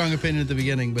like the strong opinion at the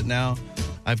beginning, but now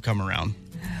I've come around.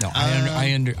 No,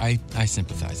 I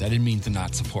sympathize. I didn't mean to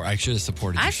not support. I should have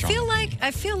supported you.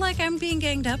 I feel like I'm being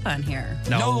ganged up on here.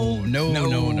 No.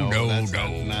 That's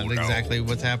not exactly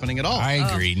what's happening at all. I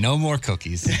agree. No more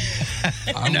cookies.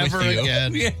 Never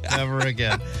again. Yeah. Never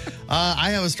again. I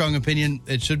have a strong opinion.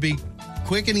 It should be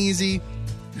quick and easy.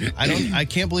 I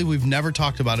can't believe we've never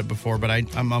talked about it before, but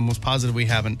I'm almost positive we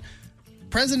haven't.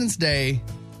 President's Day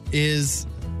is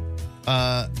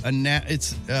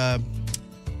a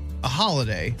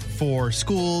holiday for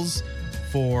schools,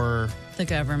 for the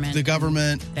government,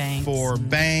 banks, for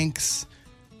banks.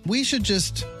 We should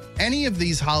just any of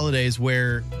these holidays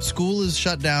where school is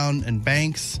shut down and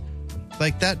banks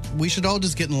like that, we should all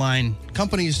just get in line.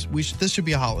 Companies, this should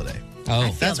be a holiday. Oh,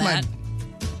 that's my.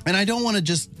 And I don't want to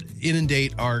just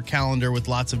inundate our calendar with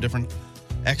lots of different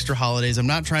extra holidays. I'm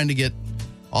not trying to get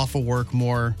off of work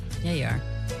more. Yeah, you are.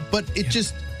 But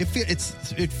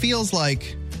it feels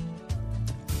like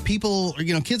people,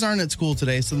 kids aren't at school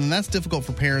today, so then that's difficult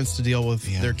for parents to deal with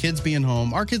their kids being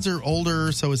home. Our kids are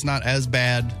older, so it's not as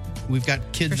bad. We've got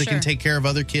kids that can take care of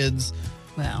other kids.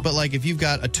 Well. But like if you've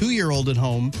got a 2-year-old at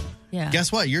home,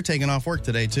 guess what? You're taking off work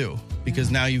today too,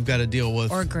 because now you've got to deal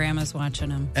with. Or grandma's watching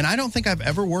them. And I don't think I've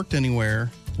ever worked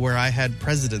anywhere where I had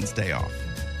President's Day off.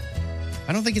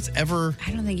 I don't think it's ever.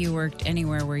 I don't think you worked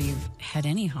anywhere where you've had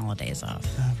any holidays off.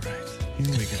 All right. Here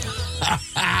we go.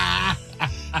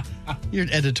 You're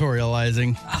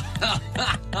editorializing.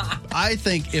 I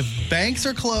think if banks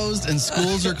are closed and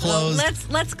schools are closed,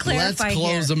 let's clarify let's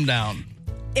close here. them down.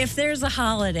 If there's a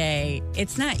holiday,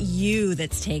 it's not you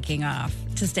that's taking off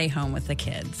to stay home with the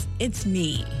kids. It's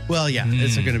me. Well, yeah,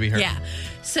 it's going to be her. Yeah.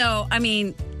 So, I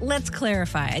mean, let's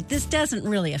clarify. This doesn't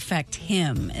really affect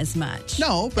him as much.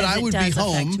 No, but as I would it be does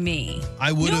home. affect me.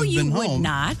 I would have been home. No, you would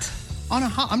not.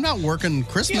 I'm not working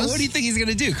Christmas. Yeah, what do you think he's going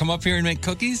to do? Come up here and make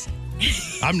cookies?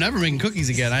 I'm never making cookies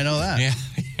again. I know that. Yeah.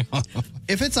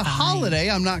 If it's a holiday,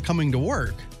 I'm not coming to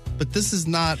work. But this is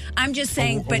not. I'm just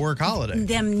saying, a work holiday.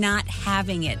 Them not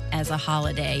having it as a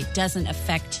holiday doesn't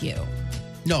affect you.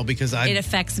 No, because it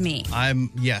affects me.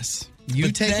 Yes.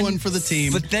 You take one for the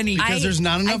team. But then because there's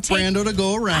not enough Brando to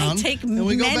go around. I take and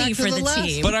we go many back for to the last.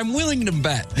 team. But I'm willing to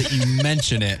bet that you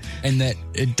mention it and that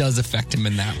it does affect him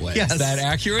in that way. Yes. Is that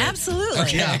accurate? Absolutely.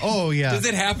 Okay. Yeah. Oh, yeah. Does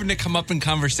it happen to come up in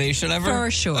conversation ever?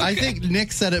 For sure. I think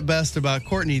Nick said it best about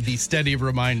Courtney, the steady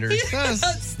reminders. Yeah,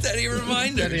 steady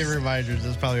reminders. Steady reminders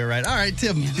is probably right. All right,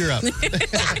 Tim, you're up.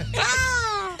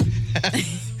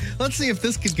 Let's see if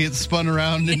this could get spun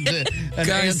around into an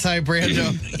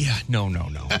anti-Brando. Yeah, no.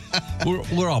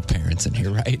 We're all parents in here,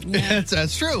 right? Yeah.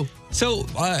 That's true. So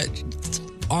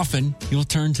often you'll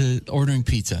turn to ordering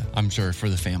pizza, I'm sure, for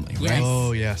the family, Yes. right?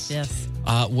 Oh, yes. Yes.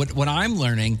 What I'm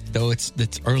learning, though it's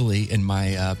early in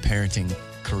my parenting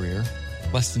career,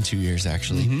 less than 2 years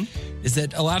actually, is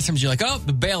that a lot of times you're like, oh,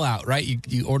 the bailout, right?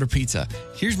 You order pizza.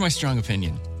 Here's my strong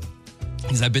opinion,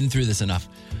 because I've been through this enough.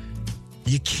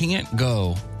 You can't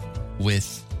go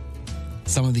with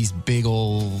some of these big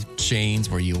old chains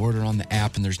where you order on the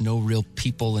app and there's no real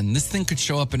people, and this thing could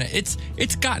show up and it's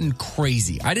gotten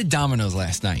crazy. I did Domino's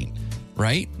last night,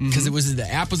 right? Because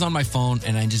the app was on my phone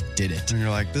and I just did it. And you're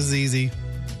like, this is easy.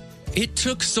 It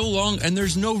took so long and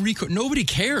there's no recourse. Nobody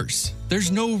cares.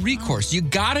 There's no recourse. You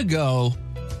gotta go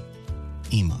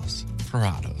Emo's,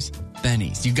 Ferrado's,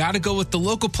 Benny's. You gotta go with the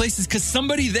local places because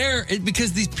somebody there,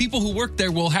 because these people who work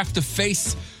there will have to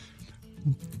face,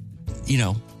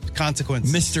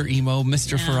 consequence. Mr. Emo,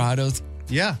 Mr. Ferrado's.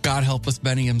 Yeah. God help us,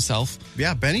 Benny himself.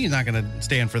 Yeah, Benny's not going to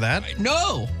stand for that.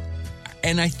 No.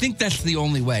 And I think that's the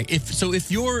only way.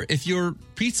 If your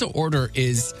pizza order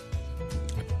is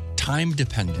time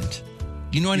dependent,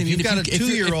 you know what I mean? You've got a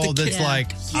 2-year-old that's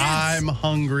like, I'm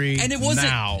hungry and it wasn't,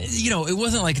 now. It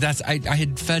wasn't like that's, I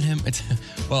had fed him.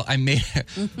 I made,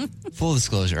 full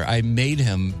disclosure, I made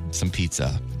him some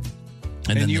pizza.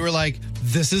 And then you were like,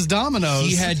 this is Domino's.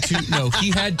 He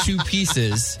had two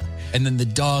pieces, and then the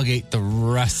dog ate the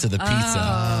rest of the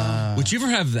pizza. Would you ever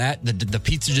have that? The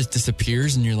pizza just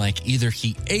disappears, and you're like, either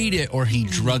he ate it or he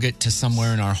drug it to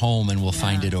somewhere in our home, and we'll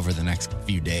find it over the next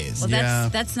few days. Well,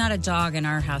 that's not a dog in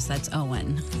our house. That's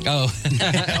Owen. Oh.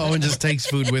 Owen just takes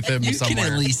food with him somewhere. You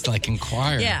can at least,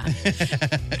 inquire.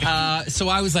 Yeah. So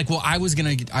I was like, well, I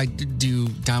do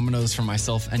Domino's for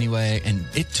myself anyway, and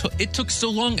it took so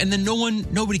long, and then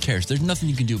nobody cares. There's nothing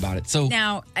you can do about it. So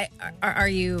now, are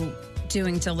you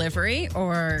doing delivery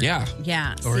or yeah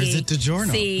or is it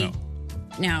DiGiorno?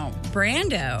 Now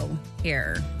Brando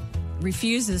here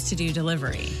refuses to do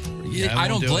delivery. I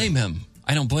don't blame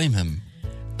him.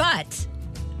 But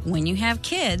when you have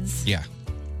kids,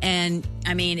 and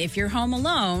I mean, if you're home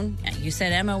alone, you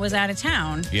said Emma was out of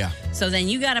town, so then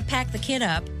you got to pack the kid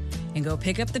up and go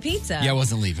pick up the pizza. I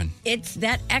wasn't leaving. It's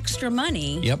that extra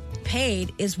money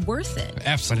paid is worth it.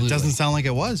 Absolutely. But it doesn't sound like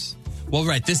it was. Well,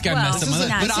 right. This guy messed up my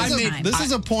life. But this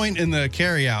is a point in the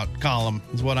carry-out column,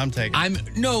 is what I'm taking.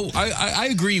 I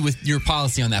agree with your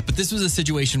policy on that, but this was a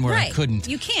situation where I couldn't.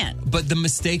 You can't. But the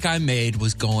mistake I made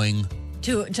was going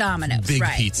to Domino's, big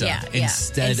pizza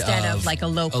instead of like a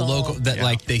local that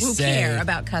they who say care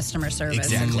about customer service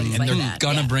exactly, and they're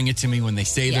gonna bring it to me when they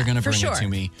say they're gonna bring it to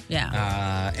me.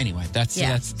 Anyway, that's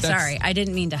sorry, I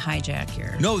didn't mean to hijack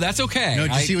your. No, that's okay. No,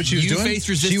 did you see what she was doing? Faced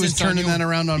resistance. She was turning that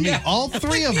around on me. All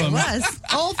three of them.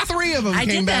 All three of them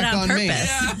came back on me.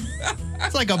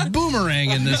 It's like a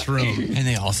boomerang in this room. And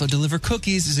they also deliver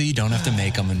cookies, so you don't have to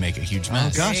make them and make a huge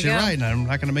mess. Oh gosh, you're right. I'm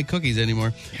not going to make cookies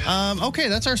anymore. Okay,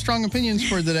 that's our strong opinions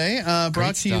for today.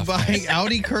 Brought to you by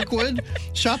Audi Kirkwood.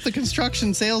 Shop the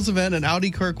construction sales event at Audi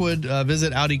Kirkwood.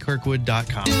 Visit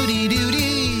AudiKirkwood.com.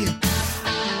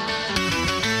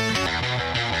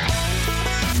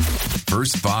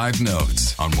 First 5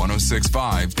 Notes on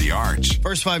 106.5 The Arch.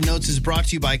 First 5 Notes is brought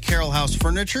to you by Carroll House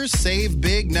Furniture. Save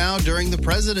big now during the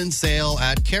President's Sale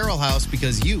at Carroll House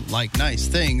because you like nice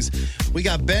things. We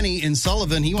got Benny in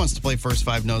Sullivan. He wants to play First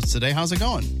 5 Notes today. How's it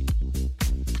going?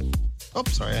 Oh,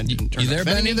 sorry, I didn't turn You there,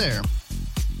 Benny? Benny? You there?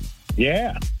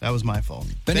 Yeah. That was my fault.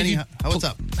 Benny, what's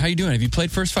up? How you doing? Have you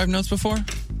played First 5 Notes before?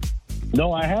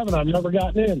 No, I haven't. I've never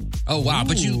gotten in. Oh wow!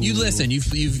 But you listen.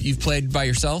 You've played by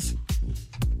yourself.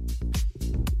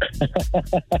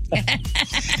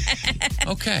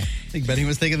 Okay. I think Benny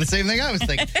was thinking the same thing I was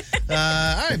thinking.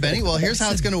 All right, Benny. Well, here's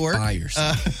how it's going to work.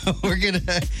 We're going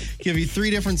to give you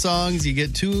 3 different songs. You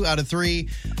get 2 out of 3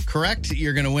 correct.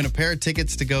 You're going to win a pair of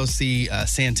tickets to go see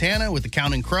Santana with the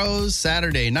Counting Crows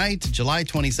Saturday night, July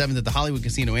 27th at the Hollywood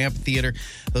Casino Amphitheater.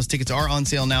 Those tickets are on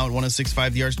sale now at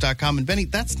 1065thearch.com. And Benny,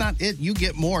 that's not it. You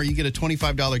get more. You get a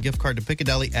 $25 gift card to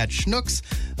Piccadilly at Schnucks,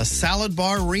 a salad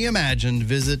bar reimagined.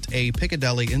 Visit a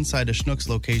Piccadilly inside a Schnucks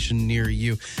location near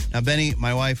you. Now, Benny,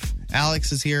 my wife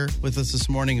Alex is here with us this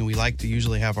morning, and we like to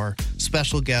usually have our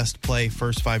special guest play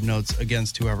First 5 Notes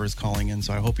against whoever is calling in.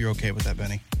 So I hope you're okay with that,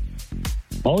 Benny.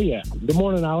 Oh, yeah. Good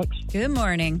morning, Alex. Good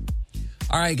morning.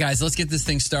 All right, guys, let's get this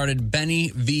thing started.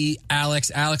 Benny v.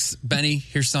 Alex. Alex, Benny,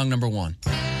 here's song number 1.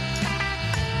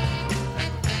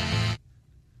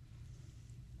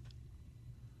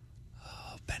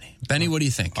 Oh, Benny. Benny, what do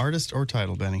you think? Artist or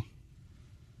title, Benny?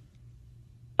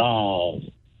 Oh,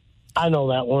 I know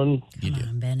that one. You do. Come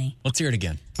on, Benny. Let's hear it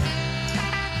again.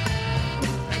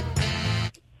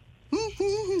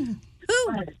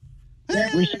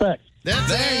 Respect.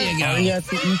 There you go.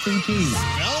 R-E-S-P-E-C-T. Spell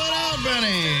it out,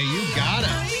 Benny. You got it.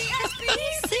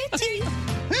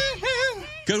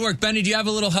 Good work, Benny. Do you have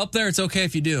a little help there? It's okay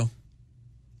if you do.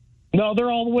 No,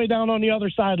 they're all the way down on the other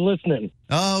side listening.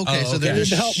 Oh, okay. So they're Didn't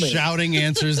just help me. shouting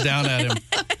answers down at him.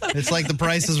 It's like the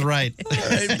Price is Right. All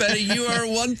right, Benny, you are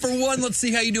 1 for 1. Let's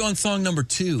see how you do on song number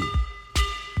 2.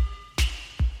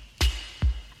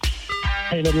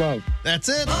 Tainted Love. That's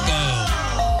it. Good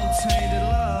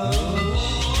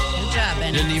job,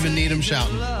 Benny. Didn't even need him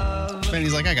shouting.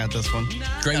 Benny's like, I got this one.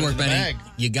 Great Got it work, in the Benny. bag.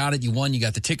 You got it. You won. You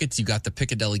got the tickets. You got the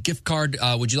Piccadilly gift card.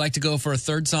 Would you like to go for a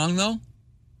third song, though?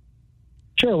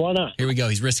 Sure, why not? Here we go.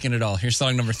 He's risking it all. Here's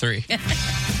song number 3.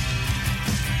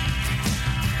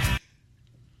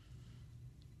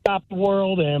 Stop the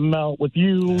world and melt with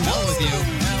you. Melt with you.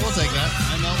 Yeah, we'll take that.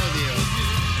 I melt with you.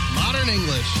 Modern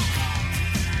English.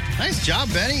 Nice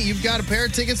job, Benny. You've got a pair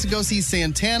of tickets to go see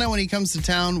Santana when he comes to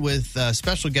town with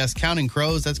special guest Counting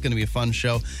Crows. That's going to be a fun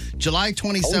show. July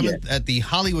 27th at the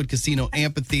Hollywood Casino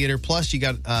Amphitheater. Plus, you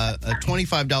got a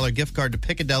 $25 gift card to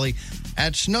Piccadilly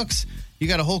at Schnucks. You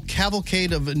got a whole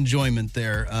cavalcade of enjoyment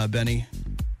there, Benny.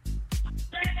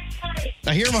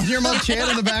 I hear him all chat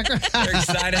in the background. They're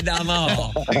excited down the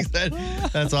hall.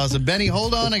 That's awesome. Benny,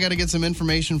 hold on. I got to get some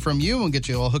information from you. We'll get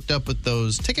you all hooked up with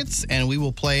those tickets, and we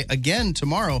will play again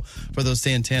tomorrow for those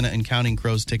Santana and Counting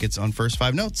Crows tickets on First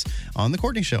 5 Notes on The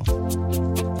Courtney Show.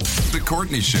 The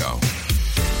Courtney Show.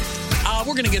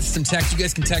 We're going to get some text. You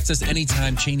guys can text us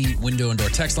anytime. Cheney Window and Door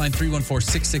text line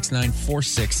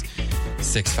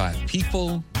 314-669-4665.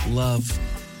 People love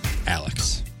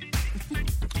Alex.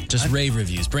 Just rave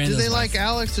reviews. Do they like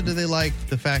Alex, or do they like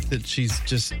the fact that she's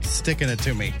just sticking it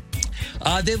to me?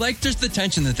 They like just the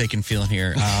tension that they can feel in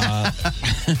here. Well,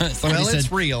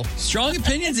 it's real. Strong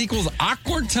opinions equals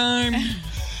awkward time.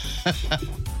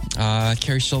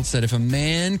 Carrie Schultz said, if a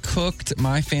man cooked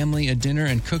my family a dinner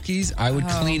and cookies, I would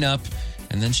clean up.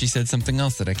 And then she said something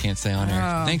else that I can't say on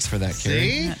air. Thanks for that,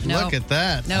 Carrie. See? Look at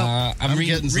that. I'm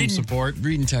getting some support.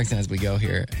 Reading text as we go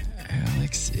here.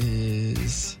 Alex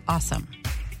is... Awesome.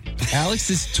 Alex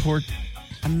is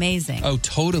amazing. Oh,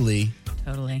 totally.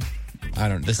 Totally. I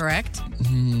don't know. Correct?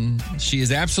 She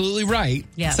is absolutely right.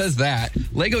 Yes. Says that.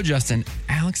 Lego Justin,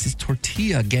 Alex's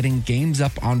tortilla getting games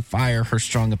up on fire, her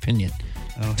strong opinion.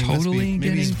 Oh, Totally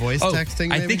maybe he's voice texting.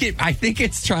 Maybe? I think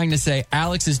it's trying to say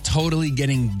Alex is totally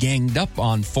getting ganged up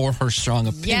on for her strong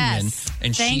opinion. Yes.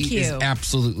 And Thank she you. is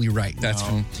absolutely right. That's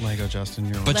from Lego Justin.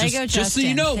 You're But Lego just so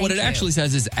you Justin, know, what thank it you. actually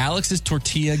says is Alex's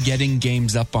tortilla getting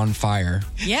games up on fire.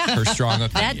 Yeah. Her strong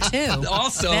opinion. That too.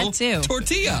 Also, That too.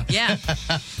 tortilla. Yeah.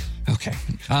 Okay.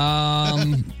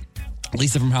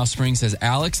 Lisa from House Springs says,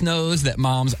 Alex knows that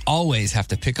moms always have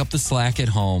to pick up the slack at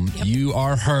home. Yep. You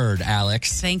are heard,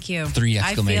 Alex. Thank you. 3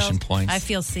 exclamation points. I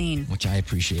feel seen. Which I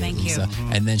appreciate, Thank Lisa. you.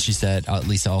 And then she said,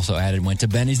 Lisa also added, went to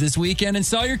Benny's this weekend and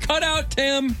saw your cutout,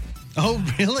 Tim. Oh,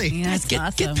 really? Yeah, Guys,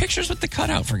 that's get awesome. pictures with the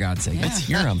cutout, for God's sake. Let's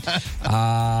hear them.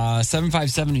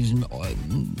 757,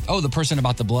 the person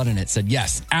about the blood in it said,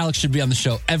 yes, Alex should be on the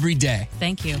show every day.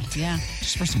 Thank you. Yeah.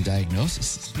 Just for some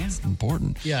diagnosis. It's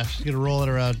important. Yeah, she's going to roll it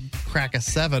around crack a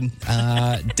 7.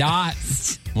 Dot.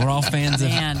 We're all fans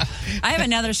Man, I have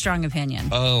another strong opinion.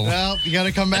 Oh. Well, you got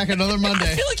to come back another Monday.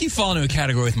 I feel like you fall into a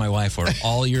category with my wife where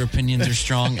all your opinions are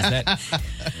strong.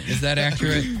 Is that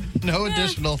accurate? No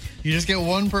additional. You just get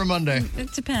one per Monday.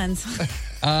 It depends.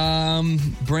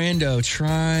 Brando,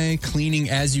 try cleaning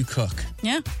as you cook.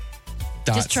 Yeah.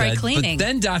 Dot just try said, cleaning. But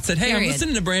then Dot said, hey, I'm Period.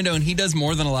 listening to Brando, and he does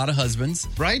more than a lot of husbands.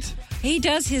 Right? He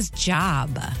does his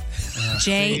job.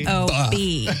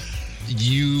 J-O-B.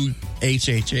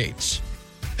 U-H-H-H.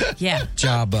 Yeah.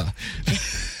 Jabba.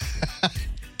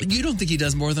 You don't think he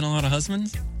does more than a lot of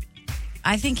husbands?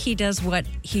 I think he does what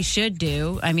he should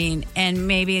do. I mean, and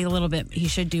maybe a little bit he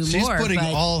should do She's more. putting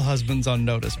but all husbands on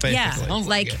notice, basically. Yeah,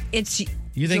 like it's.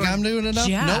 You think your I'm doing enough?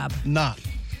 job. Nope, not.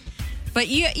 But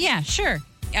yeah, sure.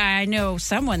 I know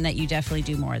someone that you definitely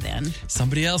do more than.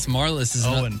 Somebody else, Marlis, is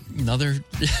Owen. another.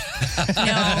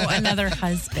 No, another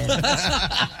husband.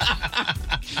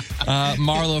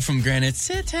 Marlo from Granite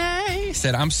City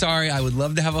said, I'm sorry, I would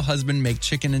love to have a husband make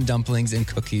chicken and dumplings and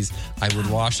cookies. I would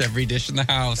wash every dish in the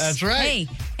house. That's right.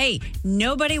 Hey,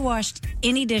 nobody washed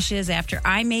any dishes after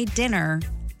I made dinner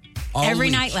every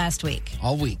week. night last week.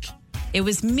 All week. It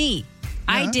was me.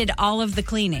 I did all of the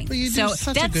cleaning. But you do so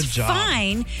such a that's good job.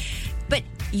 fine. But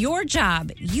your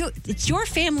job, it's your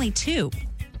family too.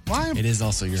 Why? It is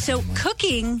also your So family.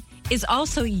 cooking is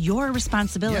also your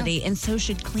responsibility, and so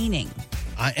should cleaning.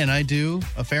 I do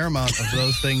a fair amount of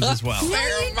those things as well. No,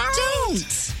 you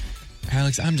don't.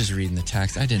 Alex, I'm just reading the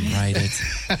text. I didn't write it.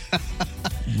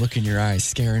 Look in your eyes,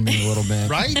 scaring me a little bit.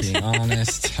 Right? Being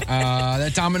honest.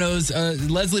 That Domino's,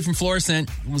 Leslie from Florissant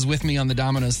was with me on the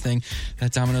Domino's thing.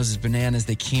 That Domino's is bananas.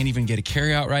 They can't even get a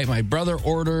carryout right. My brother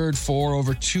ordered for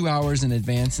over 2 hours in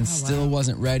advance and still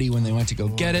wasn't ready when they went to go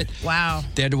get it. Wow.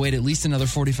 They had to wait at least another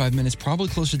 45 minutes, probably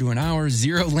closer to an hour.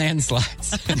 0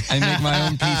 landslides. I make my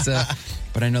own pizza,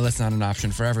 but I know that's not an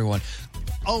option for everyone.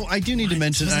 Oh, I do need to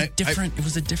mention. It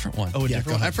was a different one. Oh, a Yeah, different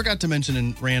go one. I ahead. forgot to mention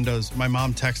in Rando's. My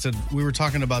mom texted. We were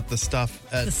talking about the stuff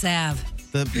at The salve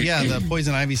the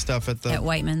poison ivy stuff at at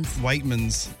Whiteman's.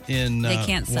 Whiteman's in They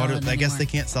can't sell it I guess anymore. they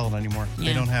can't sell it anymore. They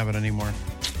Yeah. don't have it anymore.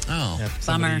 Oh, Yep,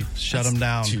 somebody Bummer. shut them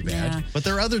down. too bad. Yeah. But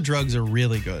their other drugs are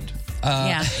really good.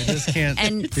 Yeah. I just can't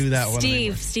And do that one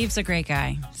anymore. Steve's a great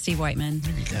guy. Steve Whiteman.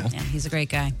 Yeah, he's a great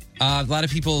guy. A lot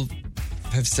of people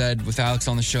have said with Alex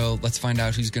on the show, let's find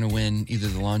out who's going to win either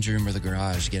the laundry room or the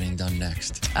garage getting done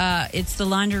next. It's the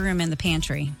laundry room and the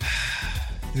pantry.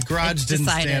 The garage It's didn't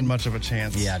decided. stand much of a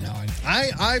chance. Yeah, no.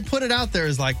 I put it out there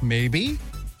as like maybe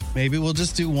we'll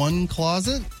just do one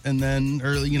closet and then,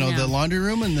 or No. the laundry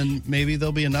room, and then maybe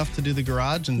there'll be enough to do the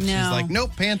garage. And she's No. like,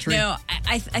 nope, pantry. No,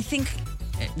 I think.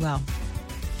 Well,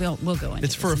 we'll go into.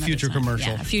 It's for this a future another time.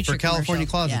 commercial. Yeah, a future For California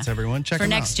commercial. Closets, Yeah. everyone. Check for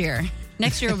them next out. year.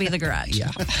 Next year will be the garage.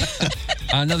 Yeah.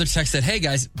 Another text said, hey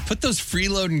guys, put those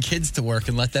freeloading kids to work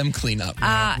and let them clean up.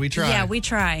 We try. Yeah, we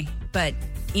try, but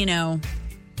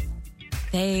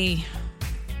they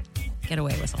get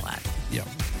away with a lot. Yeah.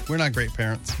 We're not great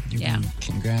parents. You've Yeah. been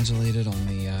congratulated on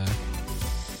the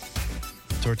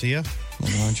Tortilla?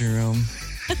 laundry room.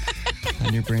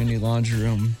 On your brand new laundry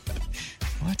room.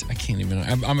 What? I can't even.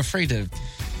 I'm afraid to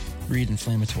read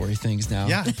inflammatory things now.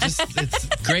 Yeah, it's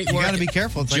great you work. got to be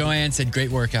careful. It's like, Joanne said, great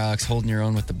work, Alex, holding your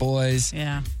own with the boys.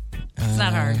 Yeah, it's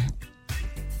not hard.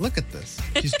 look at this.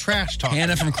 She's trash talking.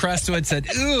 Hannah from Crestwood said,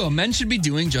 ooh, men should be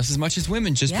doing just as much as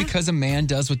women. Just Yeah. because a man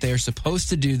does what they are supposed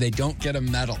to do, they don't get a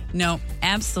medal. No,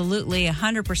 absolutely,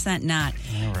 100% not.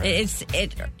 All right.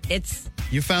 It's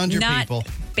You found your not people.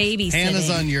 babysitting. Hannah's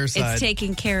on your side. It's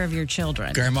taking care of your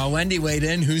children. Grandma Wendy weighed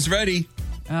in. Who's ready?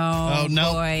 Oh,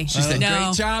 no. boy. She said, no.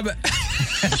 great job.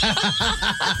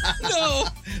 No.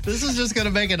 This is just going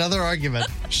to make another argument.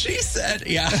 She said,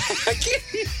 yeah. I can't.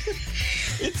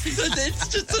 It's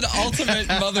just an ultimate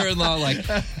mother-in-law, like,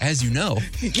 as you know.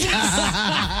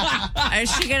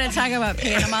 Is she going to talk about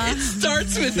Panama? It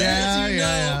starts with as you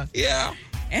know. Yeah.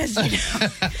 As you know.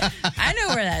 I know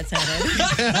where that's headed.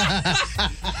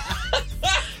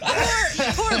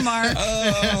 poor Mark.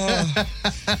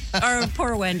 Or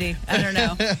poor Wendy. I don't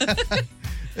know.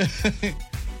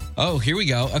 Oh, here we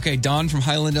go. Okay, Dawn from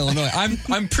Highland, Illinois.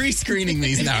 I'm pre-screening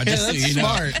these now, just so that's you know.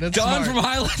 smart. That's Dawn smart. from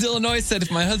Highland, Illinois said, if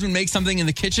my husband makes something in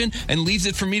the kitchen and leaves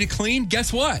it for me to clean,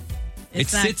 guess what?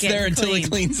 It's it not sits there getting until he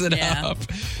cleaned. cleans it Yeah. up.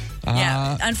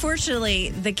 Yeah. Unfortunately,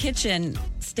 the kitchen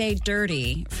stayed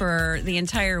dirty for the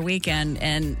entire weekend,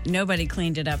 and nobody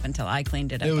cleaned it up until I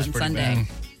cleaned it up It was on pretty Sunday.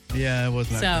 bad. Yeah, it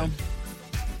wasn't that So, good.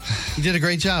 You did a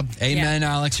great job. Amen,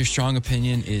 Alex. Your strong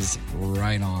opinion is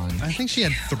right on. I think she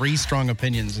had 3 strong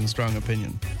opinions in strong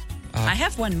opinion. I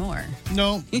have one more.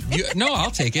 No. No, I'll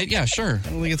take it. Yeah, sure. I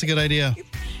don't think it's a good idea.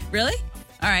 Really?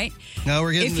 All right. No,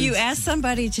 we're getting If you this- ask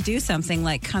somebody to do something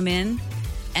like come in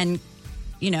and,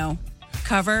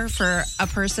 cover for a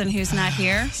person who's not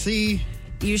here, see,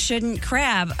 you shouldn't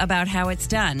crab about how it's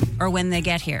done or when they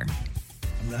get here.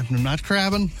 I'm not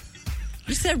crabbing.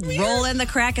 You said roll in the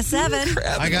crack of 7.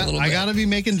 I got to be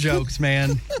making jokes,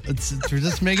 man. We're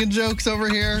just making jokes over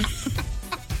here.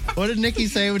 What did Nikki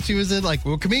say when she was in? Like,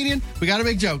 we're a comedian. We got to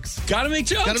make jokes. Got to make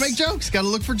jokes. Got to make jokes. Got to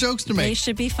look for jokes to make. They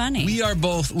should be funny. We are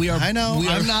both. I know.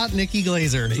 I'm not Nikki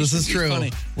Glazer. This is true.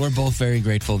 Funny. We're both very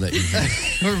grateful that you're here.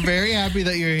 We're very happy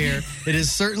that you're here. It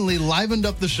has certainly livened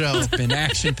up the show. It's been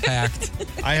action packed.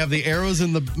 I have the arrows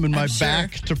in my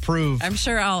back to prove. I'm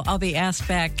sure I'll be asked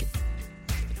back.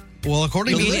 Well,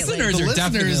 according to the listeners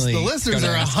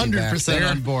are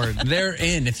 100% on board. They're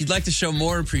in. If you'd like to show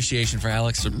more appreciation for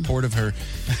Alex, support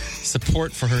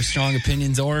for her strong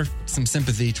opinions, or some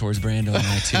sympathy towards Brando and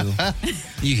I too,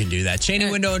 you can do that.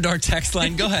 Cheney Window and Door text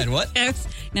line. Go ahead. What?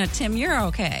 Now, Tim, you're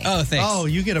okay. Oh, thanks. Oh,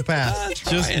 you get a pass.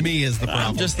 Just me is the problem.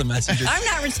 I'm just the messenger. I'm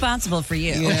not responsible for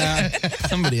you. Yeah,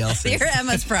 somebody else is. You're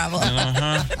Emma's problem.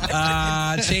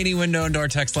 Cheney Window and Door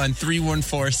text line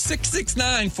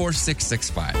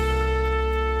 314-669-4665.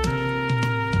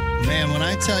 Man, when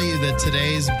I tell you that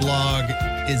today's blog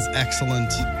is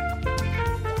excellent,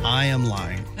 I am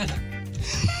lying.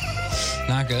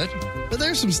 Not good. But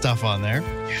there's some stuff on there.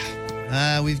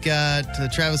 We've got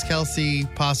Travis Kelce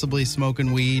possibly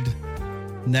smoking weed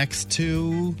next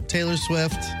to Taylor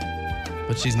Swift,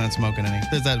 but she's not smoking any.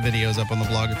 There's that video's up on the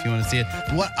blog if you want to see it.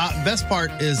 What best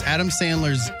part is Adam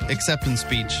Sandler's acceptance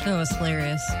speech. That was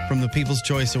hilarious. From the People's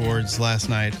Choice Awards last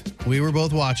night. We were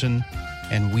both watching,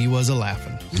 and we was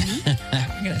a-laughing.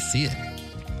 I gotta see it.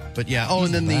 But yeah. Oh,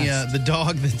 and then the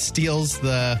dog that steals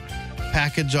the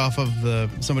package off of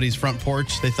somebody's front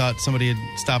porch. They thought somebody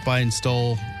had stopped by and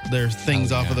stole their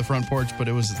things off of the front porch, but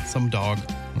it was some dog.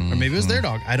 Or maybe it was their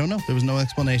dog. I don't know. There was no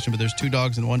explanation, but there's 2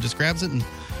 dogs and one just grabs it and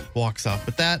walks off.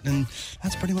 But that's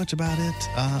pretty much about it.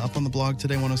 Up on the blog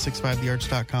today,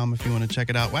 1065thearch.com if you want to check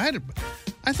it out. Well,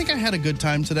 I think I had a good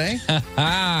time today.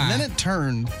 And then it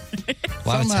turned. A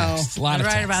lot of texts.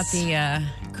 Right about the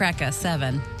crack of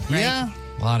 7. Right? Yeah.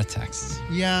 A lot of texts.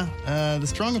 Yeah. The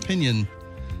strong opinion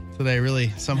today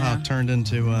really somehow turned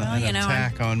into an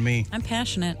attack on me. I'm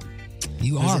passionate.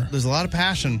 You are. There's a lot of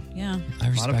passion. Yeah. I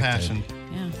respect a lot of passion.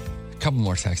 Yeah. A couple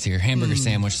more texts here. Hamburger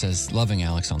Sandwich says, loving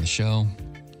Alex on the show.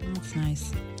 That's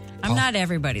nice. I'm not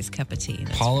everybody's cup of tea.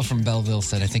 Paula from Belleville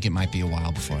said, I think it might be a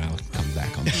while before Alex comes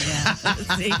back on the show.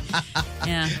 See?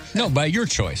 Yeah. No, by your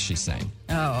choice, she's saying.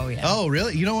 Oh, yeah. Oh,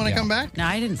 really? You don't want to come back? No,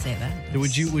 I didn't say that.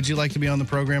 Would you like to be on the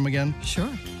program again? Sure.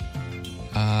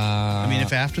 I mean,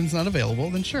 if Afton's not available,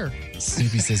 then sure.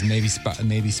 Snoopy says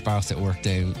maybe spouse at work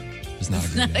day was not a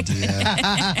great idea.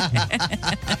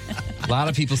 A lot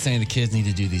of people saying the kids need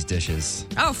to do these dishes.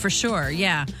 Oh, for sure.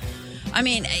 Yeah. I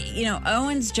mean,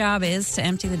 Owen's job is to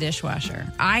empty the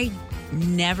dishwasher. I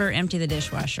never empty the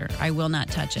dishwasher. I will not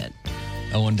touch it.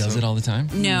 Owen does it all the time?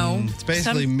 No. It's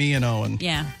basically me and Owen.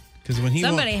 Yeah. Because when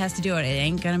somebody has to do it, it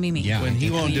ain't going to be me. Yeah, when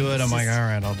he won't do it, I'm like, all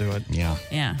right, I'll do it. Yeah.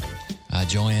 Yeah.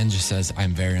 Joanne just says,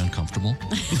 I'm very uncomfortable.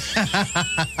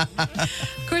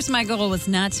 Of course, my goal was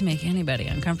not to make anybody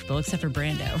uncomfortable except for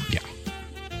Brando.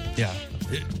 Yeah.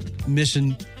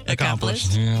 Mission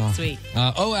accomplished. Yeah. Sweet.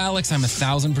 Alex, I'm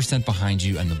 1,000% behind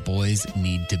you, and the boys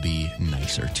need to be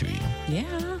nicer to you.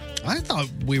 Yeah. I thought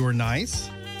we were nice.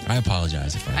 I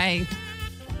apologize if I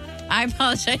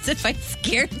apologize if I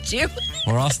scared you.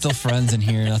 We're all still friends in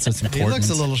here. That's what's important. He looks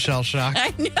a little shell-shocked.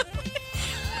 I know.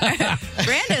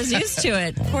 Brando's used to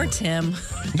it. Poor Tim.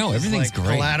 No, everything's like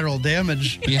great. Collateral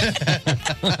damage. Yeah.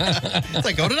 It's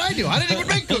like, what did I do? I didn't even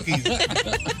make cookies.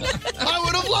 I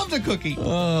would have loved a cookie.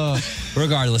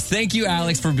 Regardless, thank you,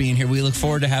 Alex, for being here. We look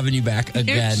forward to having you back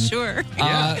again. Sure.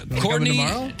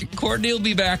 Courtney will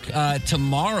be back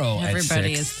tomorrow.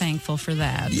 Everybody at 6. is thankful for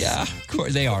that. Yeah,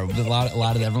 they are. A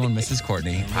lot of everyone misses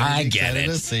Courtney. I get it.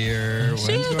 To see her. When's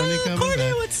Courtney coming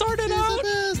back? Let's sort it out.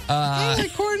 Hey,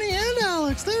 Courtney and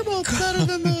Alex, they're both better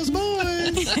than those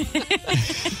boys.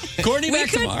 Courtney back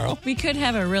tomorrow. We could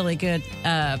have a really good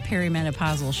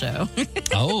perimenopausal show.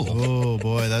 Oh,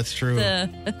 boy, that's true.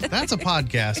 That's a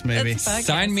podcast, maybe.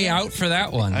 Sign me out for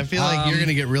that one. I feel like you're going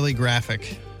to get really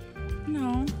graphic.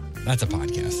 No. That's a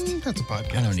podcast. That's a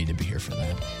podcast. I don't need to be here for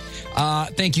that.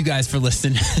 Thank you guys for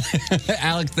listening.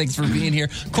 Alex, thanks for being here.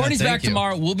 Courtney's back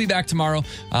tomorrow. We'll be back tomorrow.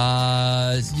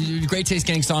 Great Taste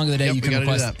Gang Song of the Day. Yep, you can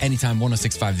request anytime,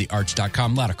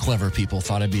 1065thearch.com. A lot of clever people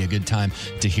thought it'd be a good time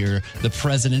to hear the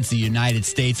Presidents of the United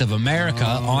States of America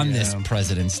on this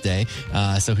President's Day.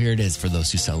 So here it is for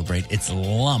those who celebrate. It's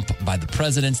Lump by the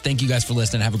Presidents. Thank you guys for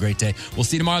listening. Have a great day. We'll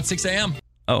see you tomorrow at 6 a.m.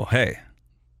 Oh, hey.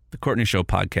 The Courtney Show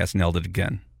podcast nailed it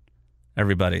again.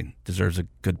 Everybody deserves a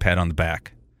good pat on the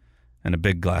back and a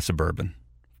big glass of bourbon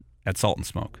at Salt and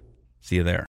Smoke. See you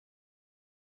there.